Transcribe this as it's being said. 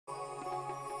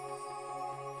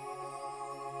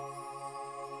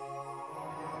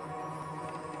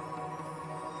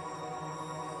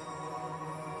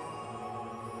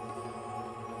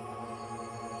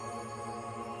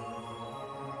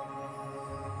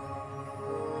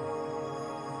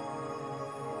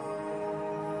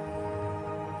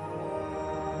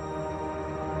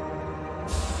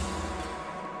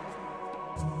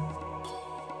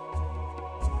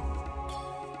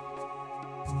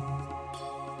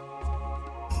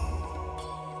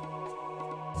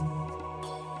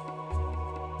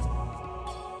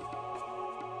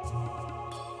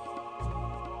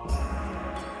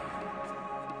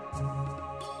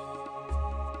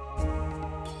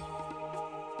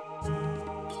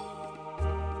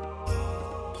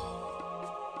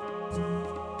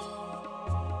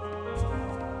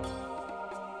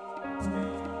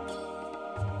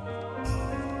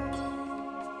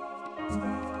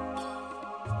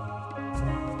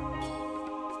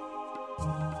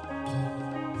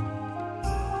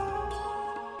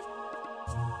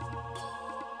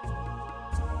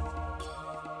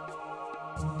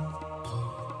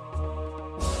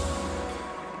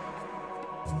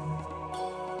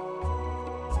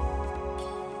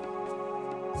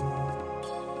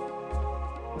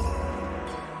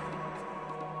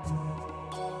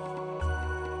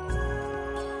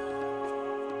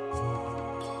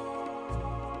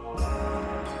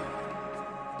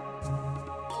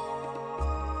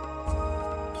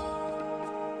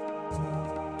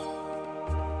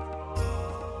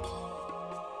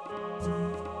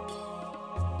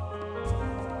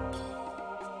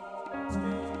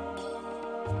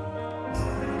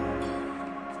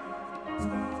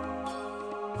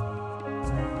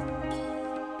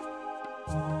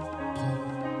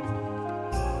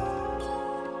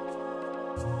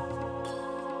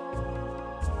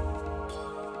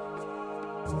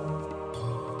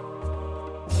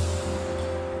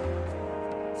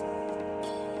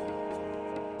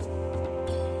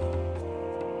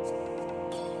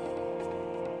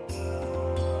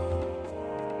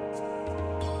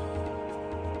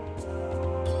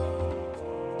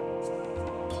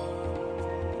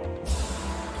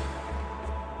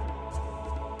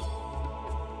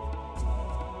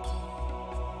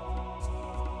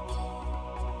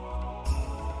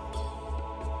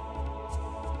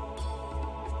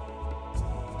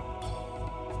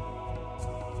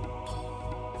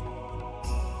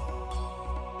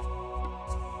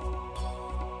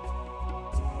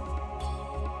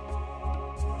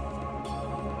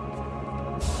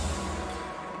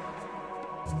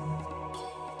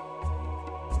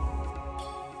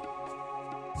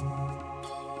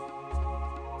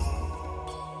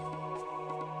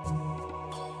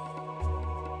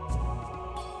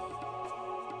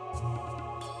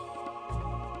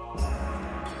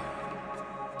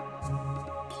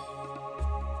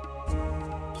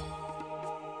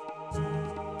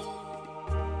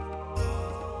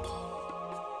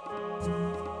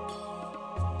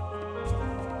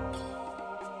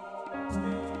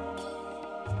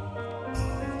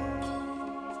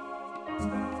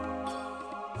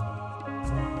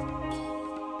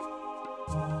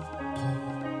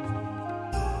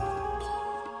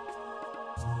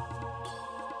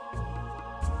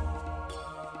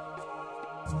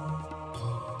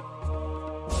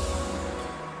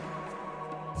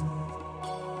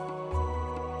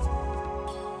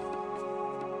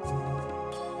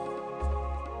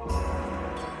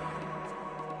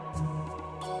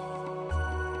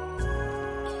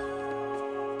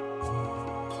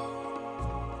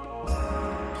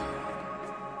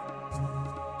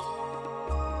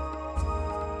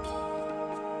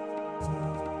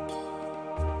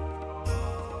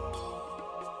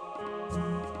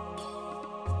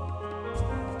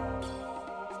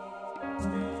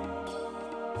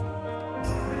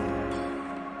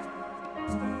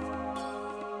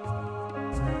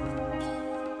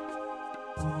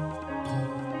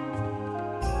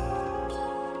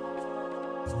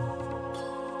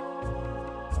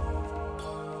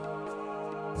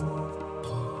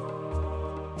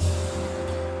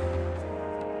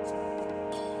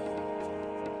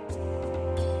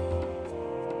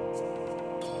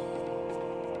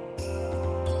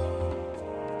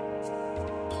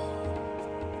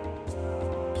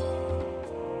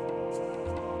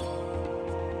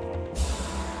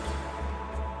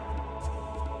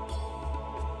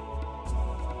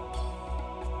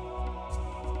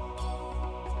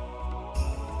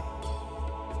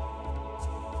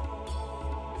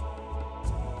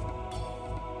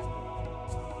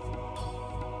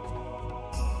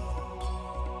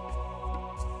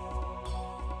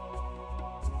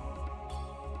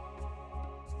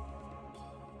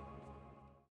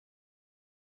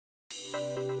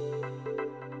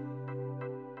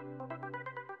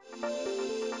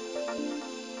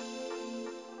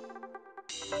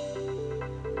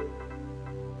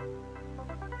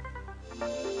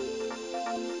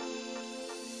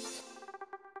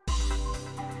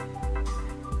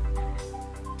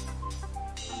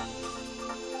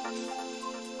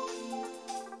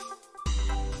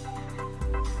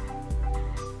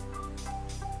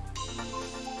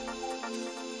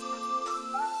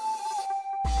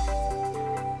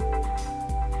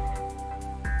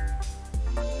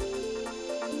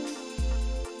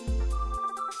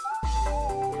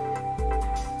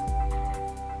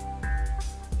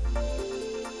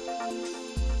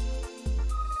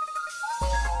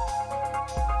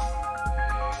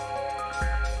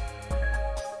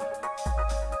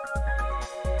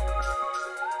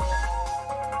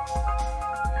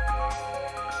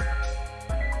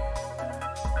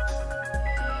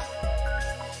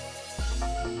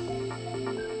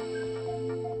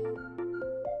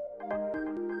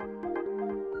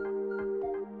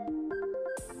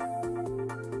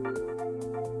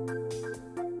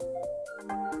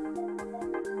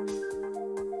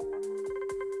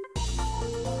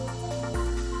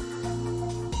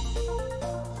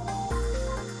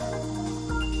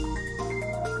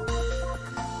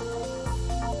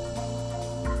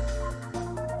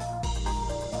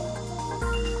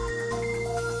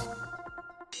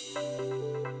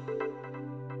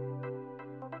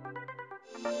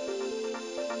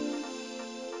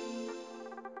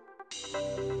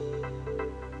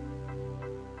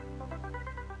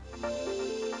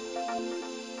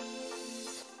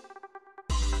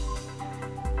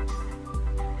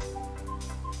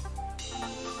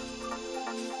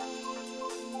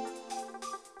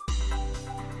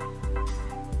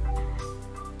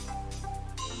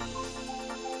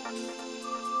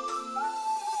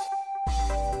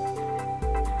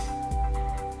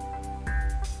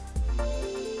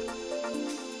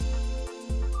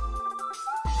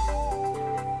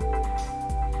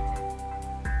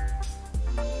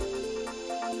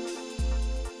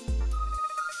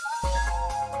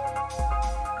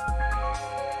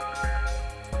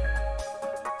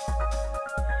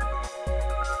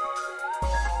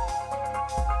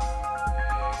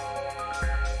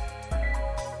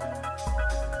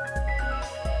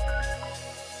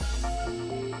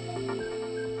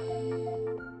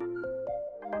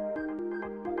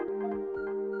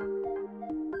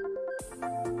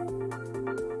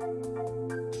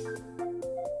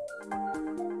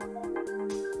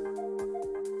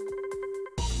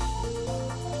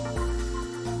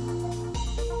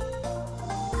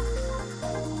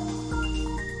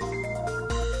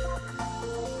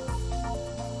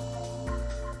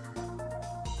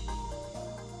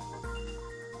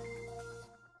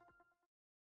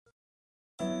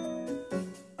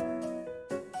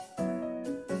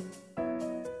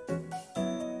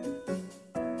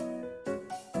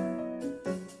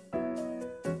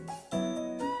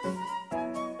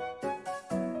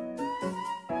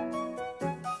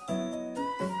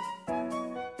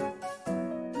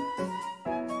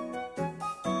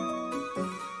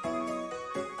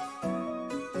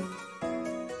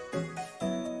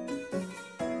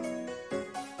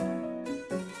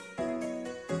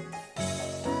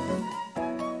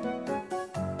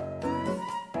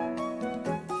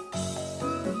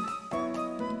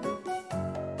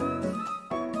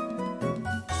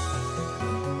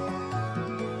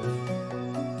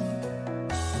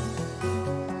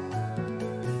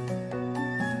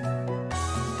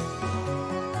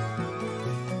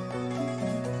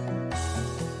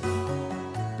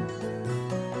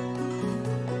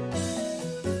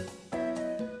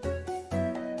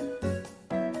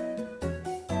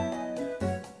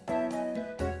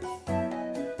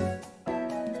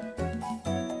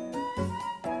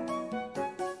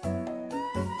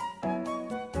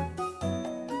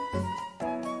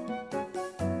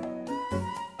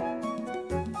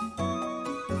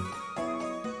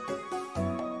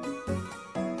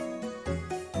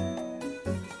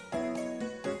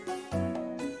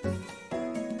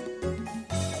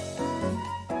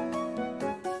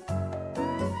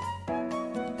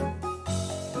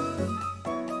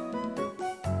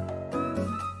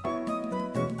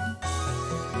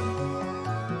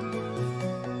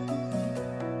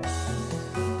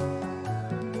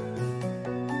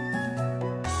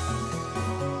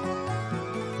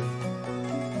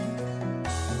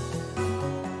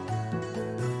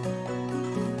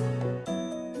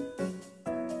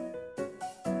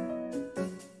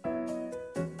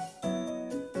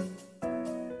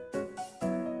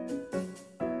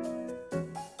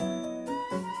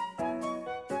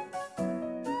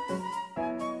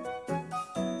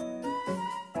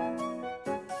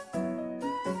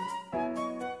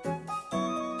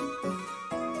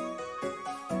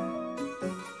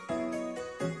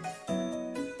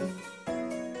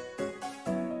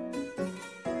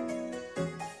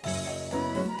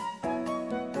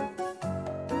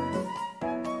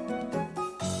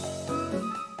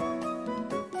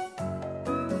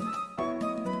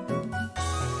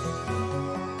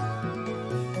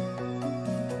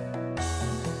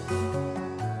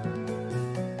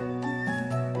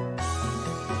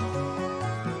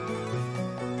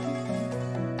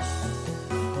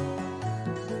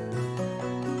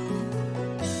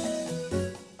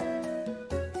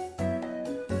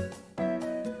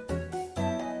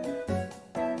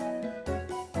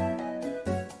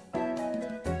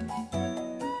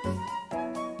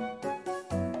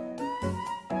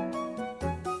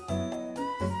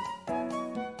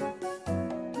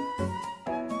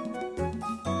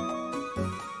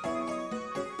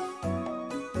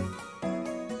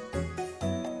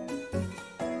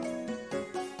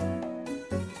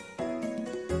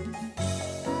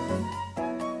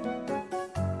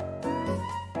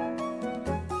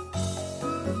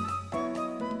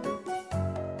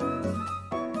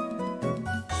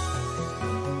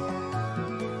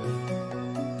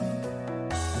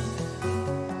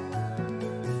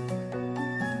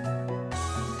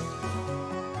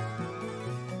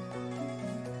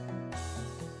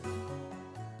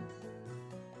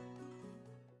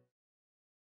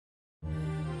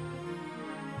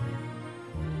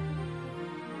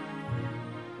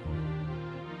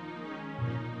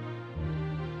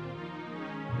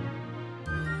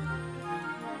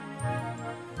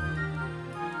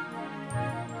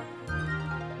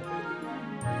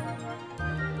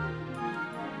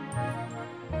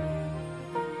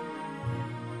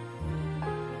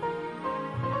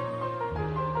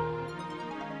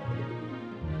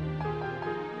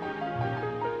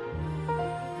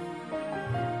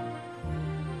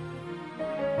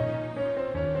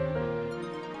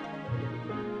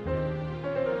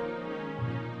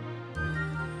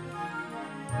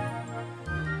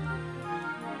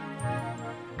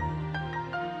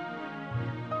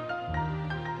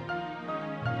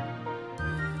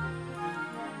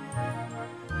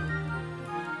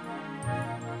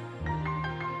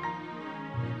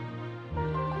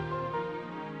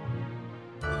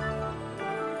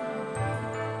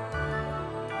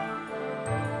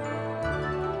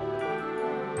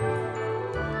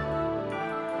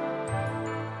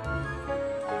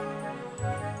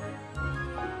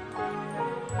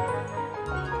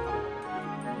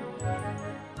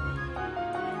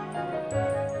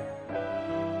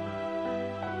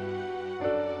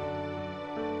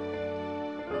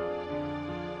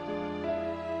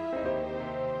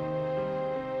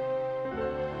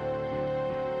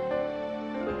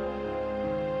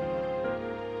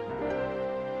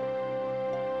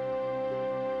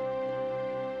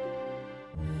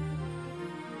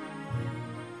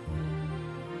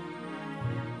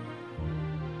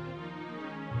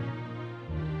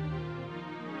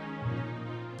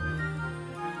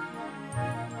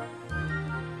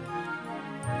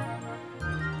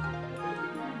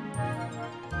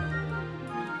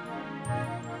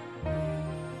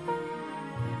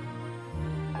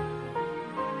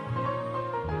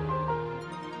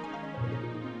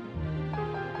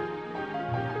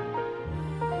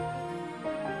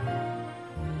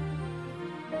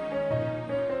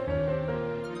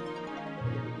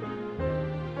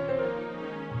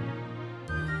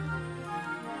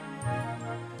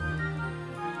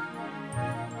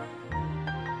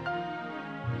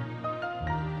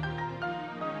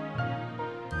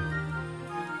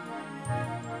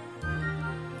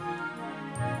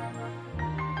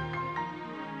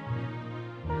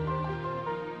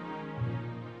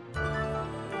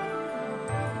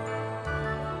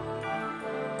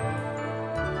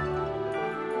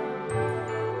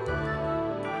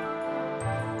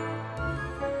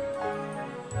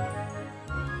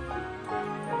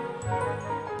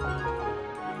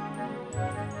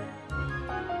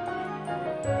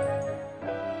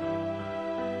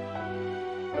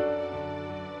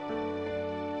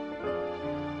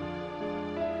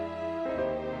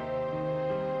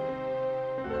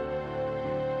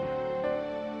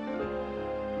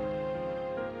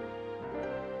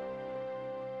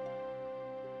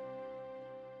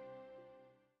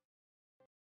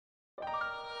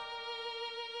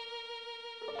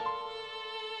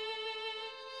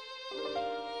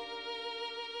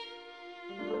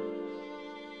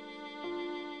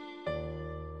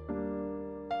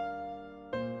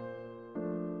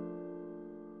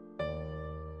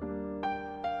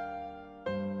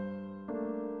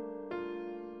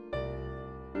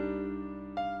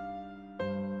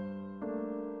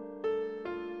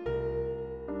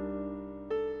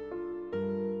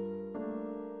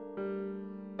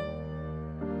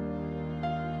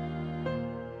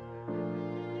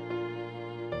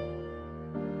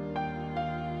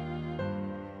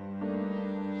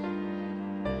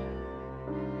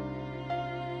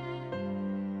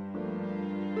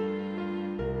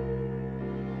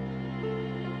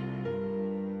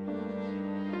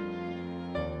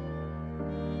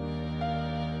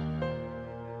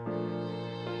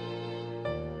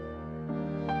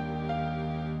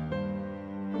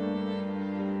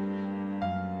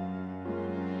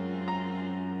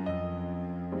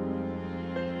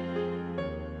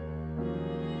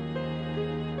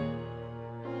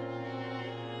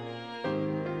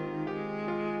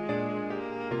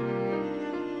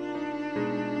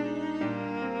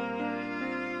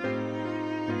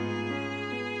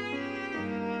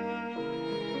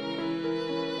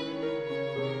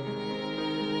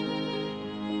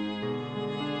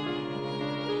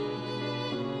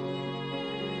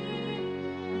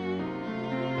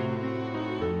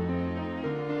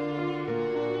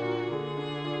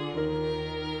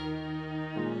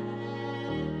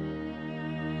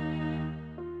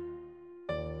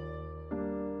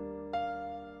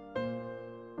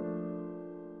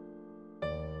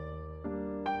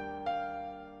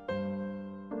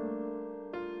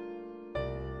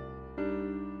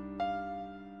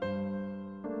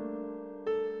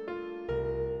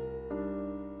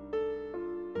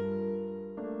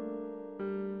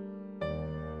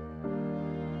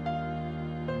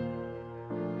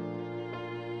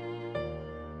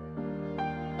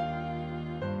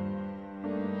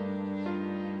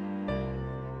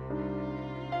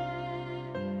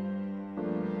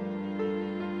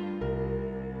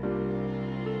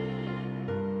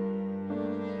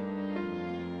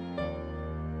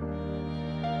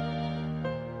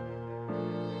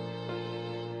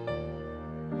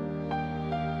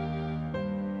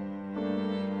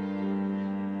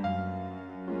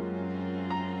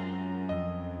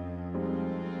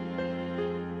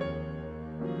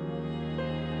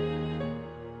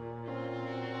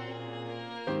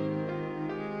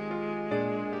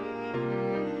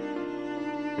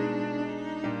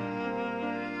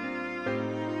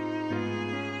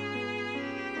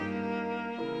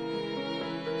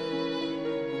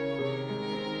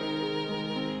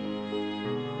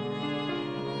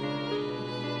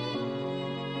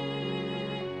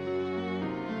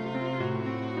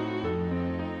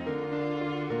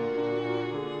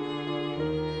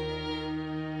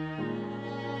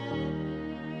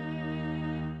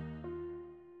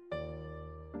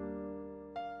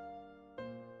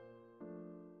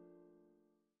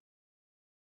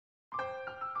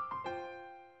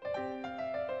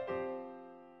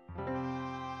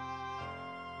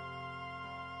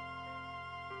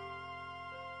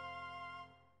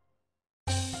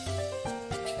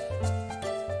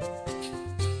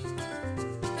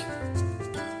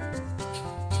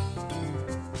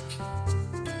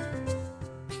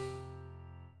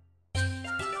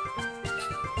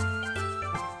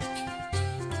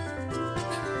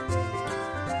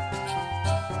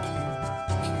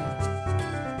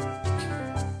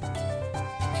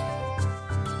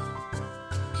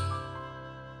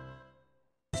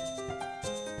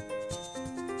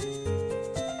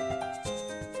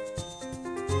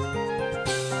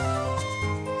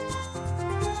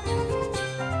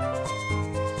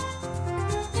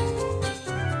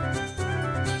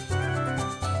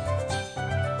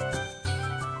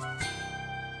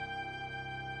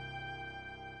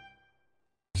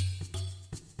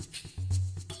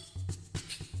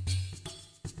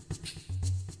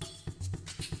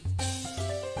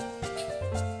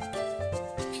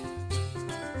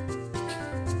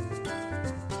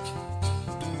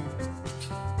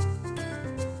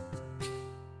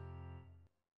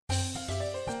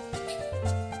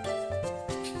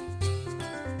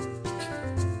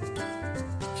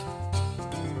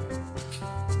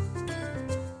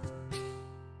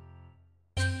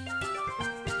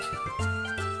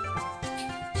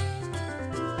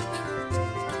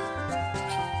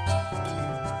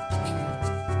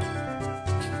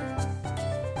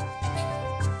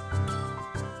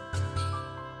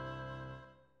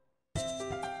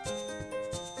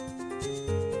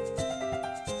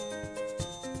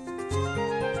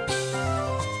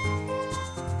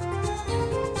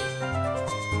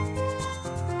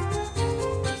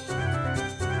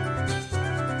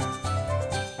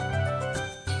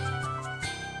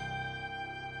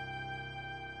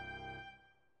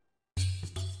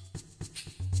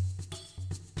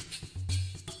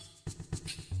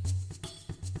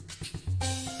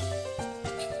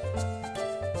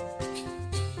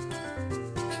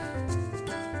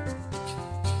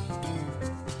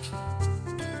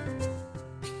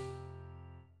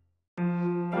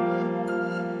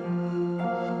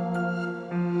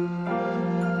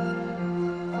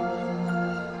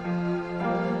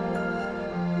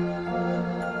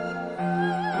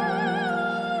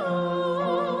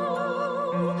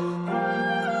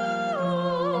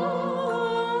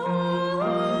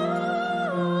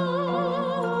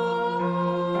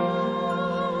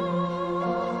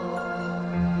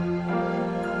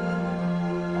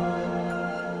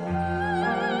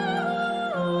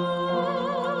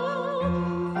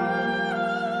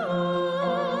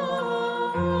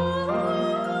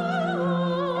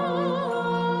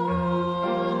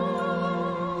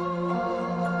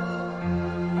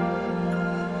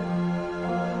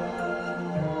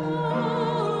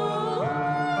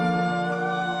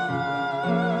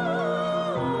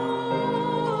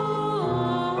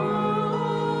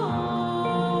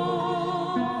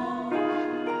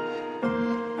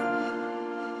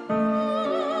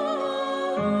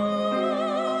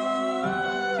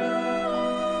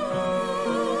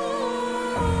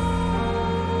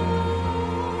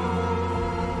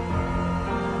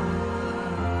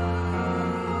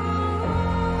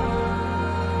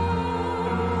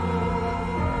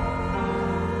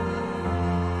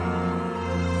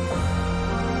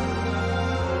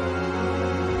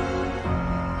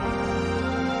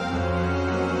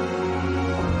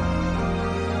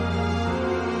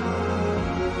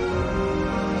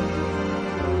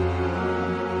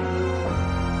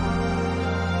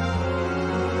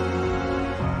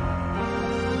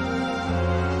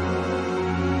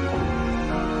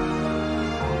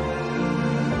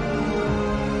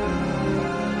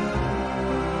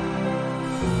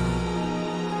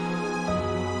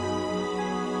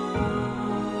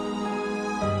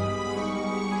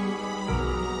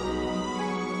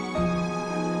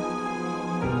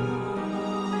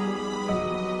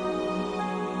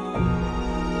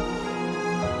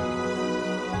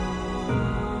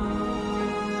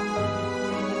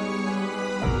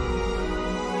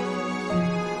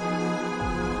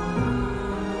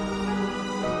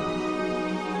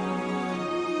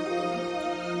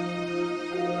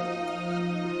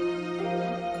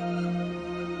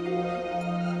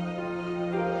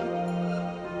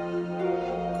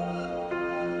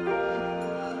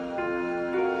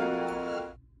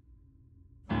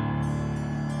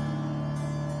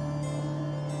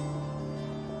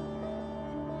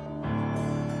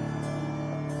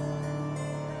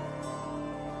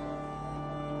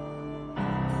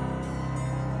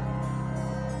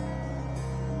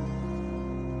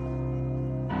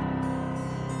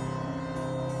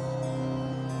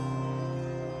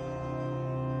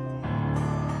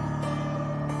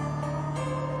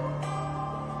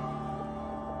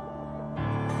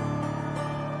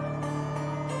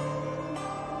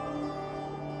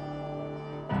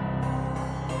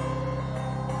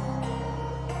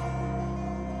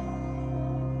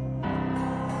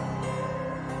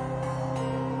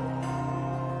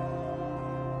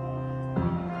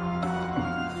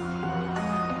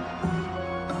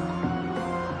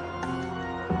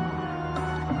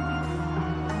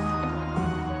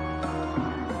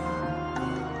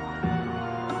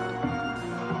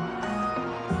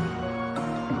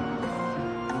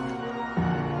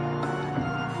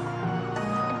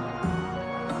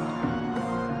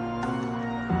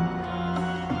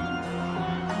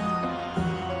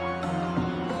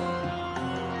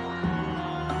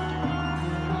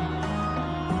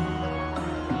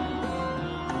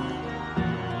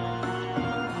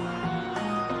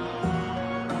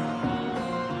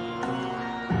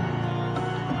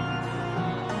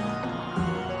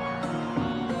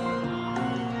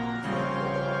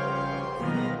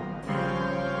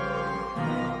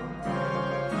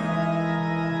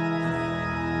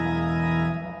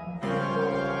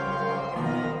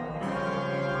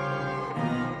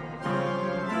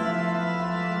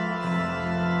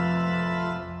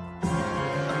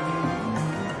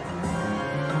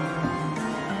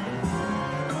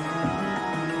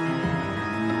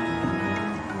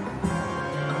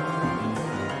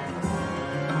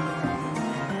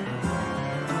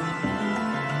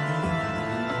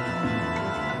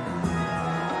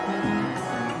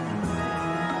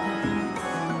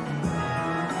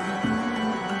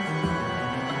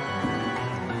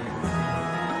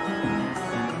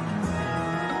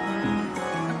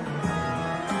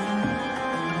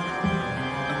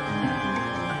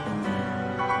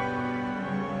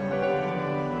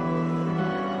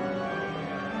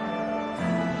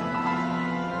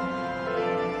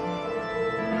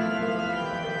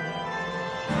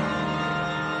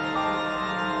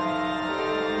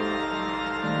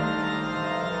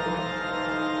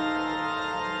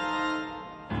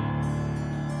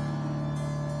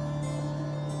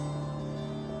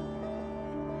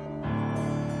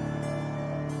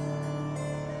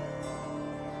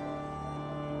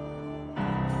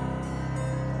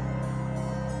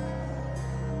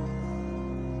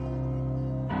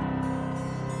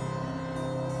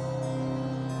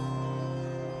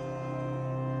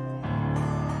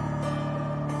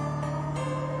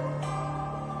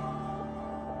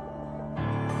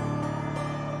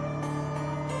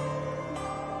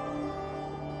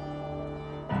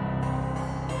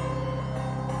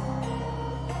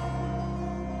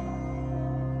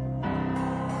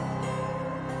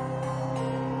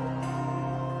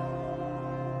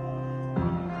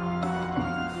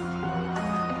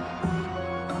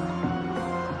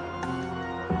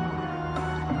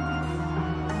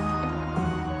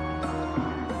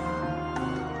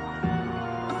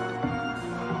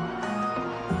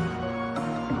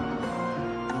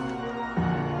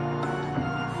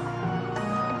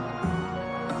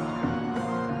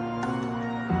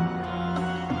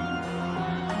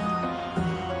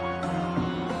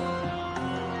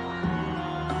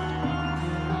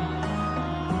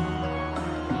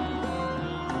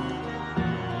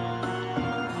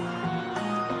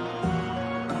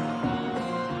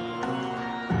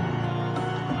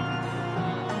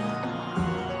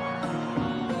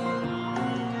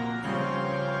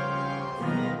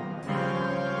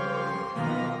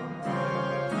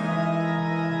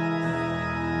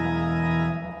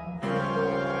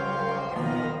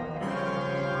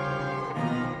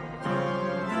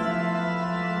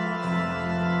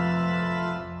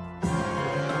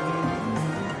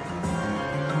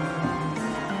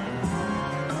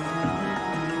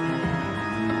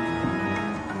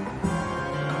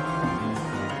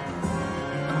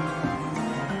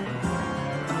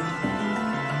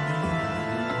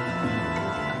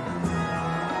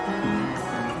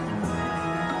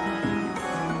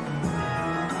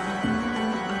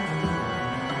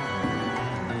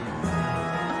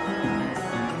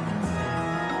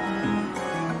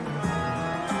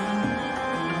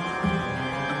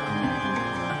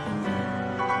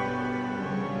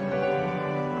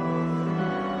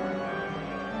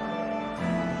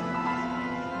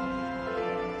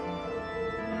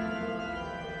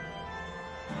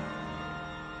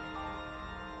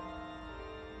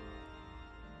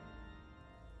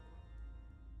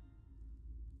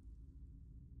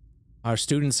Our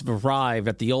students have arrived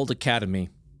at the old academy,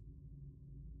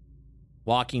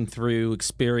 walking through,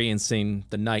 experiencing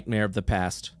the nightmare of the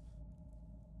past.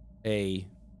 A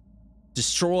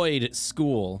destroyed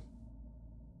school,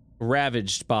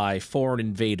 ravaged by foreign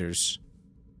invaders,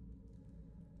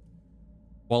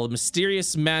 while a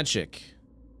mysterious magic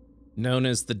known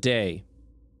as the Day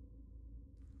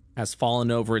has fallen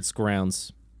over its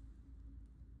grounds.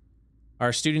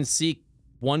 Our students seek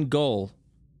one goal: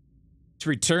 to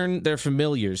return their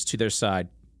familiars to their side,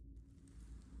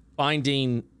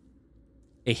 finding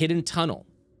a hidden tunnel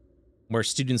where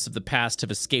students of the past have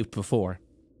escaped before.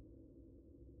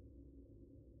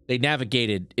 They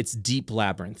navigated its deep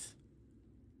labyrinth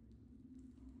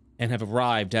and have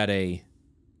arrived at a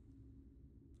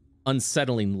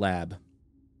unsettling lab.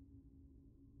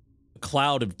 A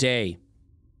cloud of day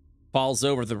falls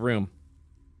over the room.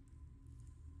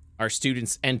 Our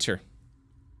students enter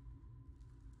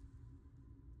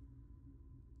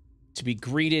to be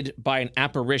greeted by an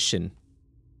apparition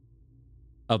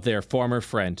of their former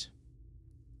friend,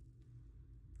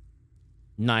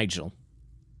 Nigel,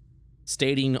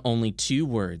 stating only 2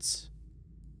 words: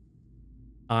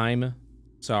 "I'm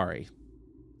sorry."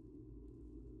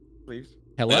 Please.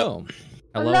 Hello.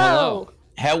 Hello, Hello.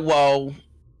 hello.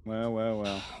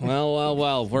 Well.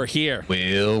 Well, we're here.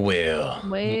 Well.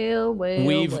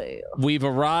 We've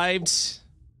arrived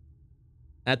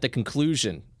at the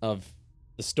conclusion of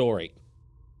the story.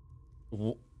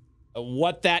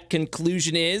 What that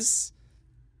conclusion is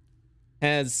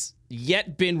has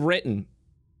yet been written.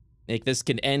 Like, this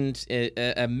can end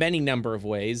a many number of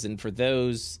ways, and for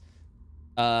those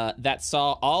that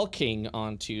saw Arcane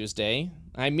on Tuesday,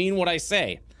 I mean what I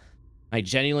say. I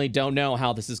genuinely don't know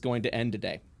how this is going to end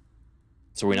today.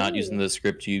 So we're not using the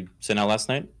script you sent out last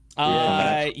night?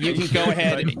 You can go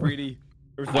ahead. It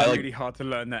was really hard to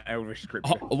learn that Elvish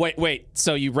scripture. Oh, wait.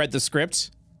 So you read the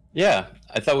script? Yeah,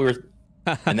 I thought we were...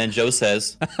 And then Joe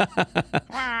says...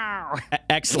 Wow.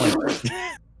 Excellent.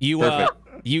 You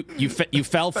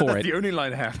fell for That's it. the only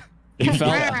line I have.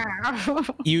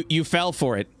 You fell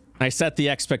for it. I set the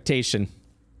expectation.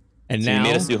 And So now you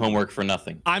made us do homework for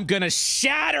nothing. I'm gonna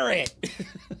shatter it.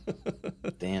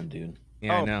 Damn, dude.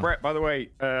 Yeah, I know. Brett, by the way,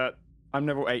 I'm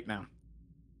level 8 now.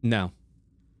 No.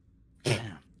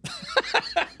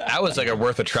 That was like a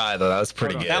worth a try though. That was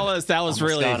pretty good. That was Almost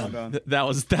really got him. that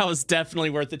was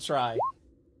definitely worth a try.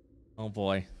 Oh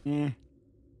boy.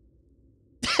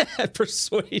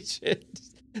 Persuasion.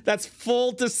 That's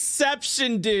full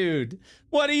deception, dude.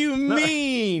 What do you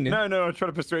mean? No, I'm trying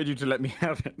to persuade you to let me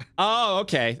have it. Oh,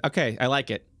 okay. I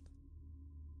like it.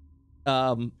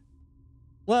 Well,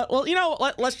 you know,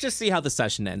 let's just see how the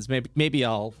session ends. Maybe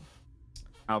I'll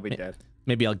I'll be dead.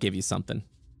 Maybe I'll give you something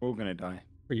We're all gonna die.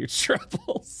 for your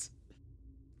troubles.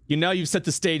 You know, you've set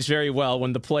the stage very well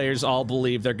when the players all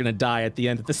believe they're gonna die at the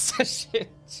end of the session.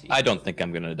 I don't think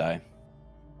I'm gonna die.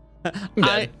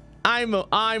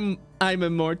 I'm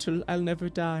immortal. I'll never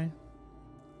die.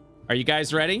 Are you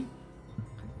guys ready?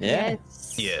 Yeah.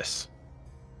 Yes.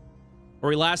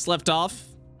 Where we last left off,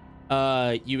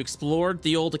 you explored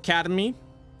the old academy,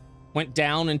 went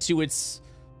down into its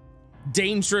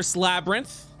dangerous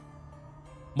labyrinth,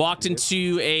 walked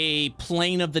into a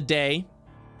plane of the day,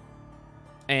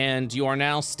 and you are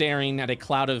now staring at a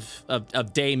cloud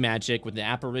of day magic with the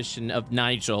apparition of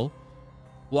Nigel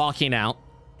walking out,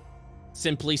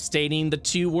 simply stating the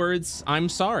 2 words, "I'm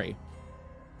sorry."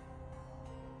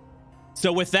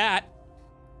 So with that,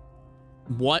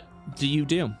 what do you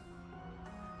do?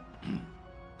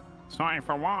 Sorry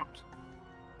for what?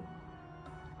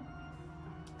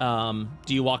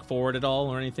 Do you walk forward at all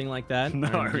or anything like that? No,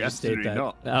 Or you just state absolutely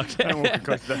not. Okay. I don't walk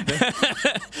close to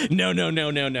that thing.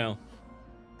 No.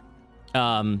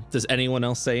 Does anyone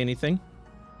else say anything?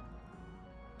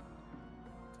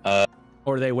 Or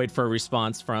do they wait for a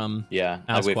response from Yeah,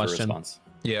 I Al's wait question? for a response.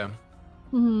 Yeah.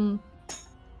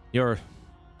 You're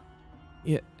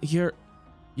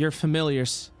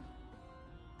familiars.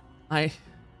 I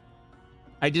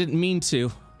didn't mean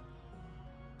to.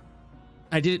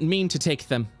 I didn't mean to take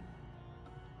them.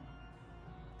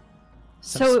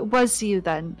 So it was you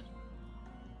then.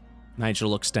 Nigel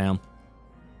looks down.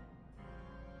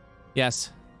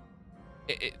 Yes.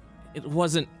 It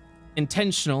wasn't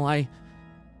intentional. I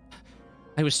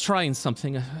was trying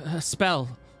something, a spell.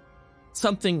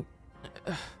 Something.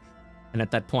 And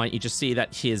at that point, you just see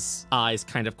that his eyes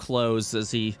kind of close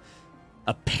as a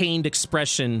pained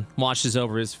expression washes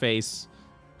over his face.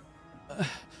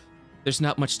 There's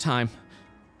not much time.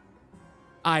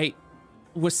 I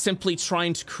was simply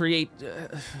trying to create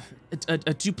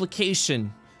a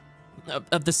duplication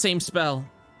of the same spell.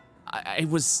 I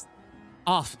was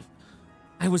off.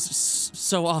 I was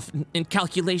so off in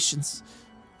calculations.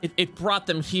 It brought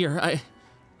them here.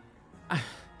 And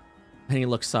he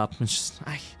looks up and just,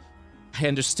 I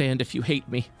understand if you hate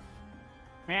me.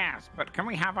 Yes, but can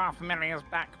we have our familiars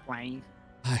back, please?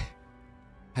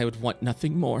 I would want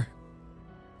nothing more.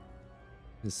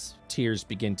 His tears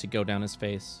begin to go down his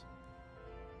face.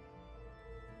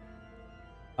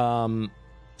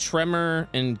 Tremor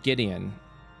and Gideon,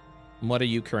 what are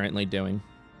you currently doing?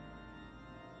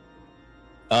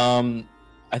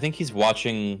 I think he's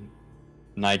watching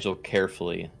Nigel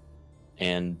carefully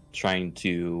and trying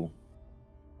to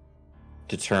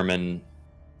determine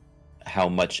how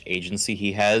much agency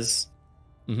he has.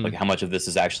 Mm-hmm. Like how much of this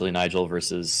is actually Nigel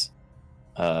versus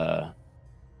a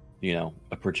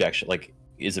projection. Like,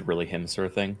 is it really him, sort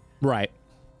of thing? Right.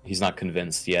 He's not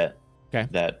convinced yet. Okay.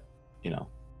 That,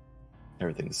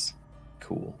 everything's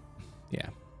cool.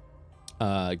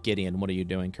 Yeah. Gideon, what are you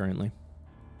doing currently?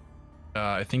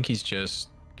 I think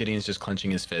Gideon's just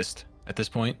clenching his fist at this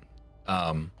point.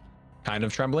 Kind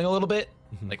of trembling a little bit,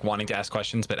 like wanting to ask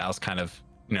questions, but Al's kind of,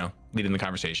 leading the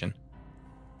conversation.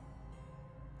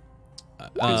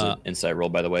 There's an insight roll,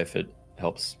 by the way, if it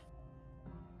helps.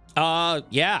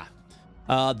 Yeah.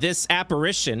 This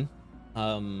apparition,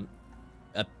 from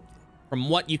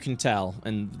what you can tell,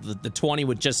 and the 20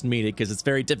 would just meet it because it's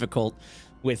very difficult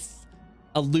with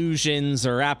illusions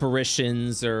or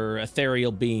apparitions or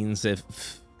ethereal beings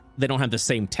if they don't have the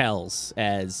same tells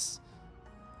as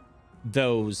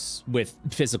those with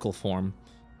physical form.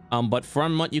 But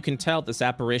from what you can tell, this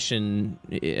apparition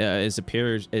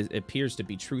appears to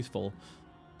be truthful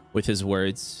with his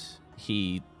words.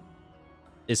 He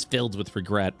is filled with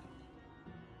regret.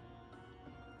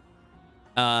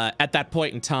 At that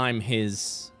point in time,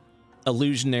 his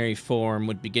illusionary form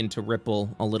would begin to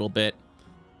ripple a little bit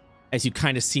as you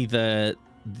kind of see the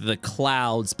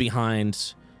clouds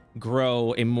behind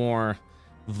grow a more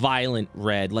violent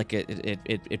red, like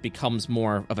it becomes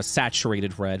more of a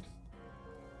saturated red.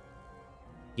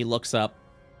 He looks up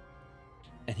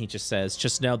and he just says,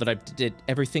 just know that I did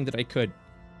everything that I could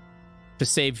to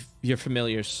save your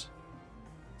familiars,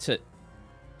 to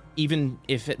even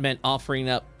if it meant offering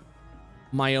up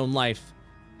my own life.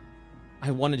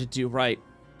 I wanted to do right.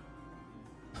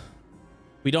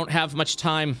 We don't have much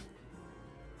time,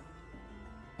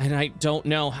 and I don't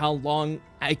know how long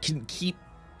I can keep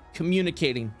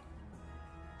communicating.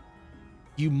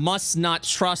 You must not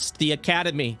trust the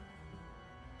Academy.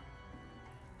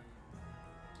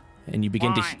 And you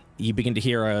begin to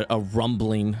hear a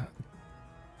rumbling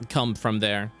come from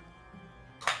there.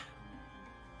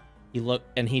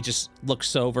 He just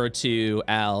looks over to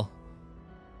Al.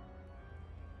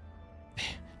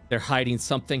 They're hiding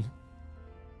something.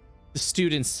 The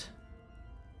students.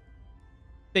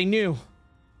 They knew.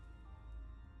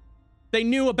 They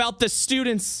knew about the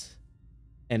students.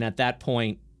 And at that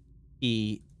point,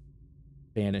 he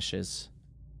vanishes.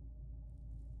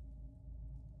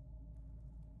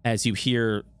 As you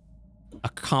hear a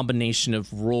combination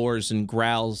of roars and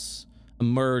growls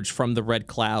emerge from the red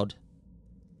cloud.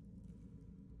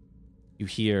 You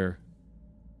hear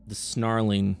the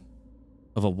snarling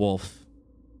of a wolf,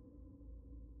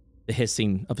 the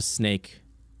hissing of a snake,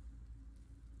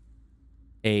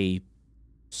 a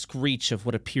screech of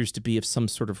what appears to be of some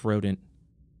sort of rodent,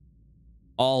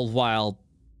 all while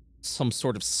some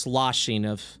sort of sloshing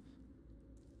of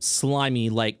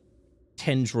slimy-like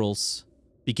tendrils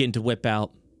begin to whip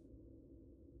out.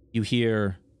 You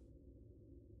hear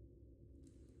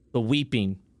the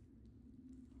weeping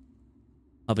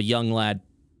of a young lad.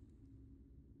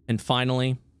 And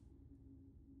finally,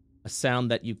 a sound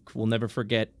that you will never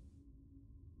forget,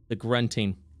 the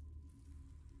grunting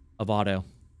of Otto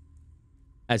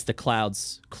as the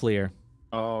clouds clear.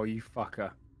 Oh, you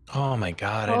fucker. Oh my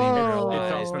god, I didn't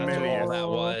realize It's all that's familiar. all that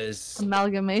was.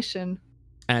 Amalgamation.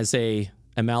 As a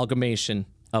amalgamation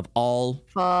of all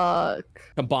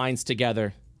combines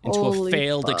together into Holy a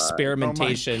failed fuck.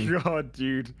 experimentation. Oh my god,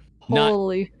 dude.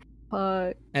 Holy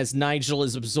fuck. As Nigel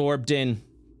is absorbed in,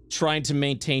 trying to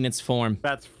maintain its form.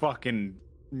 That's fucking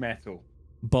metal.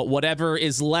 But whatever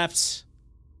is left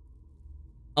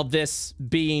of this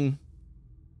being,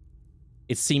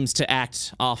 it seems to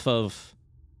act off of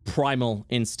primal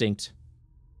instinct.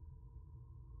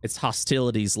 Its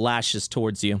hostilities lashes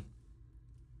towards you.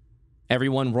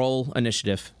 Everyone roll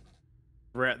initiative.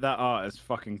 Brett, that art is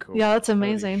fucking cool. Yeah, that's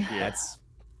amazing. Holy shit. That's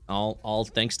all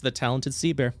thanks to the talented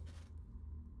sea bear.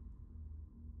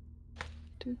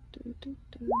 Do, do, do,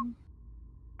 do.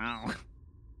 Oh.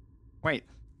 Wait,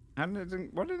 Why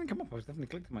didn't it come up? I was definitely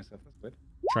clicked to myself. That's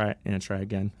weird. Try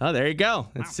again. Oh, there you go.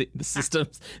 The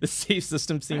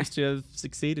system seems to have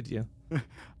succeeded you.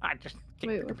 I just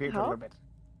kicked Wait, the computer how? a little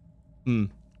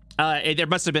bit. There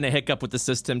must have been a hiccup with the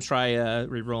system. Try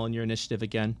re-rolling your initiative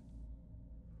again.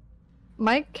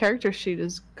 My character sheet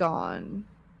is gone.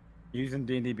 Using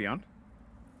D&D Beyond.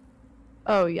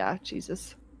 Oh yeah,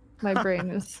 Jesus. My brain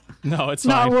is No, it's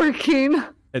not fine. working.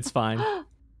 It's fine.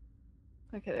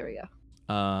 Okay, there we go.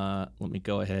 Let me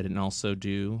go ahead and also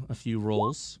do a few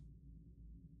rolls.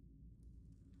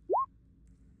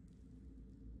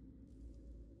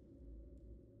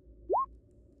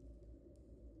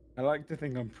 I like to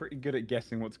think I'm pretty good at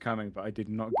guessing what's coming, but I did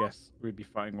not guess we'd be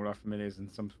fighting all our familiars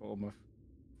in some form of.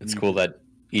 It's cool that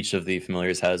each of the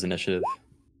familiars has initiative.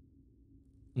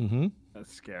 Mm-hmm.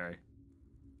 That's scary.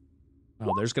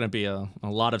 Oh, there's going to be a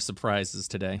lot of surprises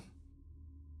today.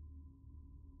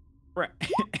 Right.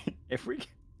 if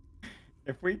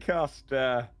we cast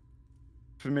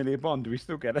Familiar Bond, do we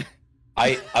still get it?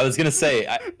 I was gonna say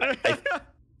I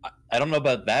don't know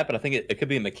about that, but I think it could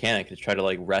be a mechanic to try to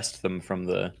like wrest them from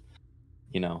the,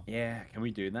 Yeah, can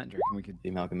we do that? Do you reckon we could the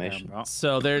amalgamation.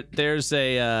 So there's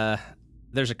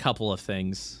a couple of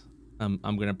things I'm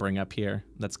going to bring up here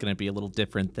that's going to be a little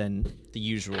different than the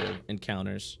usual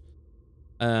encounters.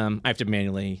 I have to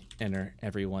manually enter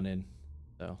everyone in,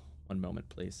 so one moment,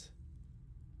 please.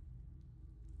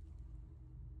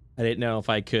 I didn't know if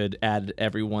I could add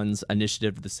everyone's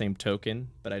initiative to the same token,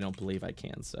 but I don't believe I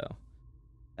can, so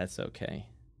that's okay.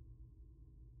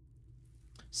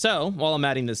 So, while I'm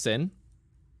adding this in,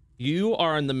 you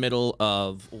are in the middle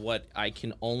of what I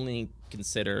can only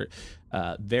consider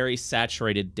very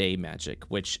saturated day magic,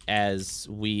 which, as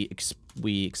we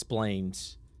explained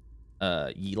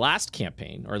last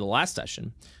campaign, or the last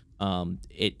session,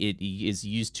 it is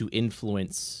used to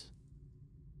influence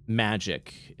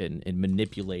magic and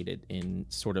manipulate it in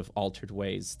sort of altered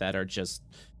ways that are just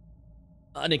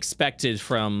unexpected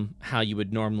from how you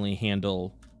would normally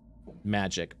handle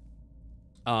magic.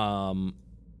 So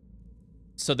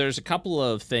there's a couple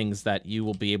of things that you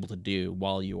will be able to do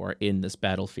while you are in this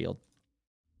battlefield.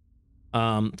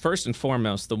 First and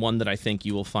foremost, the one that I think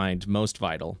you will find most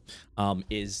vital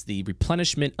is the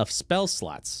replenishment of spell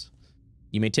slots.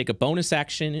 You may take a bonus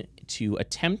action to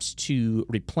attempt to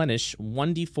replenish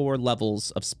 1d4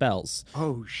 levels of spells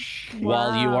Oh, shit.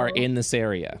 while you are Wow. in this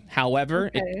area. However,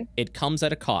 Okay. it comes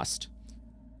at a cost.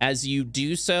 As you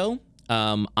do so,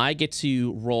 I get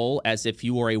to roll as if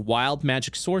you are a wild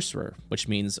magic sorcerer, which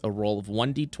means a roll of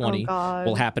 1d20 Oh, God.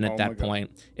 will happen at Oh, that my God.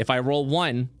 point. If I roll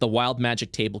 1, the wild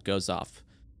magic table goes off.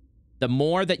 The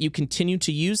more that you continue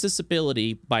to use this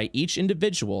ability by each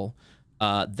individual,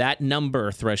 that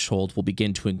number threshold will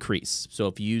begin to increase. So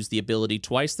if you use the ability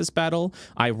twice this battle,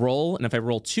 I roll, and if I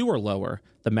roll 2 or lower,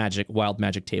 the wild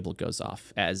magic table goes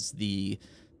off as the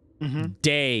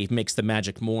day makes the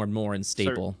magic more and more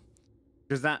unstable.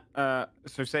 Does that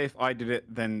so say if I did it,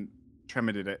 then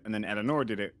Tremor did it, and then Eleanor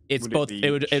did it? It's would both. It,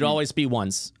 It'd always be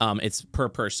once. It's per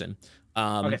person.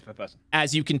 Okay, it's per person.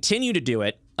 As you continue to do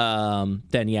it,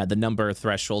 then yeah, the number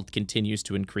threshold continues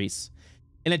to increase.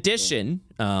 In addition,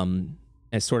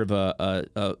 as sort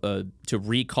of to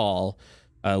recall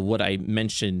what I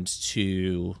mentioned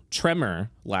to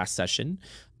Tremor last session,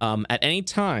 at any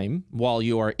time while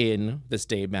you are in this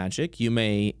day of magic, you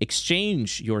may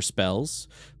exchange your spells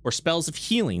or spells of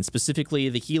healing, specifically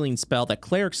the healing spell that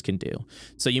clerics can do.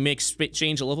 So you may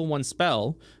exchange a level 1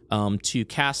 spell to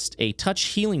cast a touch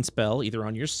healing spell either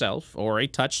on yourself or a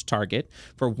touch target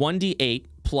for 1d8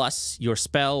 plus your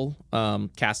spell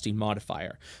casting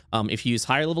modifier. If you use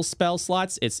higher level spell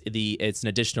slots, it's an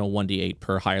additional 1d8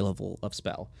 per higher level of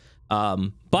spell.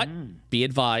 But be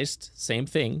advised, same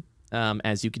thing.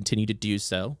 As you continue to do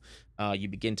so, you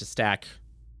begin to stack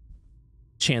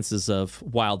chances of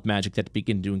wild magic that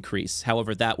begin to increase.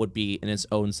 However, that would be in its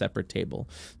own separate table.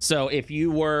 So if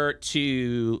you were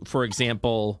to, for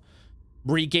example,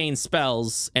 regain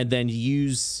spells and then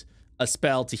use a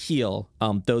spell to heal,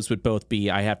 those would both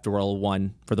be, I have to roll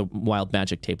 1 for the wild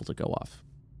magic table to go off.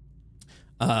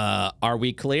 Are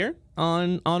we clear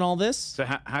on all this? So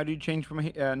how do you change from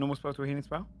a normal spell to a healing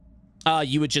spell?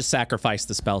 You would just sacrifice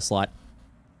the spell slot.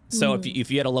 So if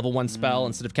you had a level 1 spell,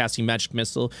 instead of casting Magic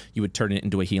Missile, you would turn it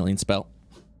into a healing spell.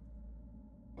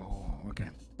 Oh, okay.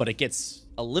 But it gets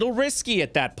a little risky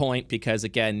at that point because,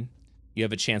 again, you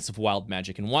have a chance of wild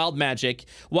magic. And wild magic,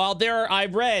 while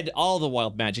I've read all the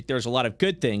wild magic, there's a lot of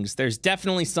good things. There's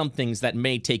definitely some things that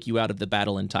may take you out of the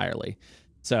battle entirely.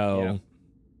 So... Yeah.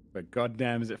 But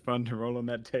goddamn, is it fun to roll on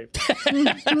that tape?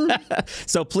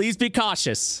 So please be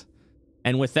cautious.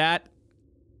 And with that,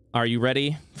 Are you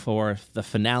ready for the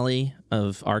finale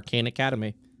of Arcane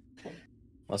Academy?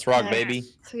 Let's rock, baby.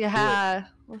 So yeah,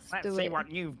 let's Let's do see it.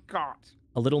 what you've got.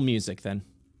 A little music then.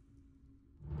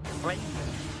 Please.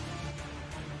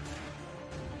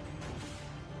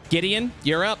 Gideon,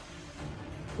 you're up.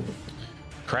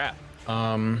 Crap.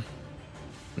 1,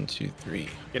 2, 3.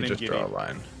 Get in, Just draw a Gideon.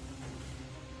 line.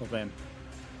 Well then.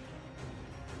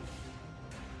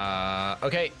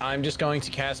 Okay, I'm just going to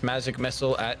cast Magic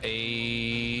Missile at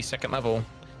a 2nd level.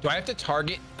 Do I have to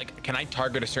target, like, can I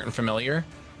target a certain familiar?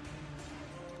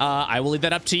 I will leave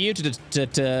that up to you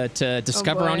to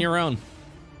discover boy. on your own.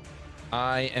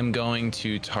 I am going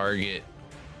to target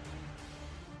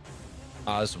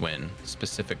Oswin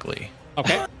specifically.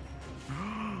 Okay.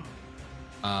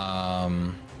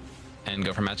 And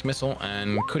go for Magic Missile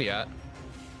and Kudiat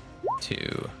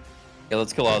to Yeah,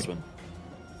 let's kill Oswin.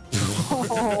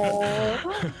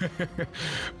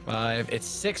 5. It's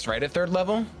 6, right? At 3rd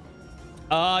level?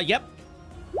 Yep.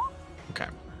 Okay.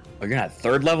 Oh, you're not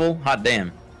 3rd level? Hot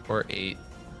damn. 4, 8,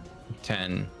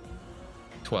 10,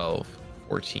 12,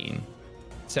 14,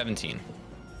 17.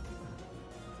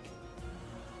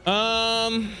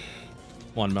 1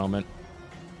 moment.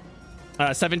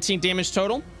 17 damage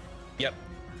total. Yep.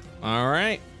 All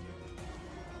right.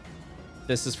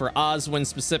 This is for Oswin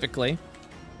specifically.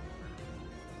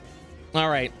 All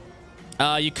right.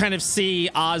 You kind of see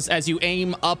Oz as you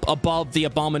aim up above the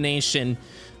abomination.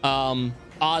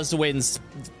 Oswin's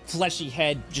fleshy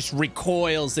head just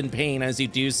recoils in pain as you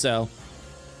do so.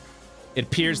 It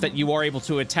appears that you are able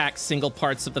to attack single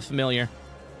parts of the familiar.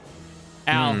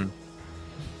 Al,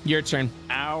 your turn.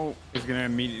 Al is going to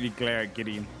immediately glare at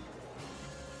Gideon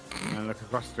and look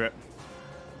across to it.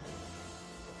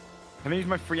 Can I use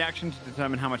my free action to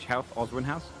determine how much health Oswin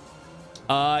has?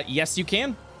 Yes, you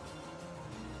can.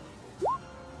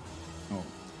 Oh.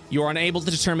 You are unable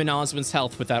to determine Oswin's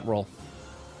health with that roll.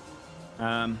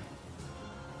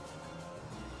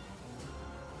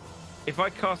 If I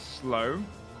cast slow,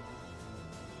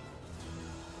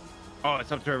 oh,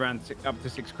 it's up to around up to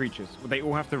 6 creatures. Would they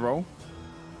all have to roll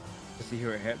to see who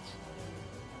it hits?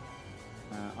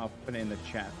 I'll put it in the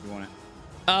chat if you want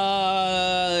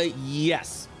it.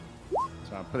 Yes.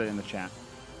 So I'll put it in the chat.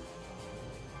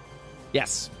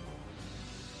 Yes.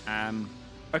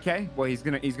 Okay. Well, he's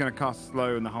gonna cast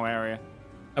slow in the whole area.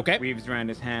 Okay. Weaves around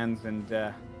his hands and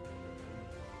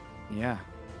yeah,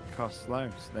 cast slow.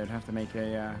 So they'd have to make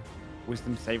a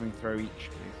wisdom saving throw each,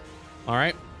 please. All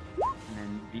right. And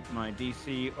then beat my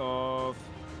DC of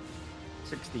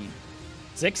 16.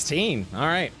 16. All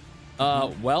right.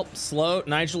 Well, slow.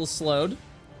 Nigel is slowed.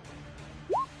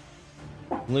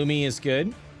 Lumi is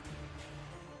good.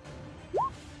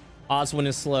 Oswin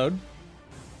is slowed.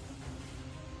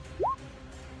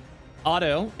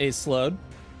 Otto is slowed.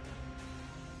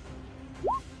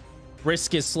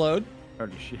 Risk is slowed.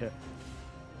 Holy shit.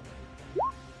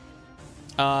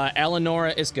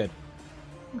 Eleonora is good.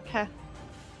 Okay.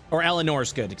 Or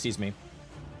Eleanor's good, excuse me.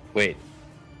 Wait.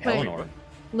 Wait. Eleanor.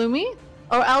 Lumi?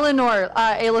 Oh, Eleanor.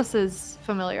 Aelis's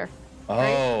familiar.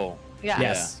 Oh. Yeah.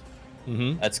 Yes.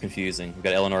 Mm-hmm. That's confusing. We've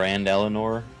got Eleanor and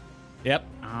Eleanor. Yep.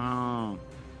 Oh.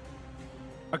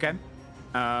 Okay.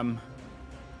 20,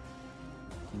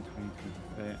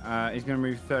 30. He's gonna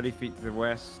move 30 feet to the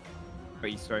west. Oh,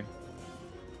 east, sorry.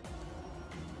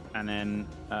 And then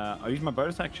I'll use my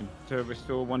bonus action to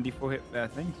restore 1d4 hit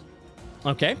things.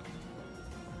 Okay.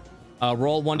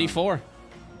 Roll 1d4.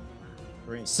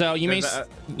 3. So you So may that-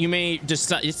 you may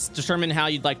just determine how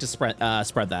you'd like to spread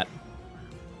that.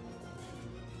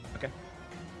 Okay.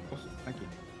 Awesome. Thank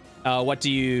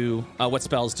you. What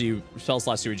spell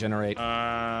slots do you regenerate?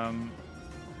 I'm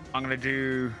gonna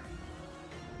do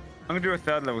a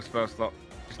 3rd level spell slot.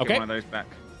 Just get Okay. one of those back.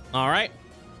 All right.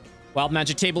 Wild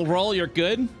magic table roll, you're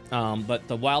good. But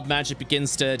the wild magic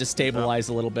begins to destabilize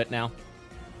a little bit now.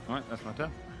 All right, that's my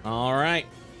turn. All right.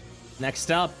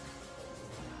 Next up,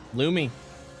 Lumi.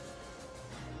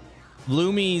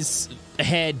 Lumi's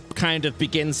head kind of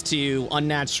begins to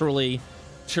unnaturally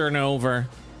turn over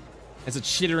as a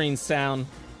chittering sound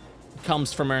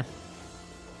comes from her.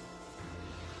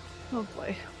 Oh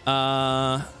boy.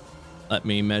 Let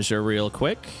me measure real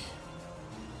quick.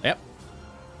 Yep.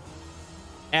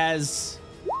 As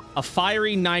a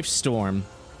fiery knife storm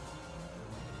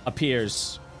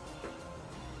appears,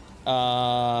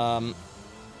 I'm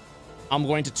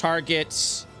going to target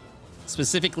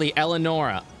specifically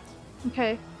Eleonora.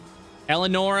 Okay.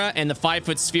 Eleonora and the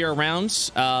 5-foot sphere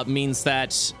around means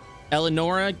that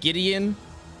Eleonora, Gideon,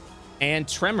 and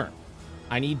Tremor.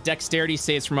 I need dexterity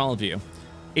saves from all of you.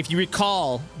 If you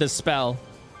recall the spell,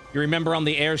 you remember on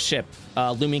the airship,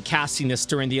 Lumi casting this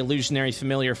during the illusionary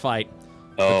familiar fight.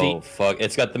 Oh, fuck.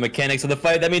 It's got the mechanics of the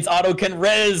fight. That means Otto can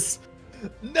res.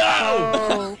 No!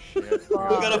 Oh, Shit, We fuck.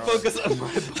 gotta focus on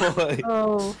my boy.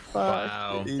 Oh, fuck.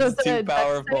 Wow. He's So it's a too dex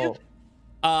powerful.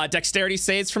 Dexterity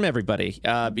saves from everybody.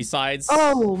 Besides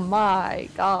Oh my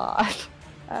god.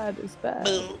 That is bad.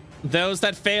 those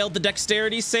that failed the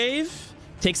dexterity save,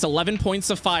 takes 11 points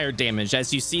of fire damage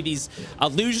as you see these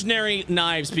illusionary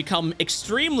knives become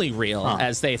extremely real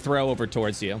as they throw over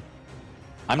towards you.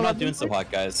 I'm not 11 doing so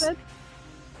hot, guys. Good.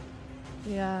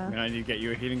 Yeah. I need to get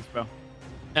you a healing spell.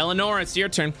 Eleanor, it's your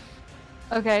turn.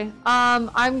 Okay.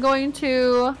 I'm going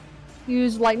to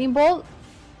use lightning bolt.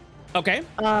 Okay.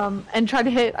 And try to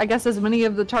hit, I guess, as many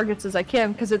of the targets as I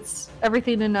can, because it's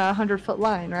everything in a 100-foot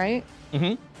line, right?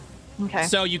 Mm-hmm. Okay.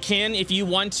 So you can, if you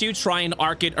want to, try and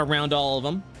arc it around all of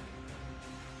them.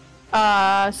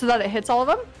 So that it hits all of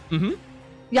them? Mm-hmm.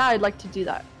 Yeah, I'd like to do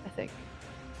that, I think.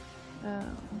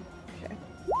 Okay.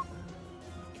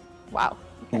 Wow.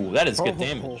 Ooh, that is good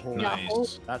damage. Yeah,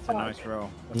 Nice. That's a nice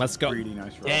roll. That's Let's a go. Really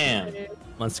nice roll. Damn.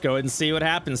 Let's go ahead and see what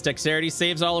happens. Dexterity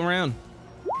saves all around.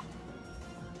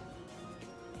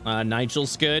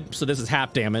 Nigel's good, so this is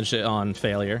half damage on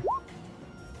failure.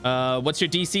 What's your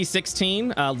DC?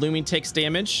 16. Lumi takes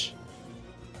damage.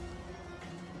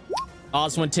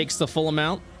 Oswin takes the full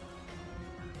amount.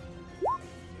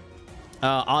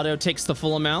 Otto takes the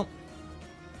full amount.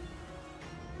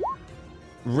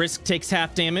 Risk takes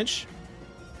half damage.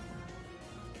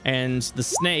 And the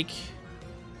snake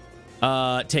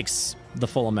takes the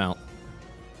full amount.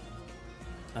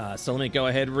 So let me go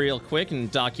ahead real quick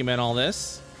and document all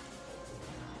this.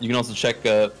 You can also check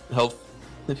health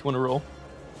if you want to roll.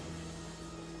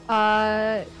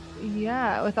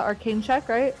 Yeah, with the arcane check,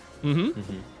 right? Mm-hmm.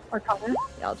 Arcana?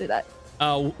 Yeah, I'll do that.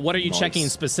 What are you Nice. checking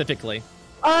specifically?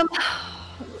 So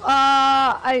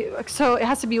it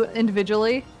has to be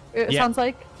individually, it Yeah. sounds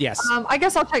like. Yes. I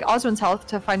guess I'll check Oswin's health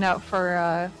to find out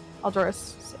for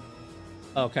Aldoris.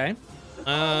 Okay.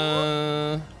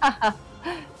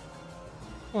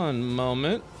 One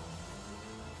moment.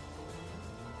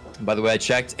 By the way, I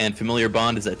checked, and Familiar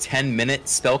Bond is a 10-minute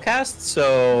spellcast,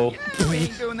 so... We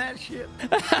ain't doing that shit.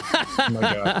 Oh my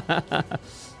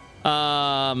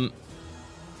god.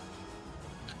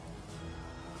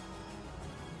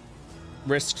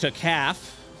 Risk took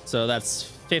half, so that's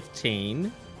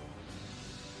 15.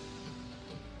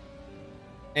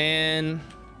 And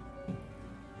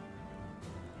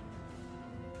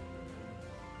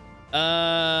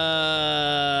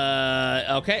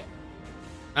okay.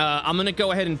 I'm gonna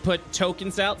go ahead and put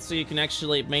tokens out so you can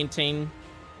actually maintain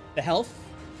the health.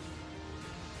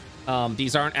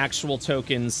 These aren't actual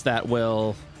tokens that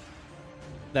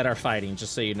are fighting,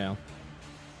 just so you know.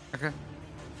 Okay.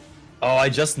 Oh, I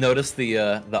just noticed the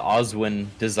Oswin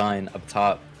design up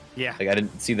top. Yeah. Like, I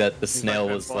didn't see that the snail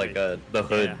like was the like body. the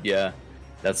hood. Yeah.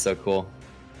 That's so cool.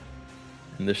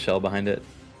 And the shell behind it.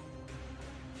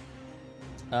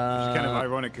 It's kind of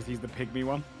ironic because he's the pygmy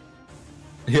one.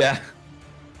 Yeah.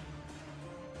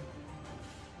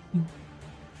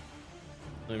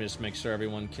 Let me just make sure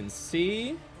everyone can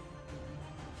see.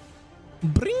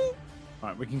 Bring.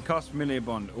 Alright, we can cast Familiar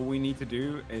Bond. All we need to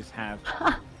do is have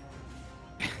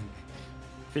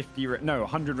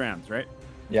 100 rounds, right?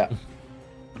 Yeah.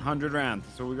 100 rounds.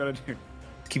 That's all we gotta do.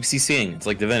 Keep CCing. It's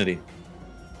like Divinity.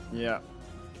 Yeah.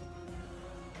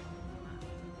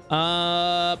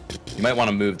 You might want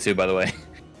to move too, by the way. If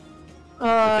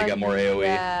they got more AoE.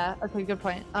 Yeah. Okay, good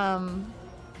point.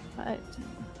 Wait.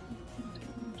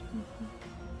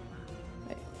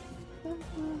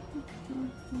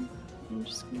 I'm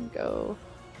just gonna go,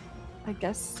 I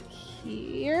guess,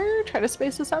 here. Try to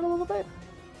space this out a little bit.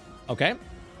 Okay.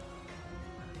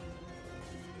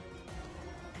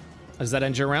 Does that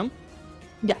end your round?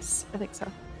 Yes, I think so.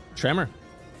 Tremor.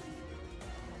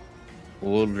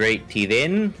 Alrighty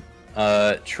then.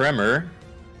 Tremor.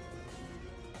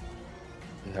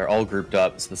 They're all grouped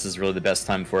up, so this is really the best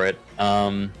time for it.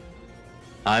 I'm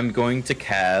going to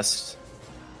cast...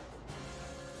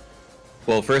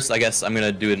 Well, first, I guess I'm going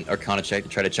to do an Arcana check to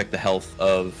try to check the health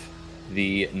of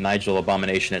the Nigel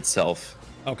Abomination itself.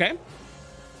 Okay.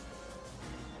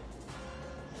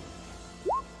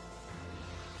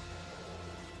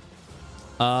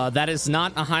 That is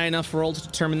not a high enough roll to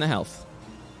determine the health.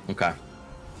 Okay.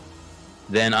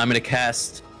 Then I'm going to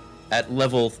cast at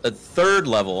third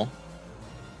level,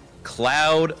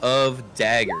 Cloud of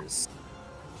Daggers.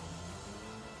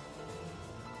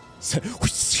 So,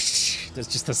 there's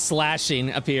just a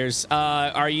slashing appears.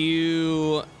 Are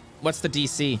you... What's the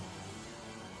DC?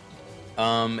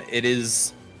 It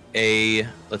is a...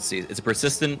 Let's see. It's a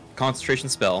persistent concentration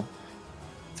spell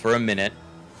for a minute,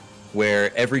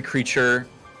 where every creature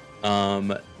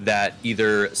that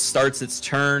either starts its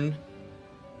turn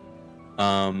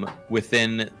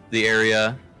within the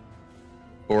area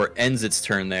or ends its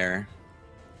turn there.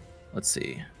 Let's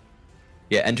see.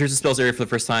 Yeah, enters the spell's area for the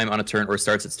first time on a turn or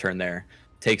starts its turn there.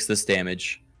 Takes this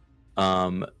damage.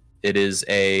 It is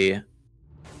a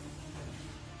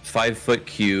 5-foot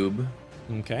cube.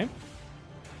 Okay.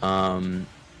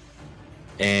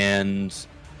 And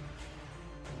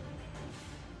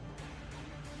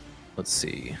let's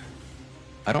see.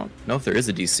 I don't know if there is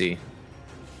a DC.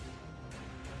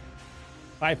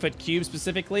 5-foot cube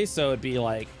specifically, so it'd be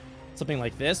like something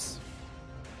like this.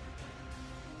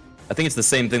 I think it's the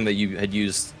same thing that you had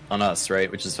used on us,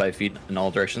 right? Which is 5 feet in all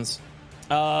directions.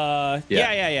 Yeah.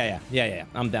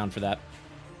 I'm down for that.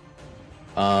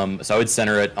 So I would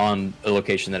center it on a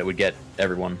location that it would get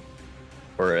everyone,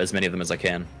 or as many of them as I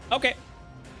can. Okay.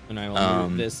 And I will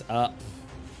move this up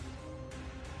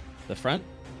the front.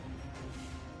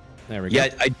 There we go. Yeah,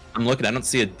 I'm looking. I don't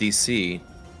see a DC.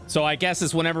 So I guess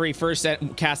it's whenever he first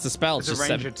casts a spell. It's just a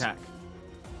range 7. attack.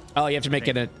 Oh, you have to make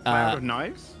it a Cloud of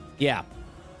knives? yeah.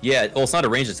 Yeah, well, it's not a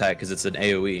ranged attack because it's an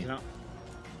AoE. No.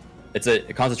 It's a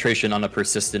concentration on a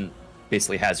persistent,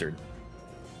 basically, hazard.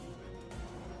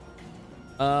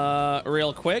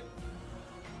 Real quick.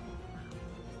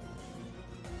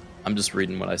 I'm just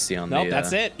reading what I see on Nope, the...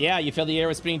 that's it. Yeah, you fill the air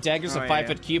with spinning daggers, Oh, a yeah,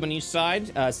 5-foot cube on each side.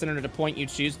 Centered at a point you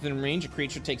choose within range. A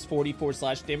creature takes 44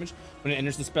 slash damage when it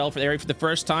enters the spell for the area for the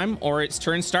first time, or its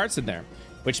turn starts in there.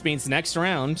 Which means next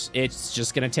round, it's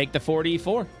just going to take the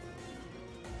 44.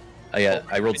 Oh, yeah,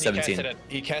 I rolled 17.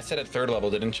 He cast it at 3rd level,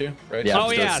 didn't you? Right? Yeah. Oh,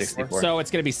 so yeah. 64. So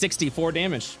it's going to be 64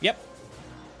 damage. Yep.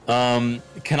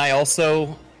 Can I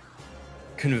also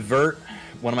convert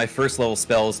one of my first level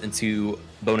spells into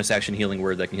bonus action healing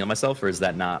word that I can heal myself, or is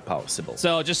that not possible?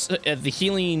 So just the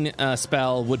healing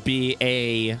spell would be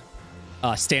a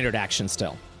standard action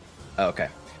still. Oh, okay.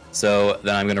 So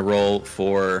then I'm going to roll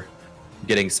for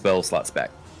getting spell slots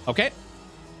back. Okay.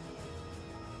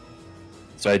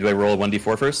 So do I roll a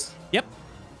 1d4 first? Yep.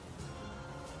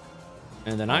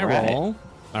 And then I All right. roll.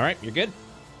 All right, you're good.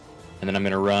 And then I'm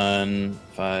going to run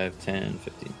 5, 10,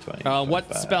 15, 20. What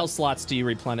 25. spell slots do you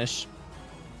replenish?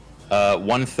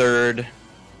 1/3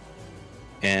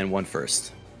 and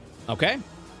 1/1. Okay.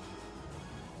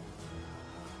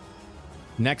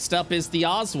 Next up is the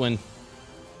Oswin.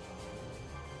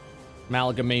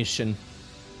 Amalgamation.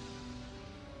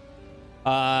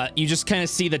 You just kind of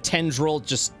see the tendril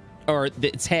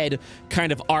its head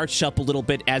kind of arch up a little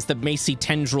bit as the macy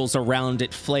tendrils around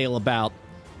it flail about.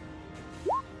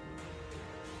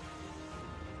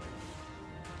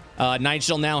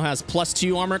 Nigel now has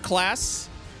 +2 armor class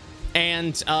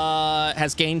and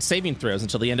has gained saving throws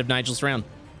until the end of Nigel's round.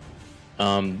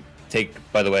 Take,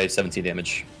 by the way, 17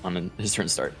 damage on his turn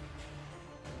start.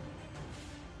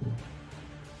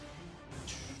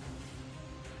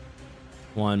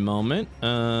 One moment.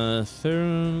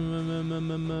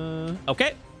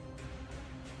 Okay.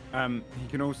 He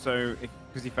can also,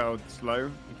 because he failed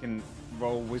slow, he can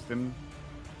roll wisdom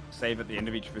save at the end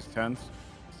of each of his turns.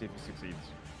 See if he succeeds.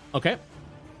 Okay.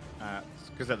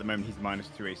 Because at the moment he's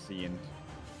 -2 AC and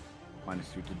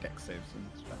 -2 to dex saves and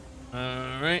stuff.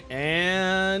 All right,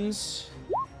 and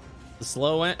the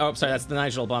slow end. Oh, sorry, that's the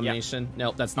Nigel Abomination.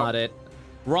 Nope, that's not it.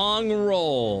 Wrong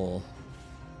roll.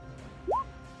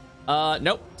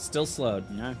 Nope, still slowed.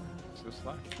 No, still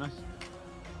slow. Nice.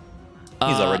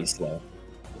 He's already slow.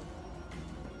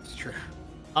 It's true.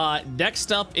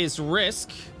 Next up is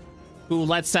Risk, who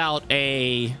lets out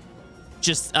an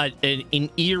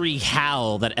eerie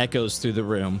howl that echoes through the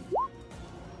room.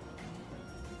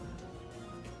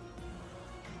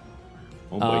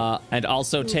 Oh boy. And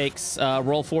also takes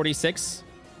roll 46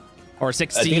 or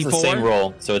 64. I think it's the same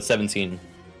roll, so it's 17.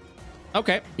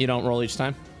 Okay, you don't roll each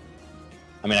time.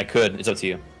 I mean, I could. It's up to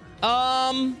you.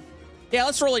 Yeah,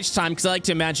 let's roll each time because I like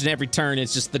to imagine every turn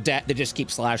it's just they just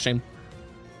keep slashing.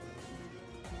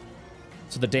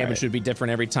 So the damage would be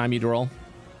different every time you'd roll.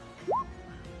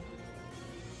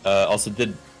 Also,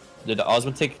 did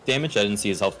Osmond take damage? I didn't see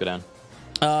his health go down.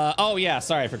 Oh yeah,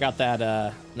 sorry, I forgot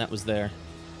that that was there.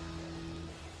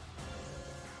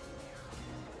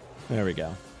 There we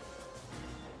go.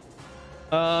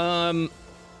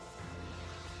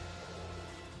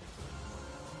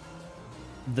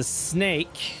 The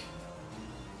snake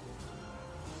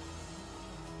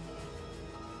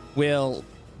will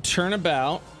turn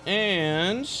about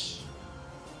and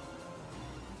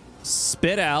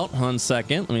spit out. 1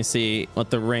 second. Let me see what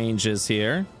the range is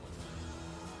here.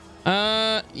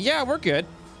 Yeah, we're good.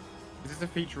 Is this a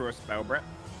feature or a spell, Brett?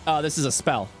 This is a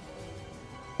spell.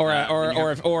 Or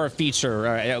a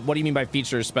feature. What do you mean by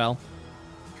feature or spell?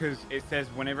 because it says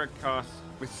whenever it casts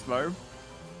with slow,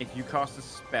 if you cast a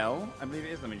spell, I believe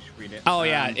it is. Let me just read it. Oh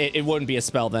yeah, it wouldn't be a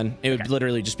spell then. It would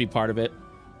literally just be part of it.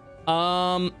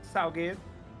 So good.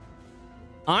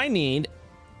 I need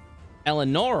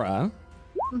Eleonora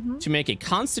to make a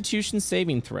Constitution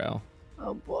saving throw.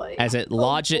 Oh boy. As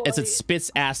it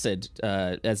spits acid,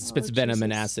 as it spits venom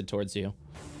and acid towards you.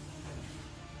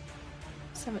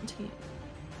 17.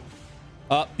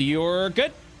 You're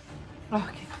good.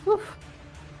 Okay. Whew.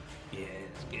 Yes,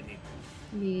 get it.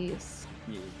 Yes.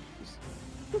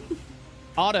 Yes.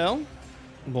 Otto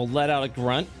will let out a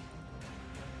grunt.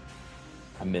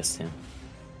 I missed him.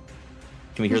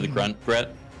 Can we hear the grunt,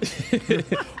 Brett?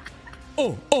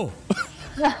 Oh. Oh,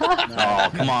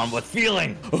 come on. What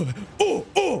feeling?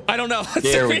 Oh. I don't know.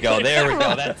 There we go.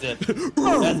 That's it.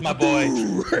 That's my boy.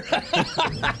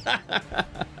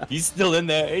 He's still in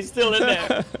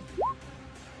there.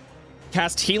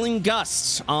 Cast Healing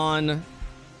Gust on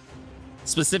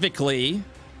specifically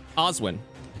Oswin.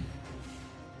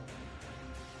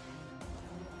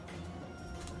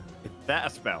 Is that a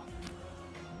spell?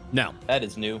 No, That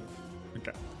is new.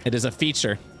 Okay. it is a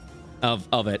feature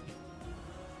of it.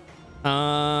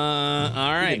 All He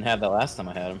right. didn't have that last time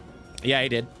I had him. Yeah, he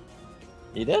did.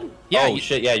 He did? Yeah, Oh,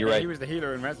 shit. Yeah, you're He right. was the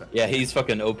healer in Reza. Yeah, he's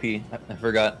fucking OP. I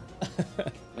forgot.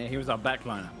 Yeah, he was our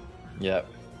backliner. Yeah.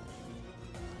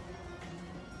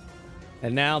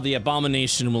 And now the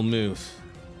abomination will move.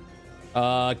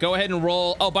 Go ahead and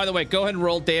roll. Oh, by the way, go ahead and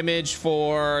roll damage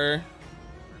for.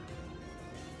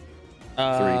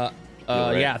 Right?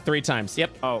 Yeah, 3 times.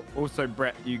 Yep. Oh, also,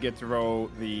 Brett, you get to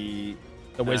roll the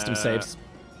Wisdom saves.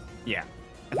 Yeah.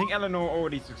 I think Eleanor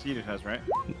already succeeded hers, right?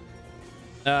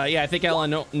 Yeah, I think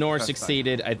Eleanor That's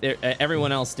succeeded.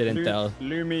 Everyone else didn't though.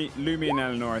 Lumi and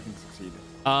Eleanor, I think, succeeded.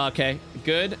 Okay,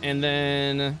 good. And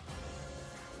then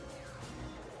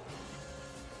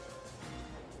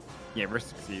Yeah, Riss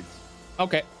succeeds.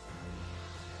 okay,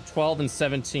 12 and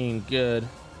 17. Good.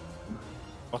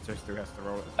 Otto still has to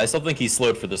roll it. I still think he's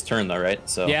slowed for this turn, though, right?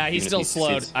 So Yeah, he's even if still he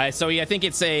slowed. succeeds- So yeah, I think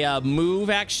it's a move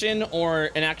action or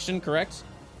an action, correct?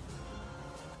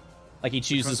 Like he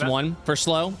chooses that? one for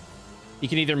slow. He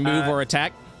can either move or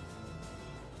attack.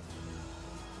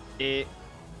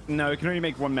 No, it can only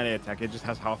make one melee attack. It just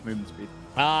has half movement speed.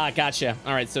 Ah, gotcha.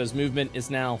 All right, so his movement is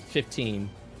now 15.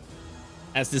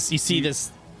 As this, you see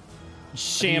this You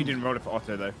sham. didn't roll it for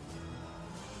Otto, though.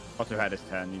 Otto had his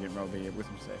turn. You didn't roll the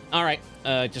wisdom save. All right,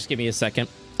 just give me a second.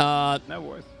 No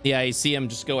worries. Yeah, you see him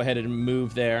just go ahead and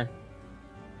move there.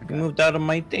 I moved out of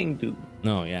my thing, dude.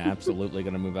 No, yeah, absolutely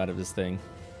gonna move out of his thing.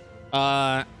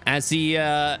 As he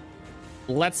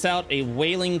lets out a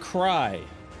wailing cry.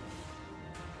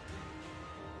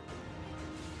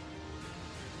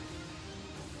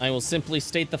 I will simply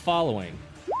state the following.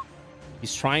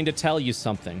 He's trying to tell you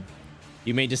something.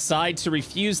 You may decide to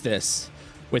refuse this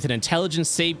with an intelligence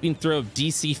saving throw of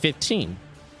DC 15.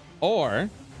 Or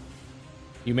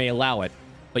you may allow it,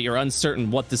 but you're uncertain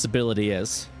what this ability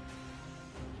is.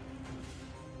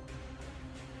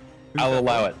 I'll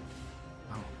allow it.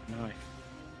 Oh,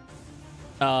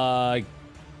 nice.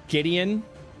 Gideon,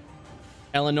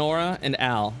 Eleonora, and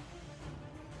Al.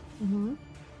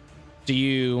 Do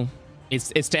you...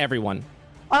 It's to everyone.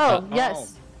 Oh,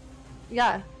 yes.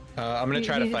 Yeah. I'm gonna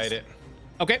try to fight it.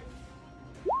 Okay.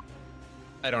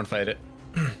 I don't fight it.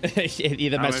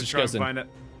 The I'm message gonna goes try in. and find it.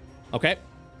 Okay.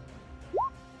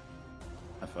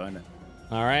 I find it.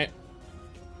 All right.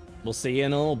 We'll see you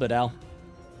in a little bit, Al.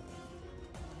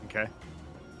 Okay.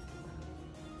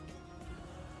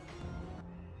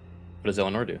 What does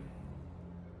Eleanor do?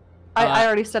 I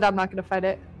already said I'm not going to fight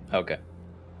it. Okay.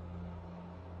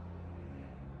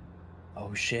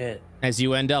 Oh, shit. As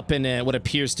you end up in what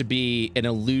appears to be an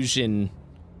illusion,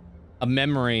 a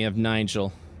memory of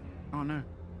Nigel. Oh, no.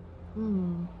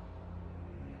 Hmm.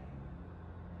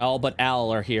 All but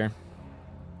Al are here.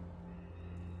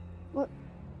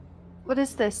 What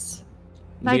is this?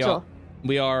 Nigel.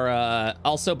 We are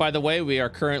also, by the way,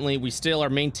 we still are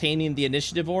maintaining the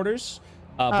initiative orders.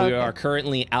 But we okay. are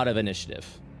currently out of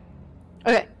initiative.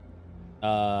 Okay.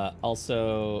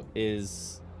 Also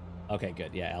is... Okay,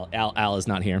 good. Yeah, Al is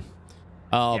not here.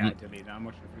 Yeah, I deleted that. I'm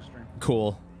watching the stream.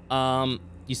 Cool.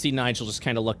 You see Nigel just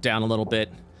kind of look down a little bit.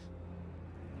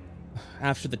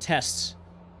 After the test,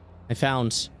 I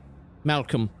found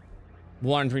Malcolm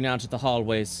wandering out of the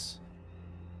hallways.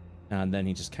 And then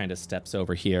he just kind of steps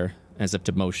over here as if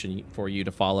to motion for you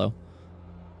to follow.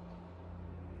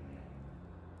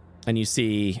 And you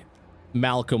see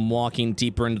Malcolm walking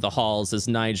deeper into the halls as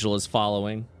Nigel is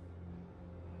following.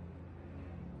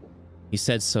 He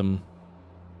said some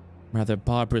rather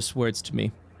barbarous words to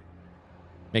me.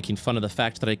 making fun of the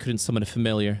fact that I couldn't summon a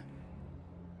familiar,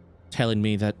 telling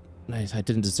me that I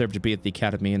didn't deserve to be at the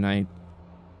academy, and I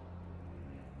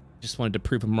just wanted to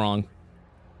prove him wrong.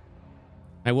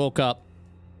 I woke up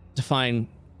to find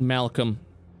Malcolm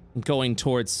going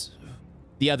towards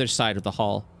the other side of the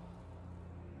hall.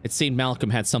 It seemed Malcolm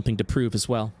had something to prove as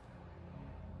well.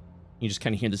 You just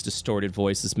kind of hear this distorted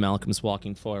voice as Malcolm's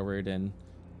walking forward, and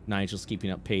Nigel's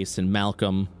keeping up pace, and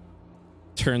Malcolm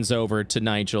turns over to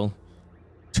Nigel.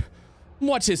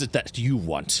 What is it that you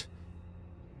want?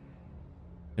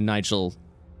 And Nigel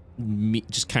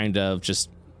just kind of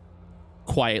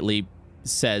quietly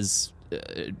says,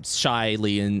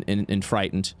 shyly and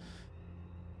frightened,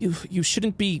 You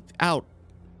shouldn't be out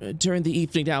during the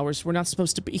evening hours. We're not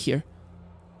supposed to be here.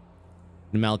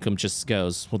 And Malcolm just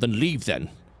goes, well, then leave then.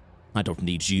 I don't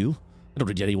need you. I don't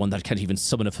need anyone that can't even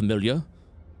summon a familiar.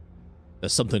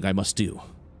 There's something I must do.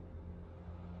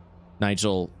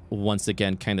 Nigel once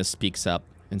again kind of speaks up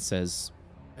and says,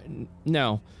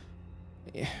 no,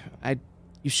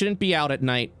 you shouldn't be out at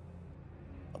night.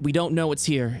 We don't know what's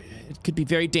here. It could be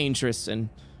very dangerous, and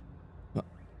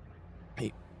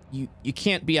you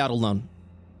can't be out alone.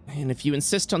 And if you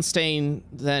insist on staying,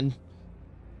 then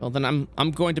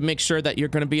I'm going to make sure that you're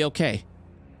going to be okay.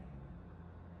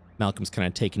 Malcolm's kind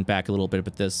of taken back a little bit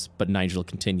at this, but Nigel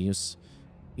continues.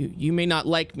 You may not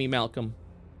like me, Malcolm,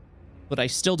 but I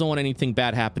still don't want anything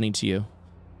bad happening to you.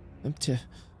 To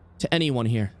anyone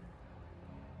here.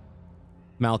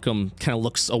 Malcolm kind of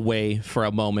looks away for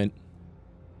a moment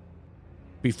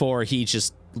before he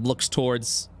just looks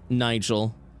towards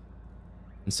Nigel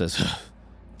and says,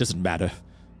 doesn't matter.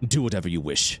 Do whatever you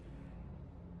wish.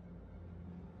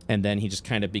 And then he just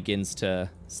kind of begins to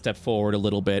step forward a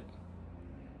little bit.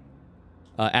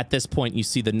 At this point, you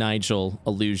see the Nigel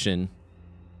illusion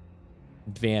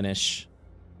vanish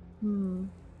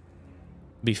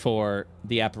before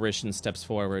the apparition steps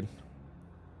forward.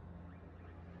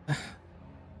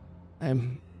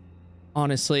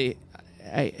 Honestly,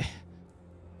 I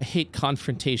hate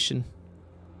confrontation.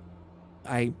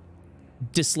 I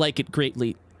dislike it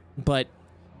greatly, but...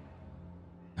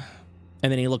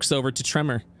 And then he looks over to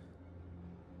Tremor.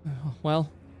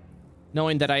 Well,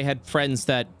 knowing that I had friends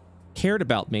that cared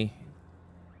about me,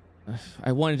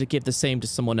 I wanted to give the same to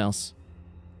someone else.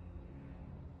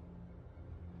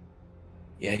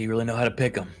 Yeah, do you really know how to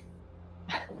pick them?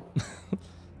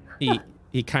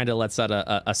 He kind of lets out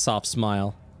a soft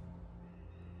smile.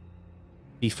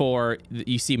 Before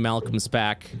you see Malcolm's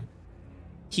back,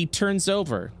 he turns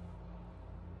over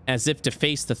as if to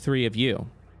face the three of you.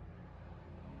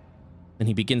 And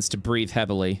he begins to breathe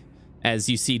heavily as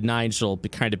you see Nigel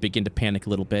kind of begin to panic a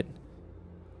little bit.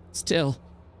 Still,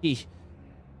 he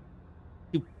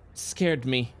scared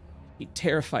me. He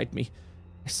terrified me.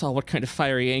 I saw what kind of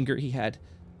fiery anger he had.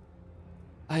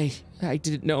 I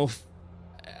didn't know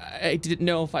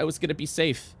if I was going to be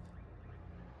safe.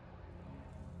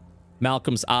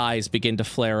 Malcolm's eyes begin to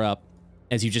flare up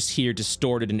as you just hear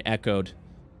distorted and echoed,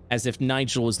 as if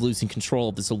Nigel was losing control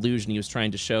of this illusion he was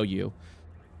trying to show you.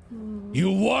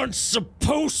 You weren't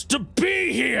supposed to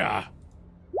be here!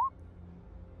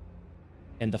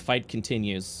 And the fight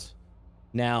continues.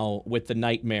 Now with the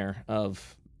nightmare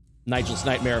of... Nigel's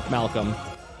nightmare of Malcolm.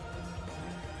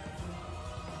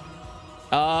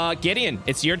 Gideon,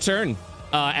 it's your turn.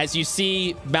 As you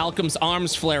see Malcolm's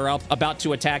arms flare up, about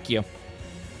to attack you.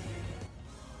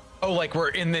 Oh, like we're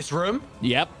in this room?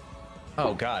 Yep.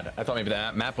 Oh, God. I thought maybe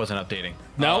that map wasn't updating.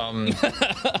 No.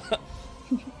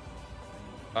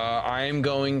 I'm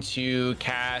going to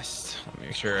cast... Let me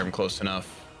make sure I'm close enough.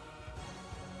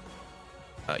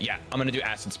 Yeah, I'm going to do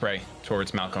Acid Spray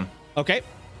towards Malcolm. Okay.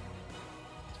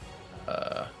 You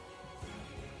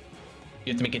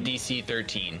have to make a DC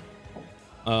 13.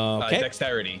 Okay.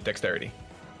 Dexterity.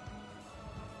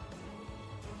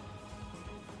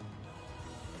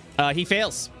 He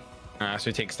fails.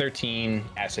 So he takes 13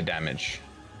 acid damage.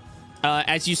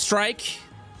 As you strike,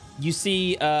 you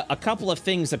see a couple of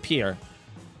things appear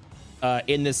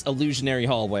in this illusionary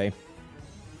hallway.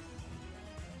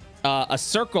 A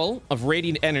circle of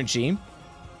radiant energy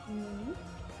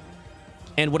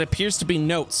and what appears to be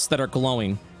notes that are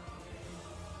glowing.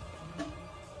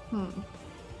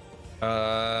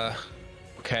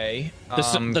 Okay.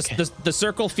 The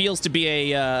circle feels to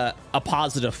be a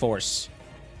positive force.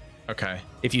 Okay.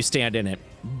 If you stand in it.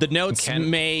 The notes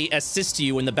may assist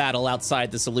you in the battle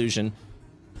outside this illusion.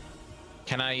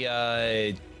 Can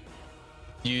I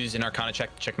use an Arcana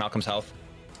check to check Malcolm's health?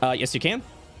 Yes, you can.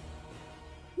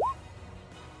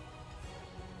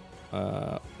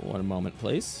 1 moment,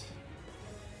 please.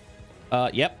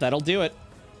 Yep, that'll do it.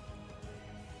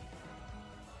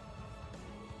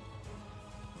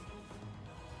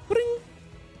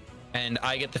 And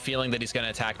I get the feeling that he's gonna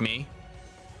attack me.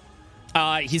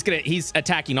 He's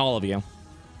attacking all of you.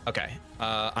 Okay.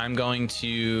 I'm going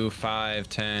to 5,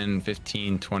 10,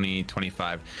 15, 20,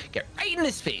 25. Get right in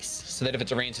his face so that if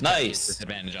it's a ranged attack, Nice. it's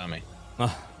disadvantage on me.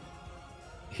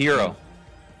 Hero.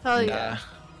 Hell yeah.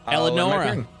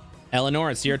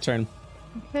 Eleanor, it's your turn.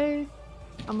 Okay.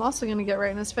 I'm also gonna get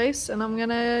right in his face, and I'm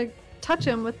gonna touch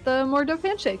him with the more dope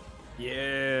handshake.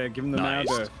 Yeah, give him the Nice.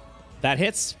 Mauder. That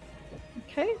hits.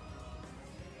 Okay.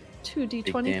 2d20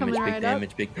 Big coming damage, right big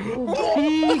damage, up. big.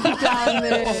 Ooh, big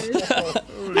damage.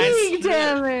 Big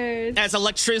damage. As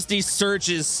electricity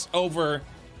surges over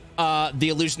the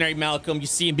illusionary Malcolm, you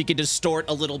see him begin to distort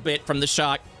a little bit from the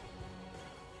shock.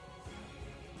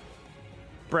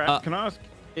 Brett, can I ask,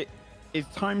 is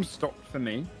time stopped for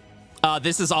me?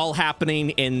 This is all happening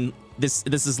in this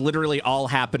is literally all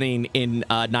happening in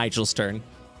Nigel's turn.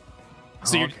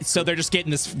 So so they're just getting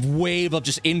this wave of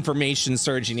just information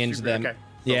surging into Super, them. okay.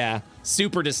 Yeah,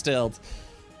 super distilled.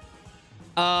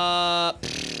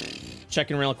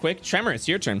 Checking real quick. Tremor, it's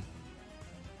your turn.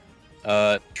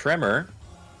 Tremor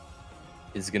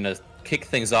is gonna kick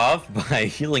things off by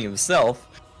healing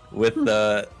himself with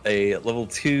a level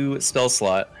 2 spell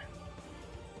slot.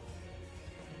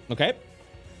 Okay.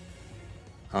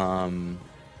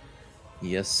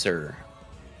 Yes, sir.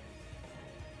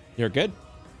 You're good.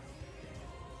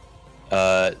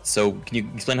 So can you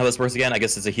explain how this works again? I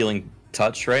guess it's a healing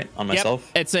touch, right, on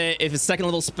myself? Yep. If it's second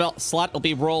level spell slot, it'll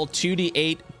be roll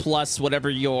 2d8 plus whatever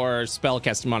your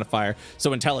spellcasting modifier.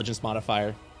 So intelligence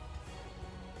modifier.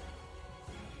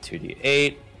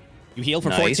 2d8. You heal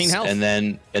for 14 health. And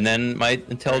then my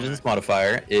intelligence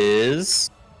modifier is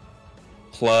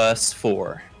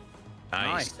 +4.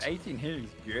 Nice. 18 here is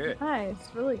good. Nice,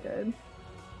 really good.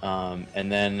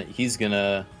 And then he's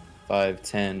gonna 5,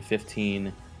 10,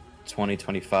 15, 20,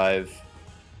 25,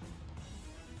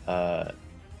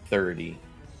 30.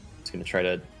 He's gonna try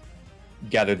to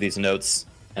gather these notes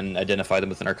and identify them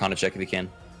with an Arcana check if he can.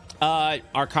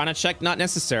 Arcana check, not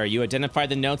necessary. You identify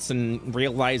the notes and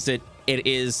realize it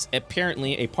is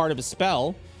apparently a part of a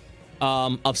spell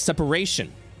of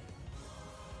separation.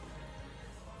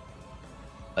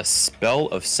 A spell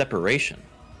of separation.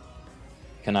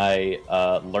 Can I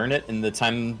learn it in the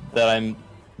time that I'm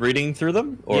reading through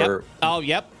them? Or Yep. Oh,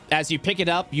 yep. As you pick it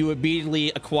up, you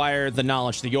immediately acquire the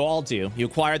knowledge that you all do. You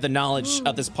acquire the knowledge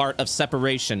of this part of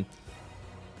separation.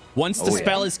 Once the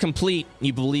spell is complete,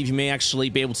 you believe you may actually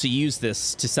be able to use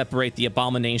this to separate the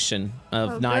abomination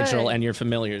of Nigel and your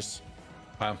familiars.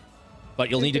 Wow. But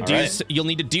you'll need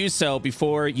to do so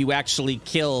before you actually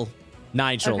kill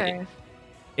Nigel. Okay.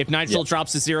 If Nigel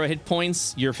drops to 0 hit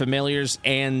points, your familiars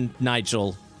and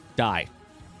Nigel die.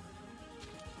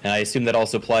 And I assume that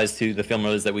also applies to the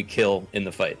familiars that we kill in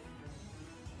the fight.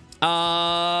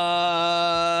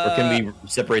 Or can we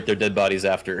separate their dead bodies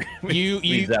after?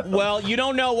 You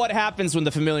don't know what happens when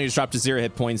the familiars drop to 0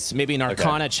 hit points. Maybe an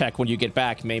Arcana check when you get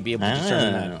back may be able to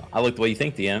determine that. I like the way you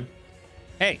think, DM.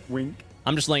 Hey, wink.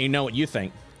 I'm just letting you know what you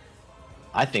think.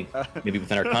 I think maybe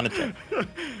with an Arcana check.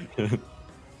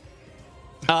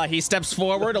 He steps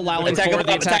forward, allowing for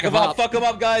the attack of up. Fuck him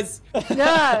up, guys.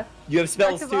 Yeah. You have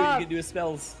spells too. Attack You can do his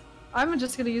spells. I'm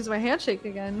just gonna use my handshake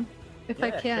again, if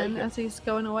I can, as he's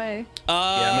going away.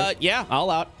 Yeah, all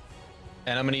out.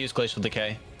 And I'm gonna use Glacial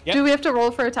Decay. Yep. Do we have to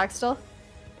roll for attack still?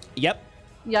 Yep,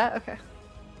 Yeah. Okay.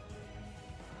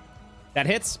 that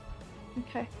hits.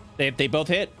 Okay. They both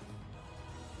hit.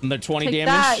 And they're 20 Take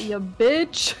damage. that, you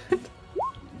bitch.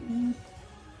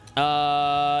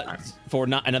 For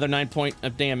another 9 point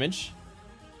of damage.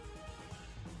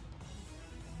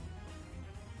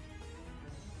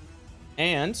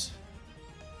 And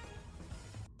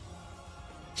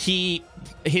he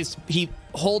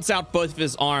holds out both of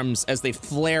his arms as they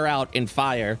flare out in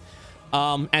fire.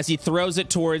 As he throws it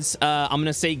towards, I'm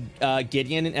gonna say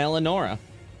Gideon and Eleonora.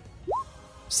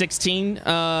 16,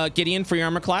 Gideon, for your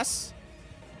armor class.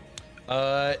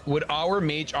 Would our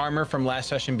mage armor from last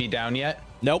session be down yet?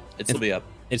 Nope, It'd still be up.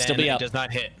 It'd still be up. It does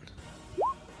not hit.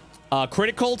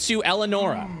 Critical to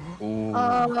Eleonora.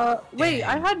 Wait,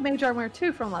 I had mage armor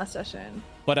too from last session.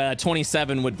 But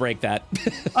 27 would break that.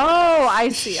 Oh, I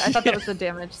see. I thought that was the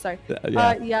damage. Sorry.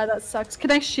 Yeah, that sucks. Can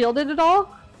I shield it at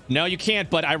all? No, you can't,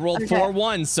 but I rolled 4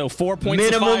 1s, so 4 points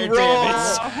Minimum of fire roll.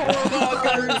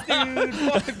 damage.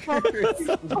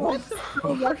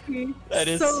 So lucky. That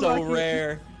is so so lucky.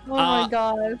 rare. Oh my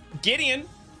god. Gideon,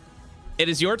 it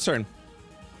is your turn.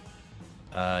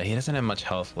 He doesn't have much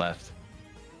health left.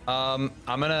 I'm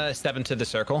gonna step into the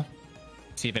circle,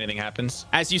 see if anything happens.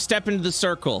 As you step into the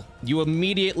circle, you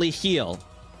immediately heal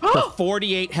for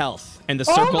 48 health, and the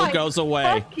circle goes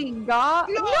away. Fucking god.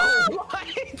 No! I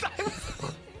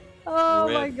Oh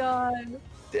Rip. my god.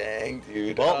 Dang,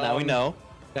 dude. Well, now we know.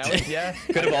 Yeah.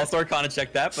 Could have also Arcana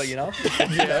checked that, but you know.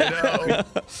 Yeah, I know.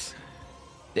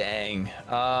 Dang.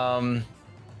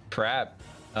 Crap.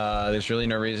 There's really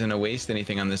no reason to waste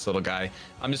anything on this little guy.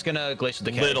 I'm just gonna Glacial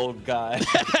Decay. Little guy.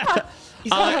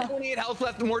 He's got 28 health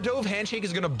left. The Mordove handshake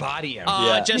is gonna body him.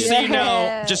 Yeah. Just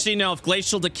so you know, if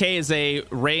Glacial Decay is a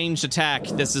ranged attack,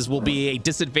 will be a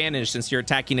disadvantage since you're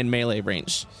attacking in melee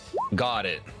range. Got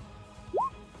it.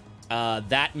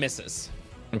 That misses.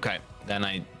 Okay. Then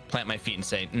I plant my feet and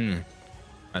say,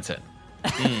 that's it.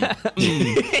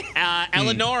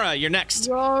 Eleonora, you're next.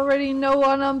 You already know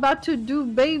what I'm about to do,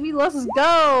 baby. Let's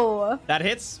go. That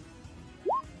hits.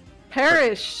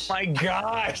 Perish. My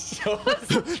gosh.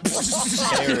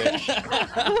 Perish.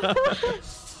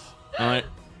 All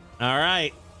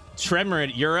right. Tremor,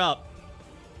 you're up.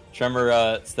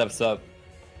 Tremor steps up.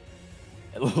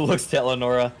 Looks to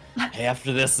Eleonora. Hey,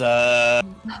 after this, can I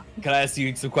ask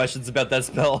you some questions about that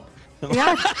spell?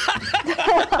 Yeah.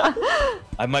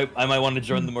 I might want to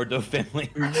join the Mordove family.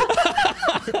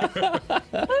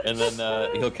 And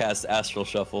then he'll cast Astral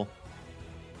Shuffle.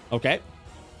 Okay.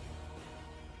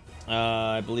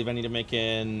 I believe I need to make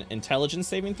an intelligence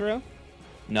saving throw.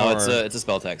 No, Or- it's a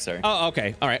spell attack. Sorry. Oh,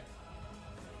 okay. All right.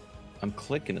 I'm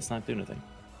clicking. It's not doing anything.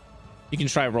 You can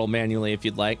try roll manually if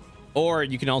you'd like, or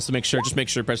you can also make sure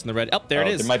you're pressing the red. Oh, there it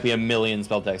is. There might be a million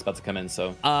spell attacks about to come in.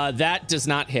 So. That does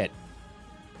not hit.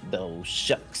 Oh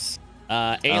shucks.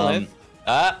 Aelith.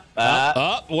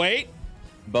 Wait.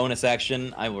 Bonus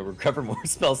action. I will recover more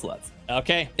spell slots.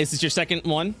 Okay. Is this your second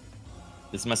one?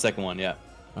 This is my second one. Yeah.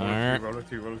 All right. Roll a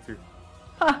 2, roll a 2.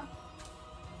 Huh.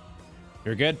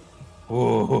 You're good.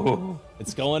 Ooh.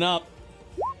 It's going up.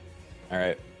 All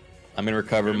right. I'm gonna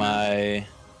recover my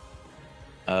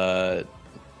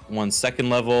 1 second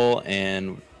level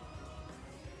and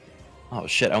oh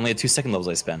shit! I only had 2 second levels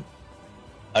I spent.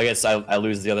 I guess I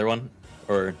lose the other one,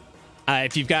 or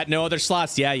If you've got no other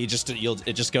slots, yeah, it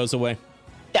just goes away.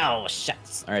 oh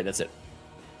shucks. All right, that's it.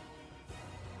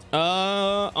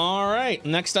 All right.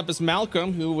 Next up is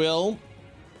Malcolm, who will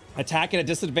attack at a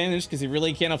disadvantage because he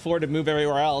really can't afford to move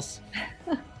everywhere else.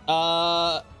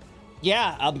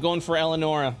 Yeah, I'm going for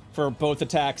Eleonora for both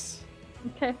attacks.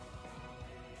 Okay.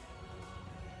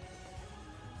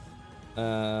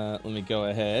 Let me go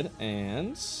ahead and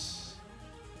let's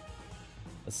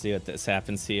see what this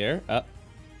happens here. Oh,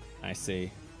 I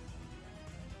see.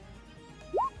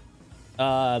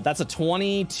 That's a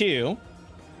 22.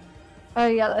 Oh,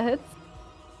 yeah, that hits.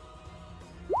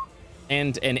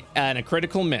 And a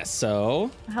critical miss. So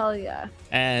Hell yeah.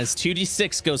 as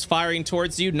 2d6 goes firing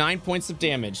towards you, 9 points of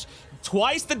damage.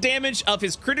 Twice the damage of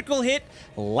his critical hit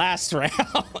last round.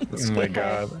 Oh my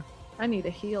god. I need to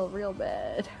heal real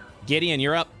bad. Gideon,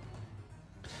 you're up.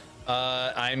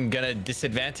 I'm gonna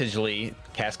disadvantagedly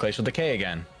cast Glacial Decay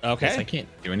again. Okay. Yes, I can't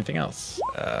do anything else.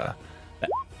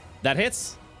 That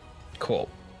hits. Cool.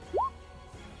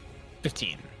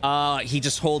 15. He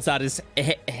just holds out his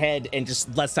head and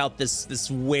just lets out this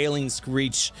wailing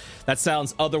screech that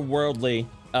sounds otherworldly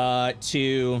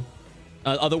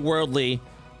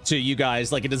to you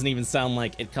guys. Like it doesn't even sound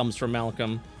like it comes from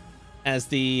Malcolm, as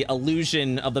the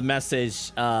illusion of the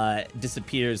message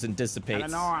disappears and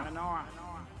dissipates. Eleonora.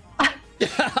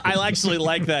 I actually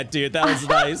like that, dude. That was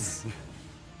nice.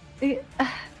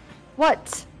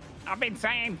 What? I've been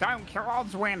saying don't kill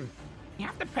odds win. You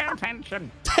have to pay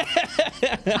attention.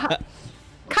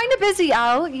 Kind of busy,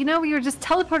 Al. You know, you were just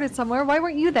teleported somewhere. Why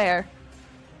weren't you there?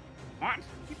 What?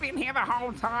 You've been here the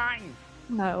whole time.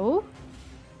 No.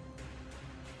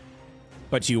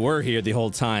 But you were here the whole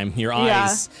time. Your Yeah.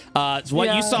 eyes. What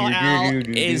Yeah. you saw, Al,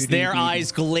 is their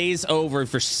eyes glaze over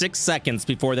for 6 seconds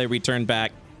before they return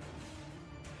back.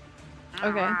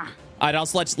 Okay. I'd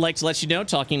also like to let you know,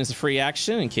 talking is a free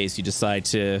action in case you decide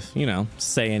to,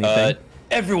 say anything.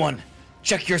 Everyone,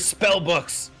 check your spell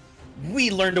books.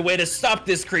 We learned a way to stop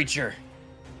this creature.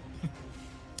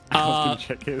 I was gonna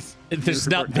check his. There's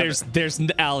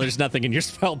nothing in your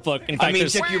spell book. In fact, I mean,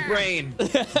 there's check your brain.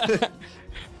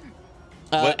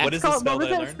 What is the What spell was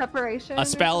that I it? learned? Separation? a or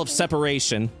spell of something?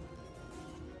 separation.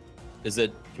 Is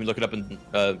it? Can we look it up in?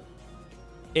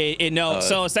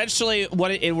 So essentially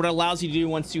what it allows you to do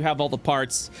once you have all the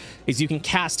parts is you can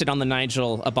cast it on the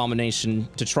Nigel abomination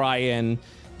to try and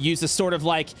use a sort of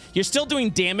like, you're still doing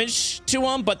damage to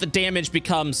them, but the damage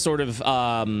becomes sort of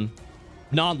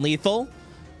non-lethal.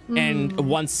 And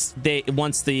once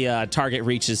the target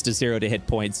reaches to 0 to hit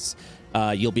points,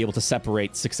 you'll be able to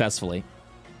separate successfully.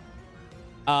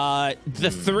 The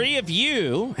three of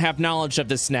you have knowledge of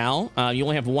this now. You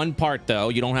only have one part though.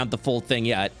 You don't have the full thing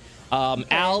yet.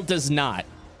 Al does not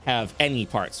have any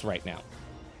parts right now.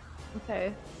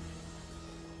 Okay.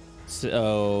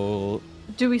 So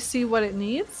Do we see what it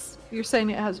needs? You're saying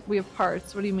we have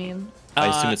parts. What do you mean? I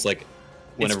assume it's like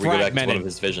whenever we go back to one fragmented. of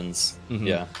his visions. Mhm.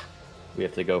 Yeah, we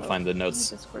have to go find the My notes.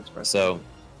 Discord's broken. So,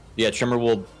 yeah, Tremor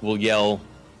will yell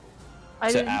I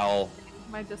to didn't. Al.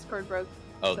 My Discord broke.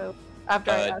 Oh, So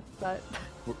after I uh, asked that.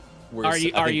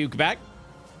 are you back?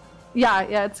 Yeah,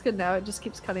 it's good now. It just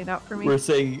keeps cutting out for me. We're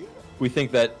saying we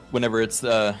think that whenever it's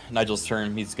Nigel's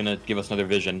turn, he's gonna give us another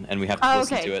vision, and we have to Oh,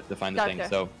 listen okay. to it to find the thing. Gotcha.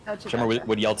 So Gotcha, Tremor gotcha.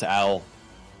 would yell to Al,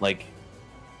 like,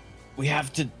 "We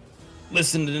have to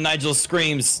listen to Nigel's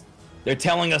screams. They're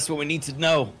telling us what we need to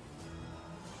know."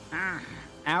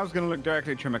 Al's gonna look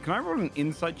directly at Tremor. Can I roll an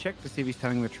insight check to see if he's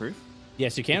telling the truth?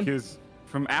 Yes, you can. Because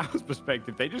from Al's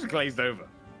perspective, they just glazed over.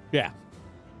 Yeah.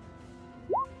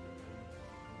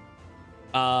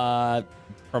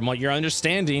 From what you're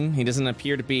understanding, he doesn't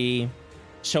appear to be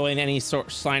showing any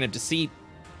sign of deceit.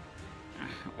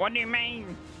 What do you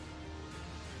mean?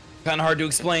 Kind of hard to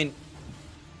explain.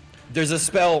 There's a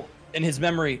spell in his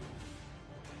memory.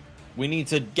 We need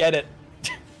to get it.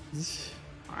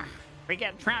 We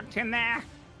get trapped in there.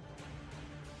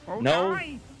 We'll No.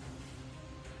 die.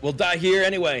 We'll die here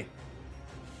anyway.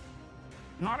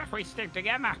 Not if we stick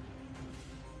together.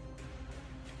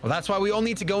 Well, that's why we all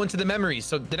need to go into the memories.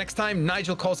 So the next time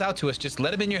Nigel calls out to us, just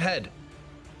let him in your head.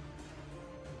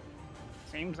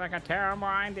 Seems like a terrible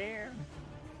idea.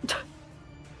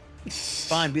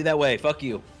 Fine, be that way. Fuck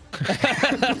you.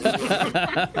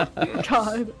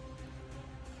 God.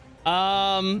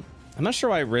 I'm not sure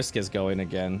why Risk is going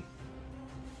again.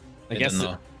 I It guess.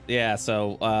 doesn't know. Yeah.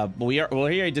 So, he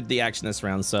already did the action this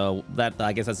round. So that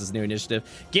I guess that's his new initiative.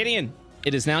 Gideon,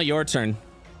 it is now your turn.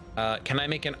 Can I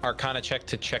make an Arcana check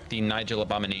to check the Nigel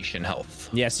Abomination health?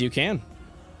 Yes, you can.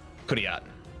 Kuriat.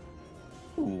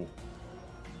 Ooh.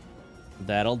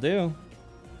 That'll do.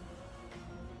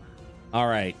 All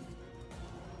right.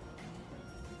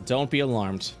 Don't be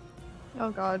alarmed.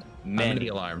 Oh God. I'm gonna be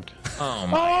alarmed. Oh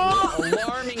my!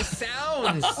 Alarming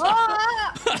sounds.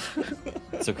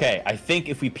 It's okay. I think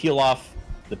if we peel off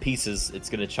the pieces, it's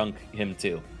gonna chunk him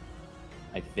too.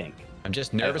 I think. I'm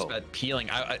just nervous hope. about peeling.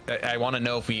 I want to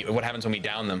know what happens when we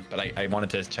down them, but I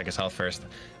wanted to check his health first.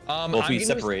 Well, if I'm we gonna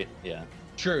separate, yeah.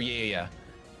 Sure. Yeah.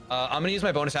 I'm gonna use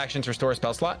my bonus action to restore a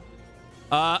spell slot.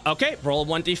 Okay. Roll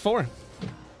 1d4.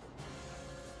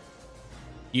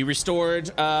 You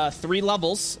restored 3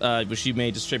 levels, which you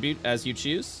may distribute as you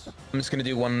choose. I'm just gonna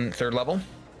do 1/3 level.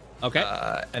 Okay.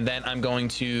 And then I'm going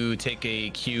to take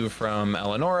a cue from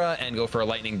Eleonora and go for a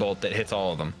lightning bolt that hits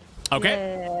all of them. Okay.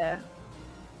 Yeah.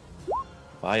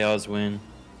 Bye, Oswin.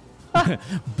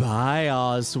 Bye,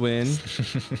 Oswin.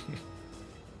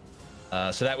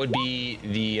 So that would be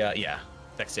the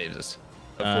dex saves us.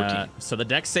 14. So the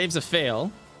dex saves a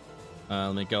fail.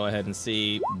 Let me go ahead and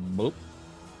see. Boop.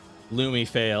 Lumi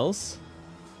fails.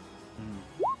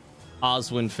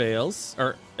 Oswin fails.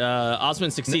 Or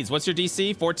Oswin succeeds. What's your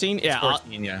DC? 14? Yeah.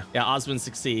 14, yeah. Yeah, Oswin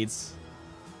succeeds.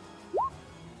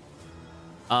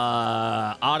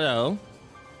 Otto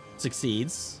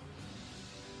succeeds.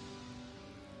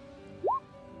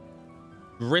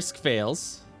 Risk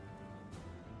fails.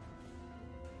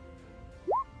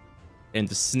 And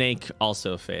the snake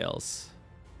also fails.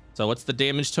 So what's the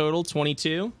damage total?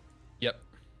 22? Yep.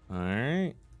 All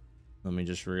right. Let me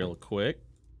just real quick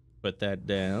put that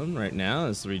down right now.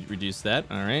 Let's reduce that.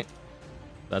 All right.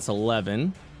 That's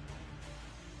 11.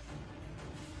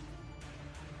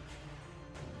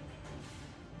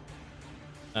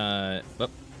 Whoop.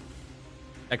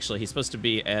 Actually, he's supposed to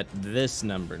be at this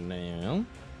number now.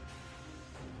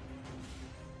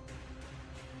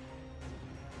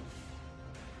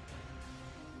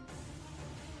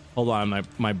 Hold on,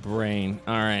 my brain.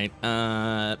 All right.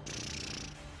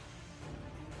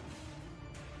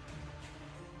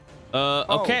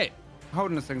 Okay.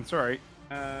 Hold on a second, sorry.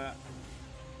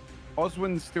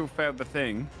 Oswin still failed the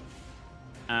thing.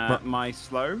 My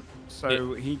slow,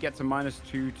 so he gets a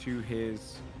 -2 to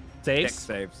his dex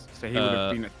saves. So he would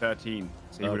have been at 13.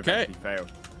 So he would have okay. actually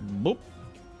failed. Boop.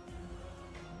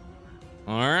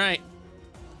 All right.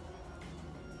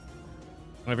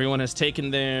 Everyone has taken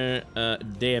their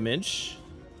damage.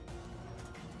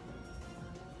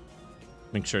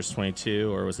 Make sure it's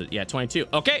 22, or was it? Yeah, 22.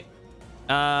 Okay.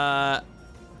 Al,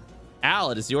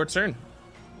 it is your turn.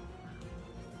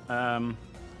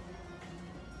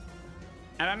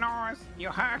 Eleanor,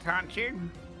 you're hurt, aren't you?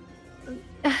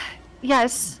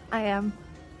 Yes, I am.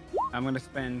 I'm going to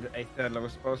spend a 3rd level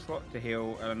spell slot to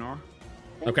heal Eleanor.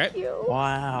 Okay. Thank you.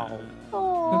 Wow.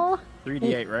 Aw.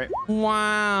 3d8, right?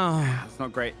 Wow. That's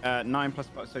not great. 9 plus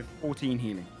 5, so 14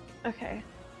 healing. Okay.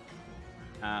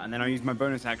 And then I'll use my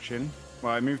bonus action.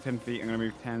 Well, I moved 10 feet. I'm going to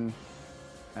move 10.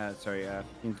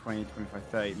 15, 20, 25,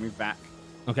 30. Move back.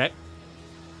 Okay.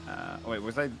 Wait,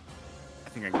 was I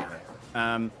think I get it.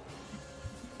 And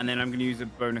then I'm going to use a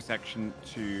bonus action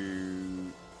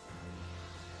to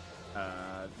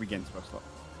regain spell slot.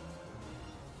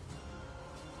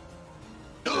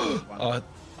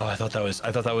 I thought that was.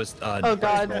 Oh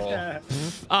god.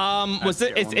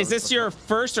 Is this your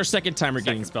first or second time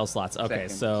regaining spell slots? Okay, Second,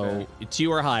 so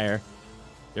 2 or higher.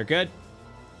 You're good.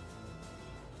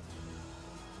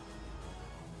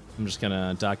 I'm just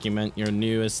gonna document your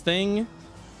newest thing.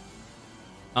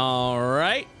 All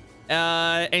right.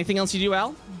 Anything else you do,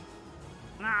 Al?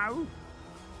 No.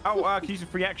 Oh, can you use a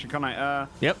free action, can't I?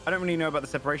 Yep. I don't really know about the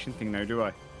separation thing, though, do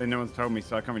I? No one's told me,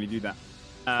 so I can't really do that.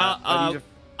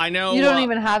 I know You don't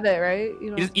even have it, right?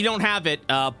 you don't have it,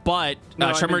 but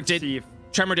No, Tremor did.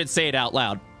 Tremor did say it out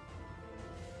loud.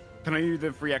 Can I use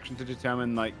the free action to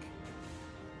determine, like,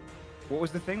 what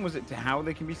was the thing? Was it to how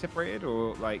they can be separated,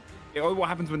 or like, what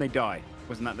happens when they die?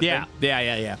 Wasn't that the thing?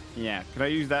 Yeah. Yeah. Could I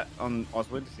use that on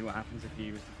Oswald to see what happens if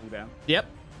he was to fall down? Yep.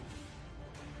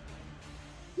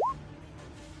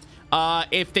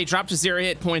 If they drop to 0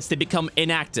 hit points, they become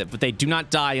inactive, but they do not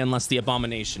die unless the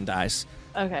abomination dies.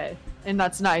 Okay, and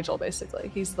that's Nigel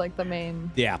basically. He's like the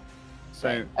main. Yeah.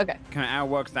 So okay. Kind of Al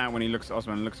works down when he looks at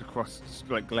Oswald and looks across,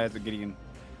 like glares at Gideon.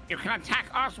 You can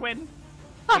attack Oswin.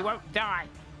 He won't die.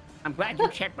 I'm glad you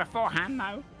checked beforehand,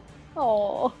 though.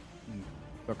 Oh.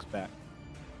 Looks back.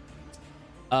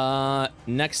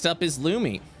 Next up is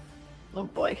Lumi. Oh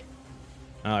boy.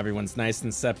 Oh, everyone's nice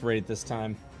and separated this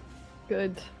time.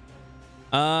 Good.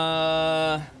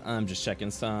 I'm just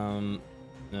checking some.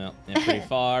 No, yeah, pretty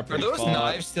far. Are those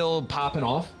knives still popping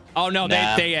off? Oh no,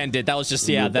 Nah. they ended. That was just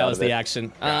that was the action.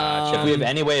 If we have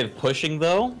any way of pushing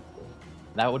though,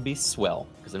 that would be swell,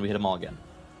 because then we hit them all again.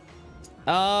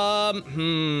 I'm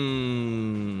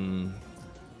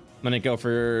gonna go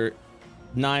for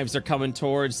knives are coming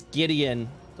towards Gideon,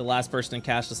 the last person to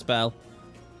cast a spell.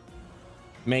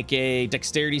 Make a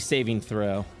dexterity saving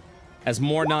throw as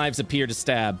more knives appear to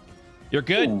stab. You're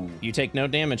good. Ooh. You take no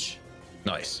damage.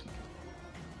 Nice.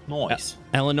 Nice.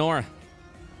 Eleanor.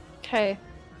 Okay.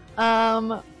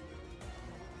 So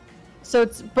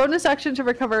it's bonus action to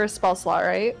recover a spell slot,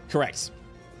 right? Correct.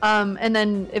 And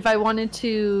then if I wanted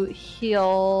to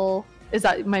heal, is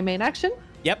that my main action?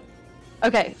 Yep.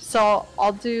 Okay, so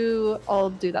I'll do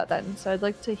that then. So I'd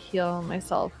like to heal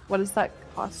myself. What does that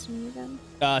cost me again?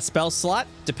 Spell slot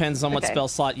depends on what Okay. spell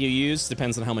slot you use.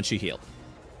 Depends on how much you heal.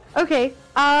 Okay.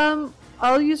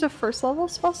 I'll use a first level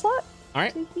spell slot. All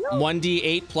right. To heal?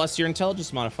 1d8 plus your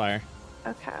intelligence modifier,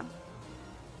 Okay.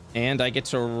 and I get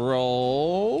to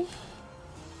roll.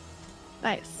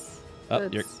 Nice. Oh, So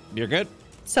it's you're good.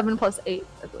 7 plus 8,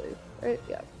 I believe. Right?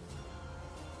 Yeah.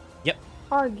 Yep.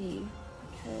 Foggy.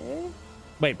 Okay.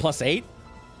 Wait, plus 8?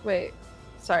 Wait.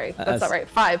 Sorry, that's- that's not right.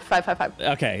 5.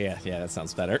 Okay, yeah, that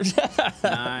sounds better. Nice.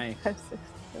 5, 6,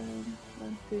 7,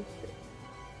 1, 2, 3.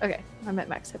 Okay, I'm at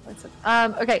max hit points.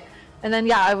 Okay, and then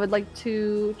yeah, I would like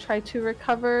to try to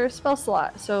recover spell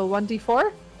slot. So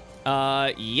 1d4.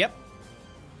 Yep.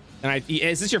 And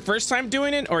is this your first time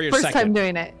doing it or your First second? time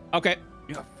doing it. Okay.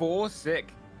 You got 4 sick.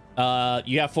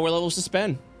 You have 4 levels to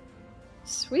spend.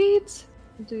 Sweet.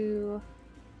 Do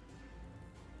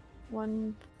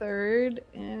 1/3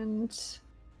 and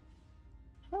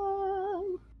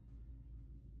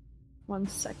 1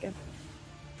 second.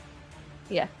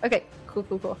 Yeah. Okay.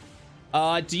 Cool.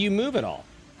 Do you move at all?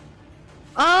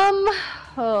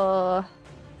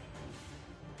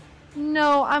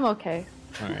 No, I'm okay.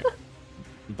 All right.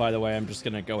 By the way, I'm just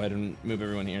gonna go ahead and move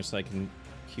everyone here so I can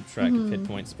keep track of hit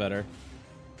points better.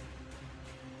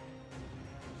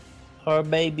 Our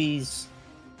babies.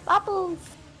 Bubbles.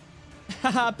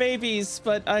 Haha, babies,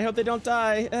 but I hope they don't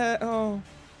die. Oh.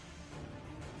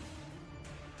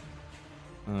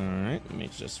 All right, let me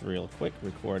just real quick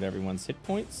record everyone's hit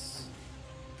points.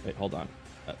 Wait, hold on.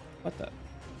 What the?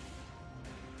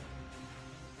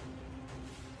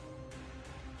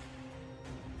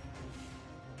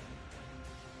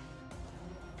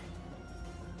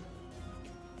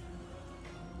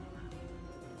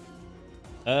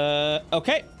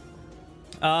 Okay.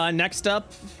 Next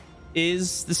up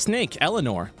is the snake,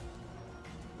 Eleanor,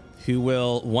 who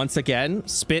will once again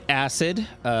spit acid,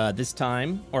 this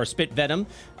time, or spit venom,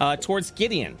 towards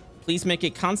Gideon. Please make a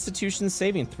Constitution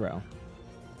saving throw.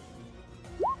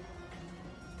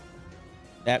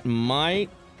 That might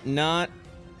not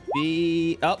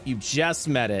be... Oh, you just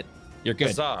met it. You're good.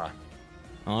 Huzzah.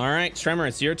 All right, Tremor,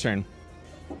 it's your turn.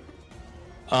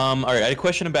 All right, I had a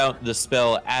question about the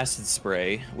spell Acid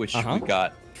Spray, which Uh-huh. we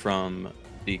got from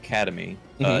the academy.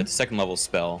 Mhm. It's a second level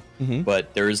spell, Mhm.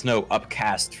 but there is no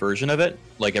upcast version of it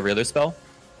like every other spell.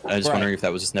 I was just Right. wondering if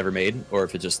that was just never made, or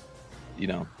if it just,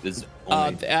 is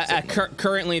only second level.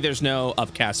 Currently, there's no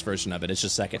upcast version of it. It's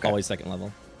just always second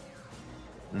level.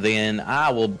 Then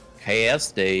I will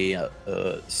cast a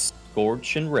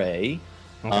Scorching Ray.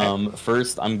 Okay.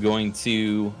 First, I'm going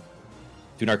to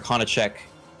do an Arcana check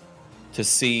to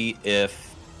see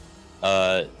if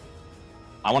I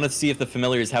want to see if the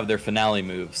familiars have their finale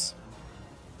moves.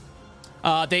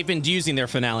 They've been using their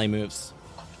finale moves.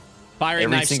 Firing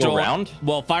Every Knife single Storm. round?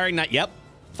 Well, Yep.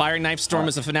 Firing Knife Storm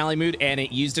is a finale mood, and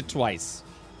it used it twice.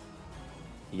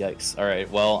 Yikes. All right.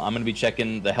 Well, I'm going to be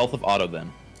checking the health of Otto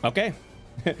then. Okay.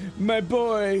 My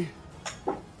boy.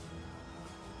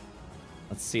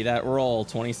 Let's see that roll.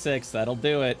 26. That'll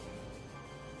do it.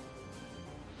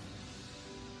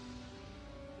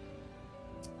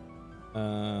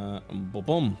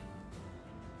 Boom.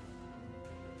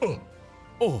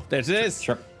 Oh, there it is.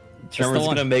 Tremor's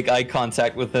going to make eye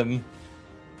contact with him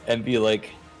and be like,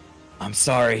 I'm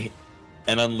sorry,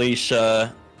 and unleash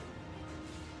a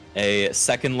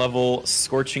second level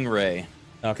Scorching Ray.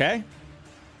 Okay.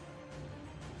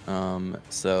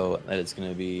 So that is going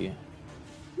to be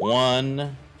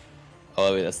 1.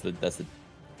 Oh wait, that's the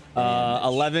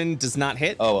 11 does not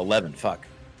hit. Oh, 11. Fuck.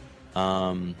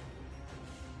 2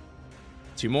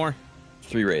 more.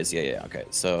 3 rays. Yeah. Okay.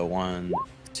 So 1,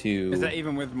 2. Is that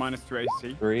even with -2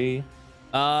 AC? 3.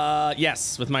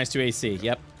 Yes, with -2 AC.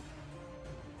 Yep.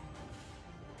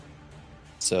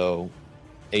 So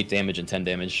 8 damage and 10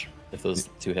 damage if those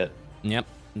 2 hit. Yep.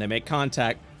 They make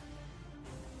contact.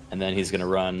 And then he's going to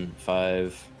run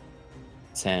 5,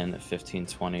 10, 15,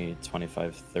 20,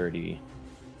 25, 30.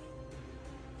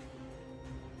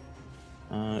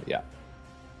 Yeah.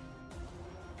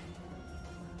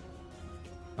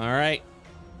 All right.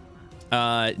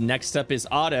 Next up is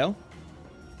Otto,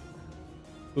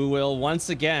 who will once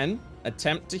again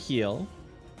attempt to heal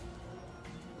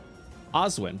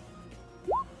Oswin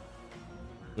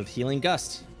with Healing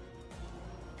Gust.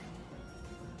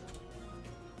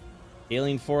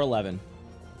 Healing for 11.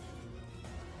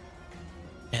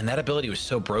 And that ability was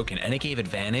so broken, and it gave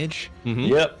advantage.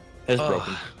 Yep. It's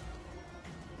broken.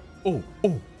 Oh.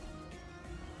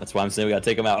 That's why I'm saying we gotta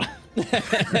take him out.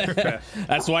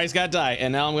 That's why he's got to die.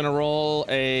 And now I'm gonna roll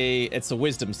it's a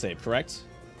Wisdom save, correct?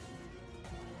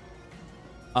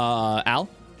 Al?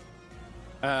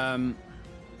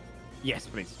 Yes,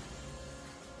 please.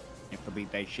 It could be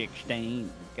the 16.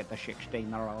 Get the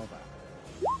 16 or over.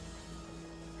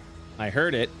 I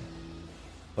heard it,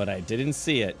 but I didn't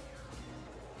see it.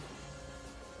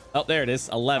 Oh, there it is.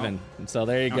 11. So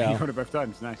there you You go. got it both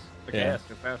times. Nice. Okay, Yeah. yes,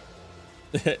 good fast.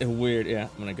 Weird. Yeah,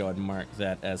 I'm gonna go ahead and mark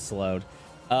that as slowed.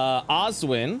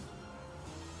 Oswin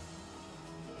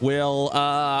will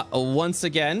once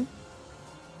again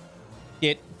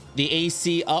get the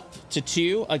AC up to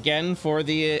 2 again for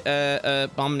the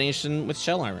abomination with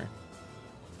shell armor.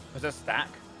 Was that stack?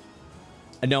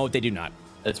 No, they do not.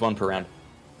 It's 1 per round.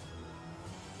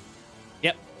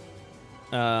 Yep.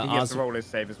 He has to Oswin. roll his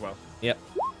save as well. Yep.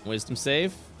 Wisdom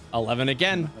save. 11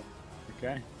 again.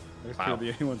 Okay. Those two Wow. are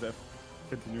the only ones that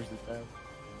continuously fail.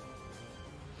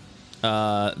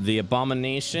 The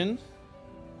abomination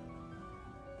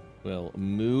will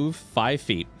move 5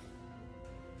 feet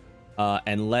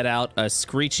and let out a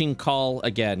screeching call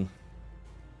again.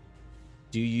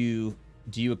 Do you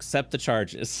accept the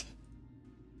charges?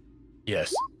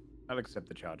 Yes. I'll accept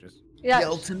the charges. Yeah.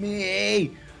 Yell to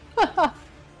me!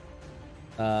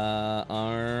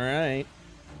 All right.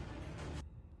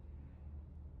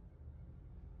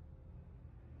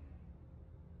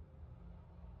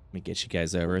 Let me get you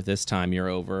guys over. This time you're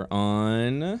over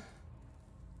on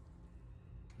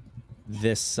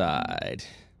this side.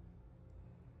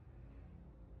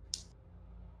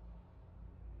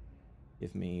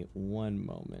 Give me 1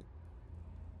 moment.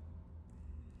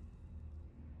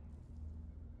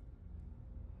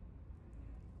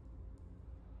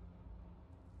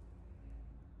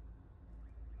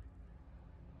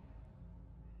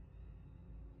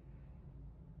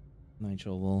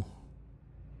 Nigel will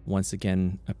once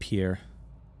again appear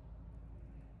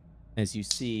as you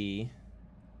see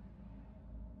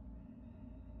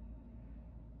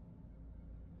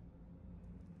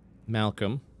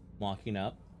Malcolm walking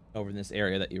up over in this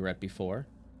area that you were at before,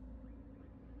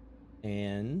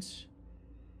 and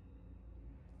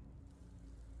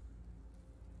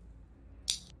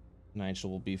Nigel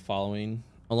will be following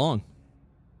along.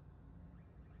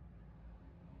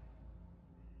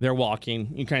 They're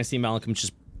walking. You kind of see Malcolm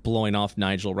just blowing off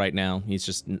Nigel right now. He's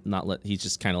just not he's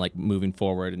just kind of like moving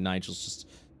forward, and Nigel's just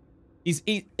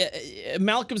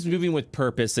Malcolm's moving with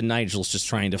purpose, and Nigel's just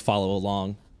trying to follow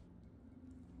along.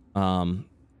 And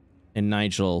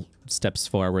Nigel steps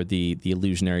forward. The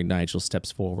illusionary Nigel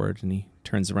steps forward, and he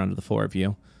turns around to the four of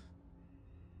you.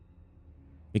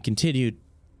 We continued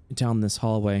down this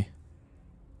hallway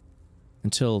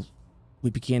until we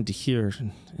began to hear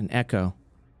an echo.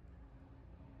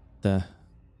 The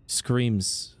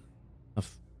screams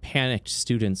of panicked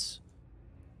students.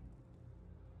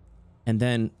 And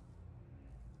then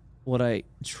what I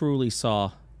truly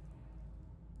saw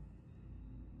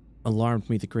alarmed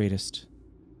me the greatest.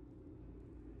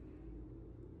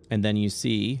 And then you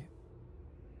see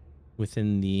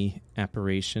within the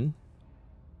apparition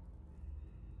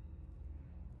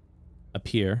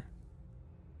appear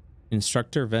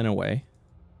Instructor Venaway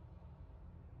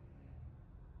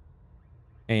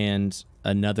and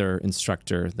another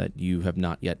instructor that you have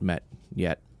not yet met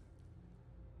yet.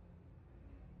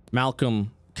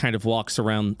 Malcolm kind of walks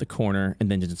around the corner and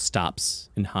then just stops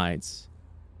and hides.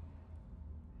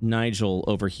 Nigel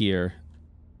over here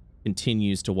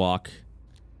continues to walk.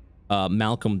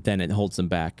 Malcolm then it holds him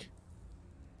back.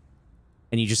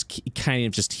 And you just kind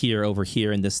of just hear over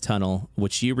here in this tunnel,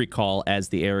 which you recall as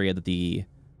the area that the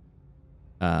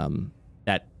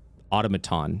that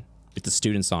automaton with the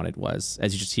students on it was,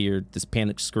 as you just hear this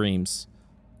panicked screams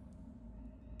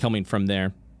coming from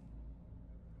there.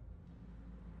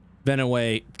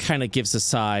 Venaway kind of gives a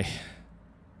sigh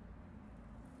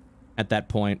at that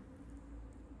point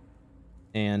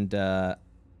and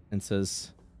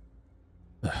says,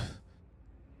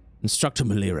 Instructor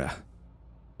Malira,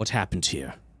 what happened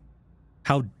here?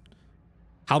 How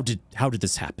did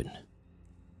this happen?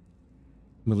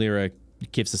 Malira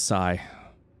gives a sigh.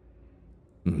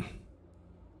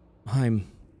 I'm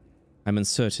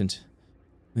uncertain.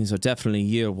 These are definitely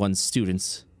year 1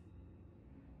 students.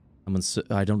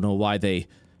 I don't know why they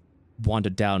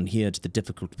wandered down here to the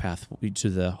difficult path, to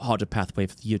the harder pathway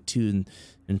for the year 2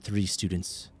 and 3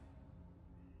 students.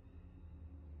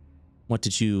 What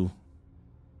did you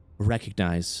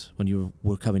recognize when you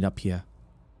were coming up here?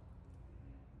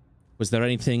 Was there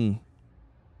anything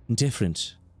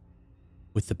different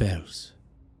with the bells?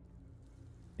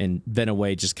 And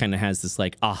Venaway just kind of has this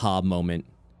like aha moment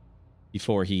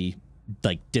before he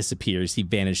like disappears. He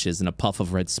vanishes in a puff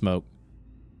of red smoke.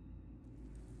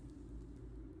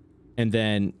 And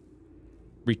then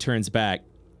returns back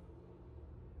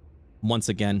once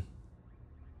again.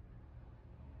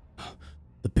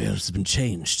 The bells have been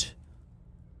changed.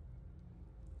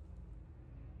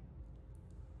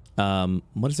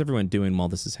 What is everyone doing while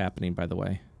this is happening, by the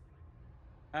way?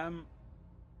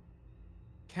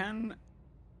 Can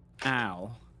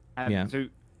Al, yeah. So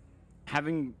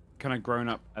having kind of grown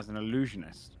up as an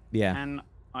illusionist, yeah, can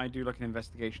I do like an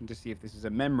investigation to see if this is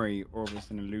a memory or if it's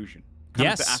an illusion? Kind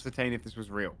of to ascertain if this was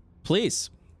real.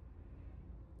 Please.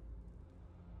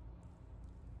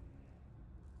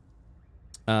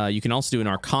 You can also do an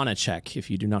Arcana check if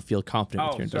you do not feel confident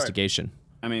with your investigation.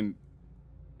 I mean,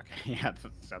 okay, yeah,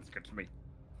 that sounds good to me.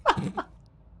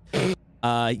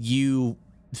 You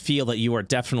feel that you are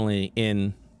definitely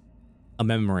in a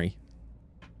memory.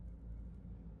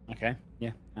 Okay,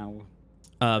 yeah.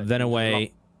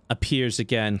 Venaway appears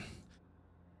again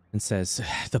and says,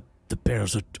 the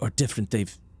barrels are different.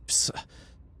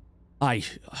 I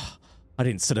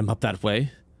didn't set them up that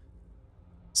way.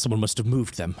 Someone must have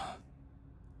moved them.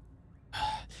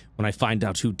 When I find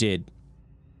out who did,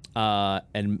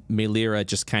 and Malira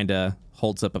just kind of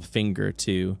holds up a finger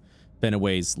to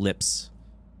Venaway's lips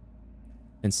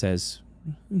and says,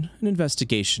 an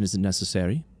investigation isn't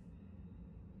necessary.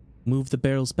 Move the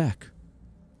barrels back.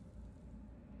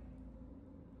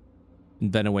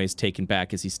 And Venaway's taken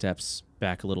back as he steps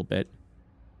back a little bit.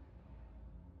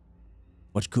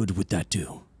 What good would that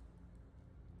do?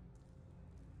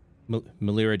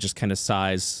 Malira just kind of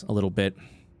sighs a little bit.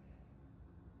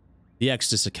 The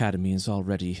Exodus Academy is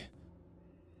already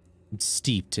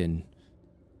steeped in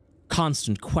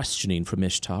constant questioning from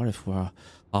Ishtar if our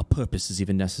purpose is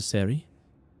even necessary.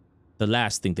 The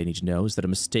last thing they need to know is that a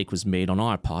mistake was made on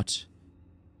our part.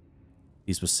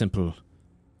 These were simple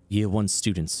year 1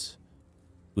 students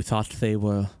who thought they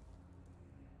were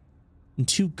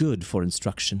too good for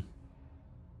instruction.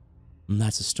 And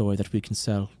that's a story that we can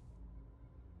sell.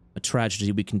 A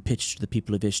tragedy we can pitch to the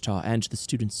people of Ishtar and to the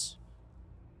students.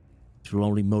 It will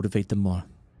only motivate them more.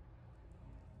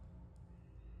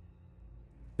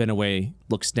 Venaway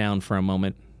looks down for a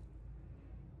moment.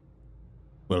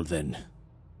 Well then,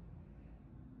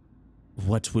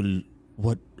 what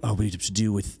are we to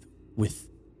do with,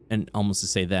 and almost to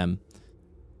say them.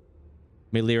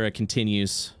 Malira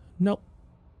continues, nope.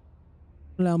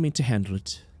 Allow me to handle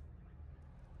it.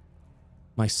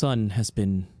 My son has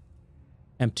been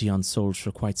empty on souls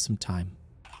for quite some time.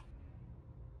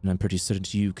 And I'm pretty certain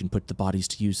you can put the bodies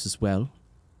to use as well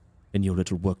in your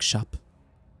little workshop.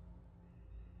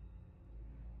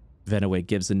 Venaway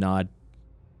gives a nod.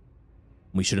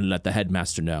 We shouldn't let the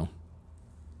headmaster know.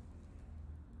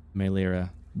 Melira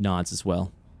nods as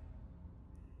well.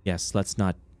 Yes, let's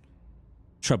not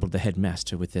trouble the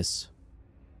headmaster with this.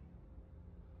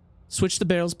 Switch the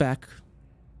barrels back.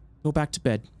 Go back to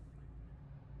bed.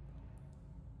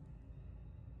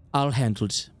 I'll handle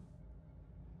it,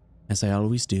 as I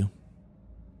always do.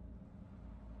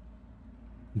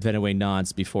 Venaway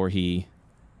nods before he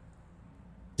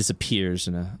disappears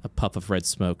in a puff of red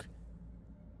smoke.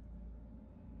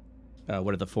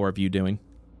 What are the four of you doing?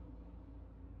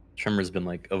 Tremor's been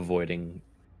like avoiding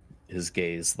his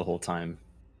gaze the whole time,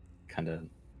 kind of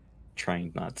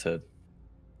trying not to.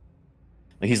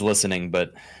 Like, he's listening,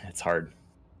 but it's hard.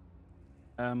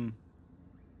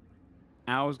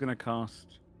 Al's gonna cast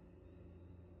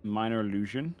Minor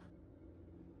Illusion,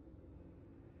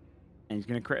 and he's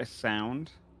gonna create a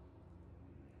sound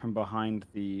from behind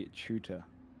the tutor.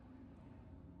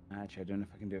 Actually, I don't know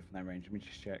if I can do it from that range. Let me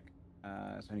just check.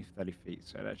 It's only 30 feet,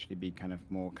 so it'd actually be kind of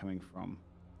more coming from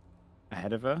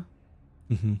ahead of her.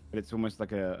 Mm-hmm. But it's almost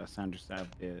like a sound just out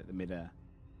of the midair.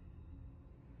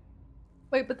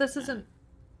 Wait, but this isn't.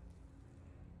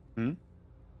 Hmm?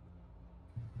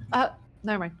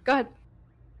 Never mind. Go ahead.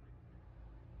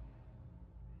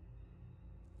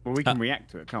 Well, we can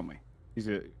react to it, can't we?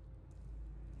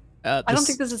 I don't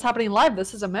think this is happening live.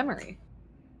 This is a memory.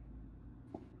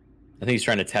 I think he's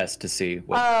trying to test to see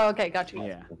what. Oh, okay, got you.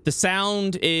 Yeah. The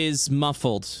sound is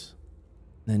muffled,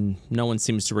 and no one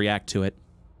seems to react to it.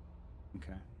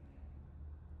 Okay.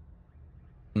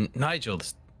 Nigel,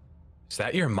 is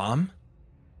that your mom?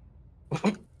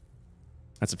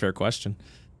 That's a fair question.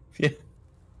 Yeah,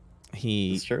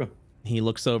 it's true. He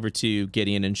looks over to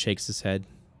Gideon and shakes his head.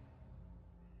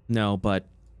 No, but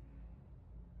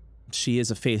she is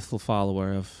a faithful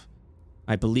follower of,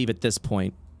 I believe at this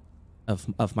point,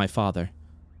 of my father.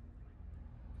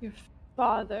 Your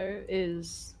father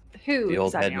is who? The old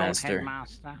exactly? headmaster.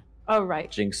 Oh,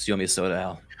 right. Jinx Yomi Soda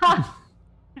Al.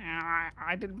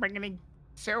 I didn't bring any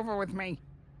silver with me.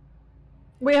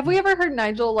 Wait, have we ever heard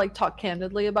Nigel like talk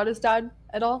candidly about his dad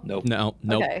at all? Nope. No.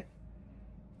 Okay.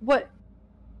 What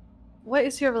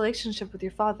is your relationship with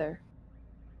your father?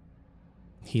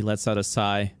 He lets out a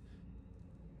sigh.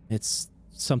 It's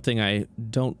something I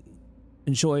don't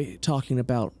enjoy talking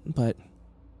about, but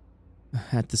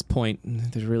at this point,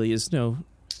 there really is no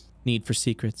need for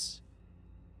secrets.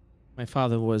 My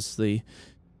father was the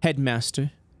headmaster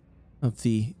of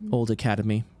the old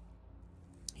academy.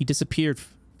 He disappeared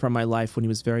from my life when he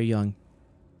was very young,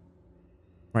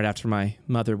 right after my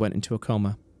mother went into a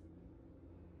coma.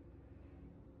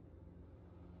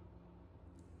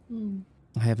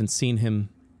 I haven't seen him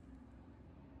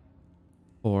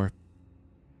for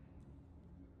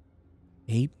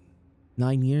 8,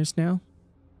 9 years now.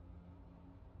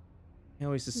 I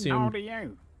always assume. How old are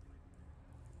you?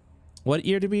 What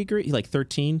year did we agree? Like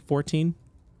 13, 14?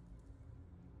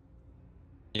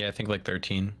 Yeah, I think like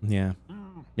 13. Yeah.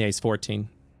 Oh, Yeah, he's 14.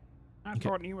 I Okay.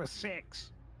 thought you were 6.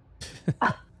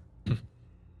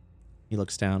 He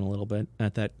looks down a little bit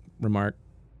at that remark.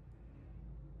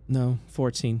 No,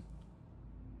 14.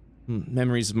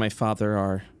 Memories of my father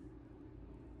are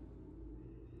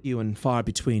few and far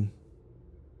between.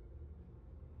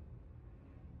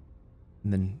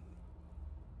 And then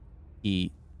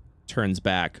he turns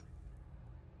back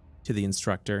to the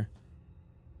instructor,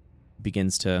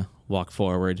 begins to walk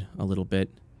forward a little bit.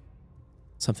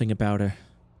 Something about her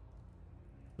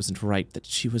wasn't right, that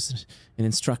she was an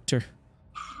instructor.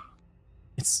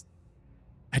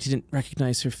 I didn't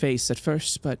recognize her face at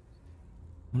first, but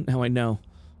now I know.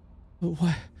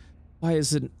 Why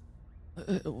isn't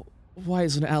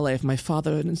an ally of my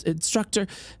father an instructor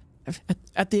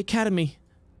at the academy?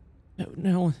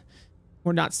 No,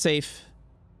 we're not safe.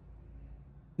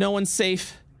 No one's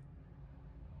safe.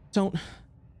 Don't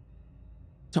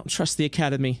trust the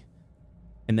academy.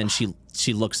 And then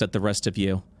she looks at the rest of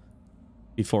you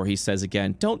before he says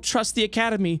again, don't trust the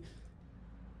academy.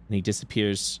 And he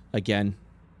disappears again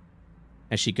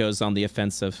as she goes on the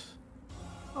offensive.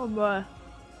 Oh boy.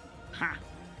 Ha!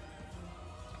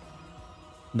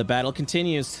 The battle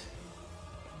continues.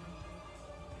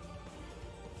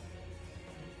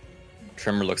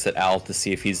 Tremor looks at Al to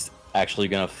see if he's actually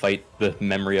going to fight the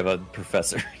memory of a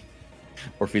professor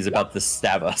or if he's about to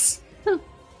stab us. You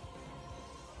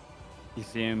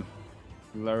see him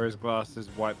lower his glasses,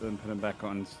 wipe them, put them back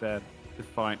on, and stare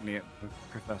defiantly at the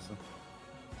professor.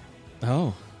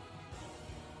 Oh.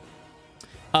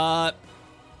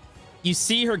 You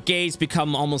see her gaze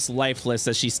become almost lifeless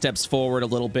as she steps forward a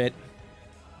little bit.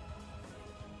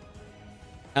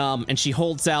 And she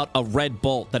holds out a red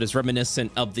bolt that is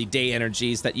reminiscent of the day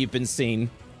energies that you've been seeing,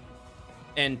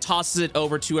 and tosses it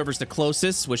over to whoever's the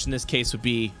closest, which in this case would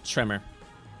be Tremor.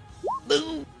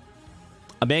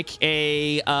 Make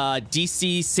a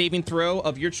DC saving throw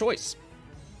of your choice.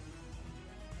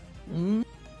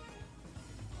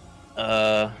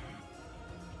 For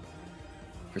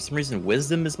some reason,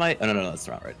 wisdom is my... Oh, no, that's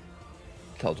not right.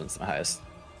 Intelligence is the highest.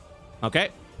 Okay.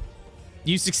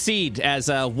 You succeed as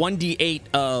 1d8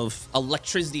 of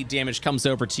electricity damage comes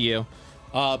over to you,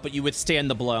 but you withstand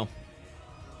the blow.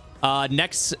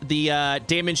 Next, the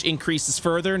damage increases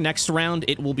further. Next round,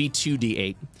 it will be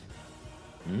 2d8.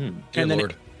 Dear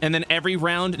Lord. And then every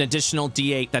round, an additional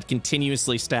d8 that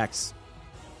continuously stacks.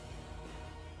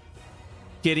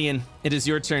 Gideon, it is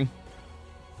your turn.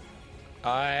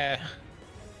 I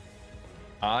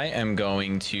am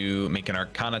going to make an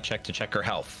Arcana check to check her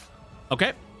health.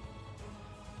 Okay.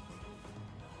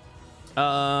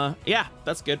 Yeah,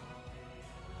 that's good.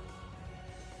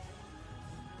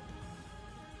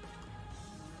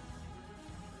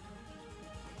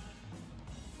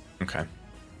 Okay.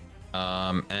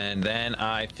 And then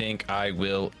I think I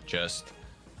will just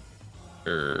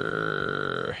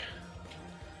use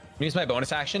my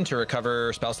bonus action to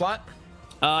recover spell slot.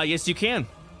 Yes, you can.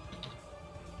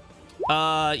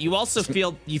 You also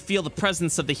feel the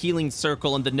presence of the healing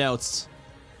circle in the notes.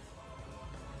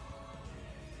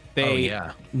 They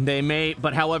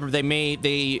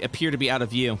appear to be out of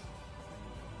view,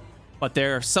 but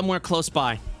they're somewhere close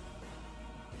by.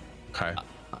 Okay.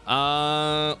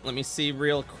 Let me see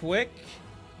real quick.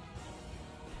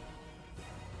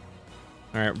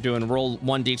 All right, we're doing roll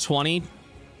 1d20.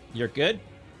 You're good.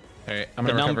 All right, I'm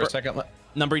gonna recover a second.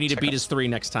 Number you need to beat is 3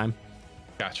 next time.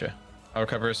 Gotcha. I'll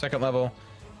recover a second level,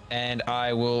 and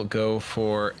I will go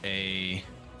for a.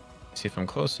 See if I'm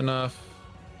close enough.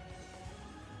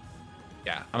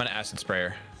 Yeah, I'm an acid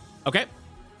sprayer. Okay.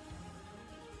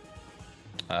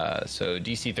 So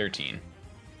DC 13,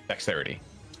 dexterity.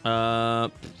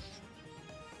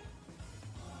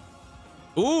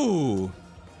 Ooh.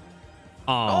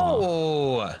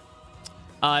 Oh.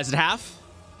 Is it half?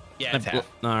 Yeah, it's half.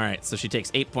 All right, so she takes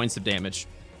 8 points of damage.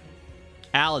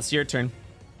 Al, it's your turn.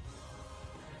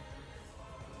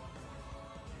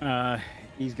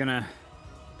 He's gonna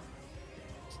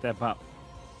step up.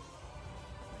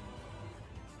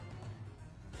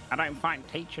 I don't find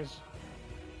teachers.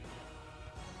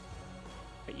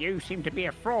 But you seem to be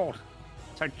a fraud.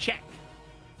 So check.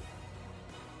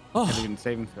 Oh, Elegant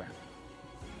saving throw.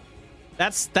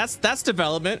 that's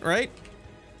development, right?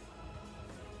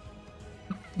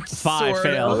 5 Sort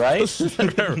failed.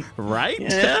 of. Right?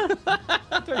 Yeah.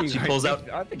 She pulls out-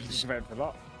 I think he's about for a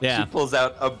lot. Yeah. She pulls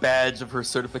out a badge of her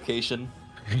certification.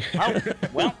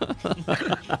 Well,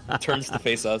 Turns to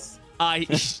face us.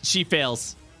 She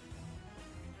fails.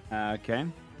 okay.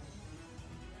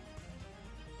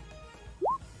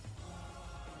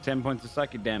 10 points of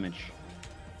psychic damage.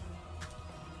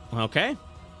 Okay.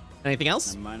 Anything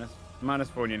else? And minus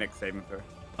 4 in your next saving throw.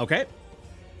 Okay.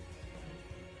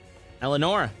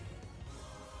 Eleonora.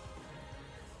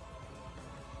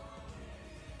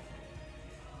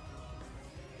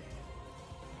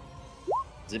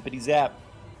 Zippity zap.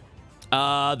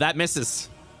 That misses.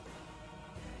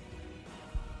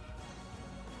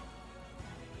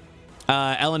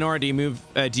 Eleanor, do you move?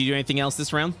 Do you do anything else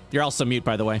this round? You're also mute,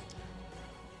 by the way.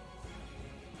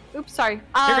 Oops, sorry.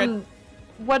 You're good.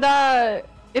 What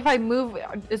if I move?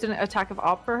 Is it an attack of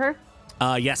op for her?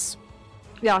 Yes.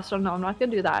 Yeah, so no, I'm not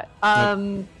gonna do that.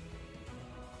 No,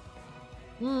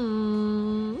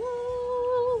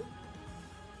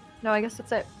 I guess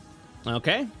that's it.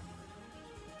 Okay.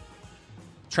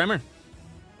 Tremor.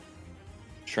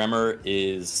 Tremor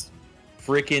is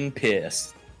freaking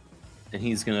pissed. And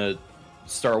he's gonna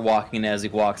start walking, and as he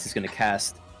walks, he's gonna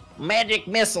cast Magic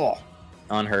Missile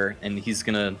on her, and he's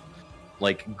gonna,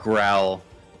 like, growl,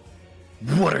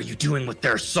 "What are you doing with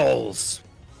their souls?"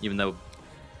 Even though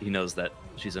he knows that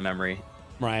she's a memory.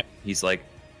 Right. He's like,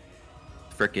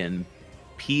 freaking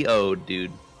P.O.,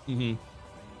 dude. Mm-hmm.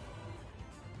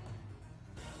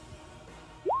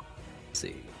 Let's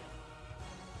see.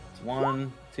 It's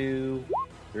 1, 2,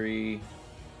 3,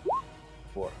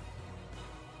 4.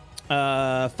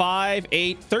 5,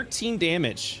 8, 13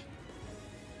 damage.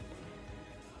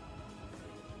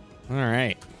 All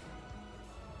right.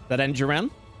 That end your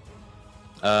round?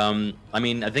 I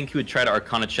mean, I think he would try to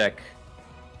Arcana check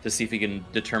to see if he can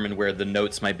determine where the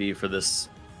notes might be for this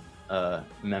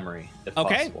memory, if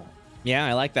Okay. possible. Yeah,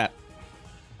 I like that.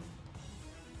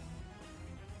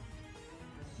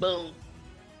 Boom.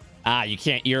 You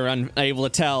can't. You're unable to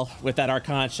tell with that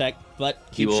Arcana check, but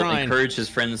He keep will trying. encourage his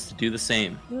friends to do the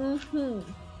same.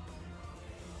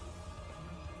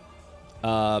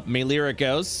 Melira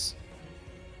goes.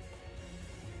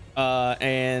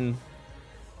 And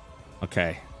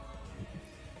okay.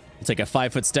 You take a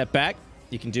 5-foot step back.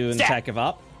 You can do an attack of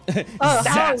up. Oh,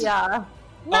 hell yeah.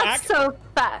 Not so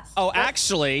fast. Oh,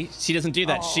 actually, she doesn't do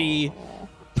that. She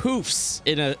poofs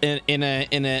in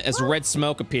a as red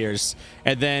smoke appears,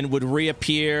 and then would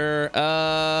reappear.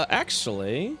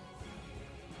 Actually,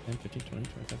 10, 15, 20,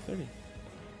 25, 30.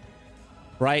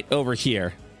 Right over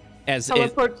here, as it,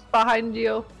 Teleports behind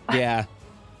you. yeah.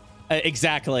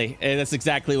 Exactly. That's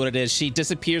exactly what it is. She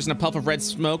disappears in a puff of red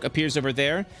smoke, appears over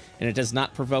there, and it does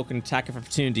not provoke an attack of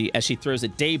opportunity as she throws a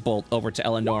Daybolt over to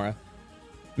Eleonora.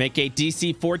 Make a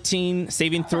DC 14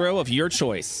 saving throw of your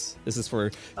choice. This is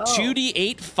for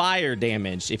 2d8 fire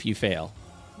damage if you fail.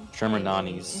 Tremor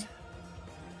nannies.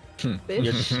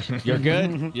 Bitch. You're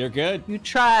good. You're good. You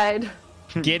tried.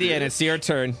 Gideon, it's your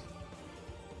turn.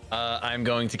 I'm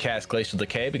going to cast Glacial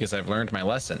Decay because I've learned my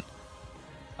lesson.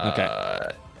 Okay.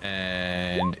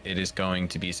 And it is going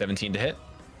to be 17 to hit.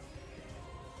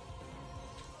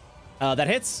 That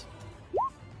hits.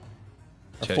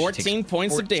 So she 14 takes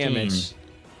points of 14. damage.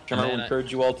 Tremor will then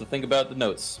encourage you all to think about the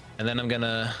notes. And then I'm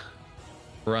gonna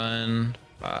run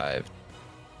 5.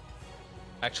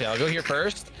 Actually, I'll go here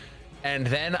first, and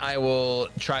then I will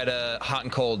try to hot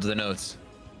and cold the notes.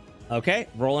 Okay,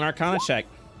 roll an Arcana check.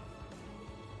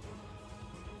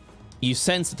 You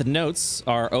sense that the notes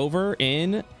are over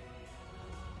in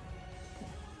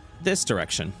this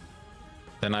direction.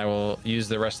 Then I will use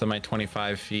the rest of my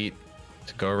 25 feet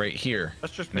to go right here.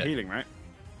 That's just for healing, right?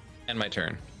 And my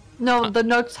turn. No, the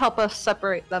notes help us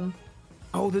separate them.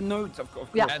 Oh, the notes. Of course.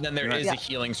 Yeah. And then there is Yeah. a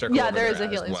healing circle. Yeah, over there is a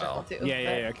as healing well. circle too.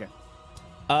 Yeah, okay.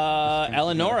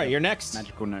 Eleonora, you're next.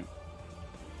 Magical note.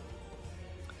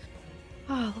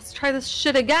 Oh, let's try this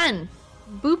shit again.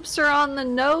 Boops are on the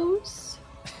nose.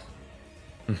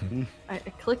 I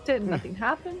clicked it and nothing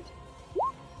happened.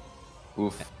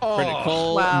 Oof.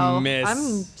 Critical Wow, miss.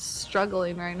 I'm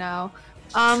struggling right now.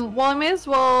 Well, I may as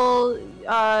well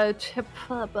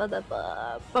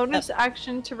bonus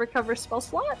action to recover spell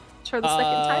slot for the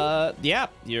second time. Yeah,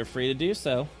 you're free to do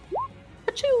so.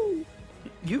 Achoo!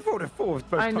 You rolled a 4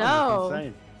 both I times. know. That's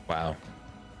insane. Wow.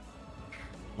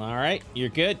 All right, you're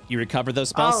good. You recover those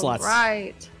spell slots.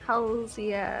 Right, hells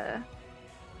yeah.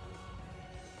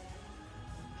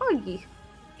 Oh yeah.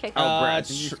 Okay. Oh, Brett, I tr-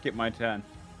 think you skipped my turn.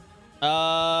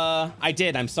 I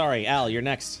did. I'm sorry. Al, you're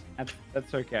next.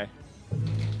 That's okay.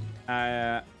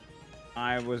 I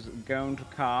was going to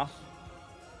cast.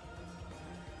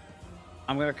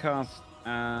 I'm going to cast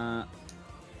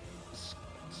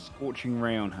Scorching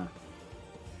Ray on her.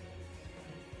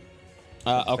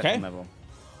 Okay. Second level.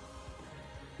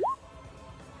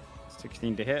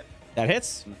 16 to hit That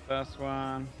hits. on the first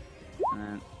one.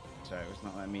 And sorry, it's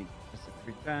not letting me press it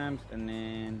 3 times. And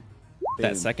then That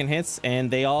boom. second hits,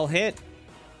 and they all hit.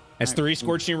 As Nice. 3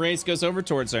 Scorching Rays goes over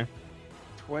towards her.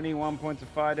 21 points of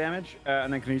fire damage.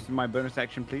 And then can I use my bonus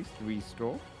action, please, to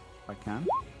restore? If I can.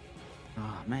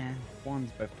 Oh, man. 1s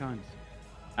both times.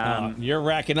 You're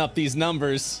racking up these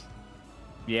numbers.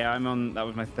 Yeah, I'm on. That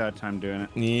was my 3rd time doing it.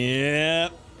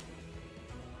 Yep.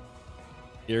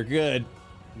 You're good.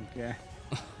 Okay.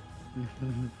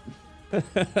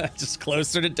 Just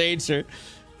closer to danger.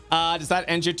 Does that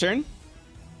end your turn?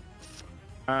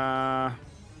 5,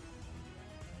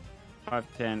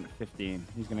 10, 15.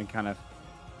 He's gonna kind of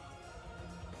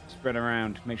spread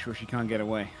around, make sure she can't get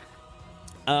away.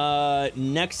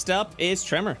 Next up is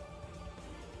Tremor.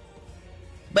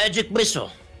 Magic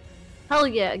missile. Hell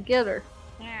yeah, get her.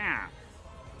 Yeah.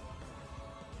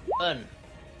 1,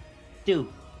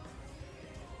 2.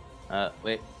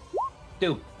 Wait.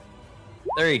 2,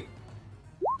 3,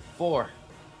 4.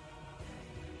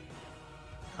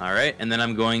 All right, and then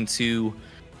I'm going to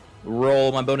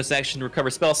roll my bonus action to recover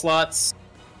spell slots.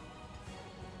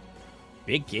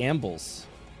 Big gambles.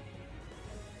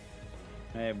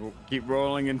 Hey, we'll keep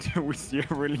rolling until we see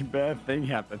a really bad thing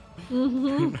happen.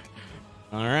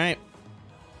 All right.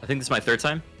 I think this is my 3rd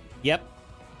time. Yep.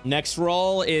 Next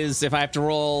roll is if I have to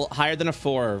roll higher than a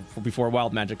 4 before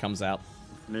Wild Magic comes out.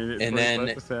 And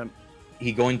then-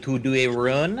 He going to do a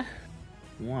run.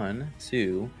 1,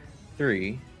 2,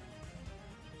 3,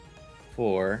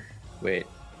 4. Wait.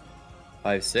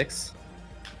 5, 6.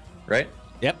 Right?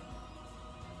 Yep.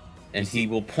 And he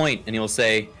will point and he will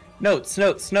say, "Notes,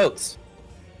 notes, notes."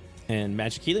 And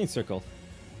Magic Healing Circle.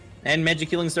 And magic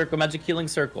healing circle, magic healing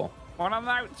circle. What are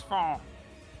notes for?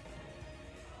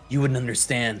 You wouldn't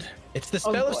understand. It's the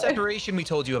spell of boy. separation we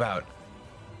told you about.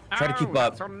 Try to keep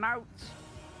up. That's on notes.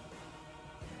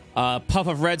 Puff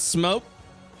of red smoke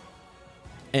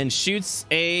and shoots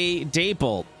a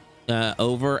daybolt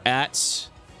over at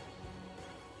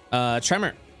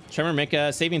Tremor. Tremor, make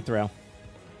a saving throw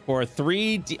for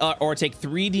 3D or take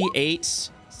 3d8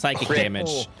 psychic Crit.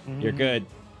 damage. You're good.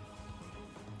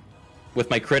 With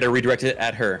my crit, I redirect it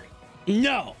at her.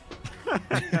 No.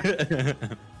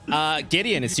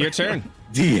 Gideon, it's your turn.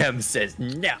 DM says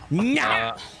no.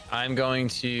 No. I'm going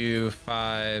to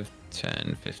 5,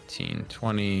 10, 15,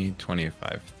 20,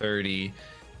 25, 30.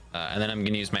 And then I'm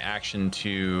going to use my action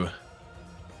to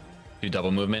do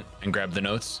double movement and grab the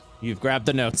notes. You've grabbed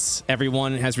the notes.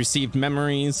 Everyone has received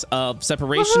memories of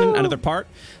separation and another part.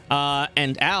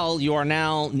 And Al, you are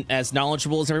now as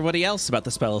knowledgeable as everybody else about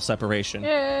the spell of separation.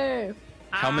 Yay!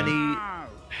 How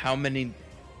many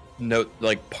note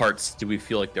like parts do we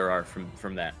feel like there are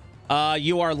from that?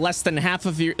 You are less than half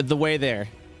of the way there.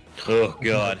 Oh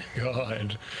god.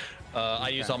 God. I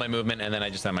use all my movement and then I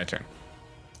just have my turn.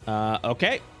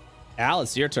 Okay. Al,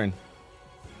 it's your turn.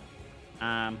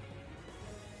 5,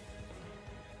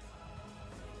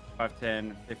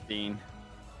 10, 15.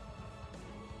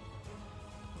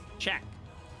 Check.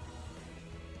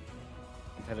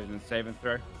 Intelligence saving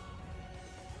throw.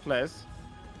 Fliz.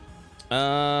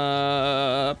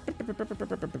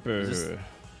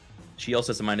 She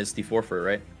also has a minus D4 for it,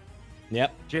 right?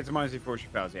 Yep. She hits a minus before she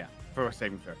fails, yeah. For a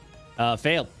saving throw.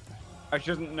 Failed. Oh, she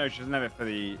doesn't. No, she doesn't have it for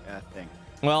the thing.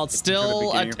 Well, it's It's for the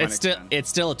still beginning of my next turn. it's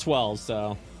still a 12.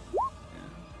 So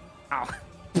Oh.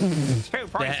 2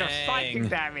 points of Dang. psychic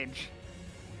damage.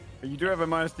 You do have a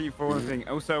minus D4 thing.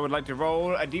 Also, I would like to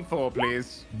roll a D4,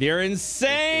 please. you're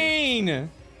insane.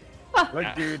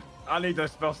 Like, dude, I need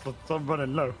those spell slots. I'm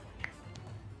running low.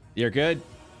 You're good.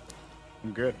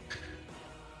 I'm good.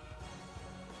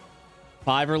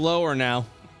 5 or lower now.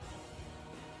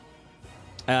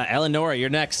 Eleonora, you're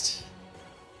next.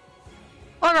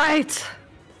 All right.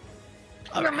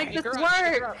 I'm gonna make this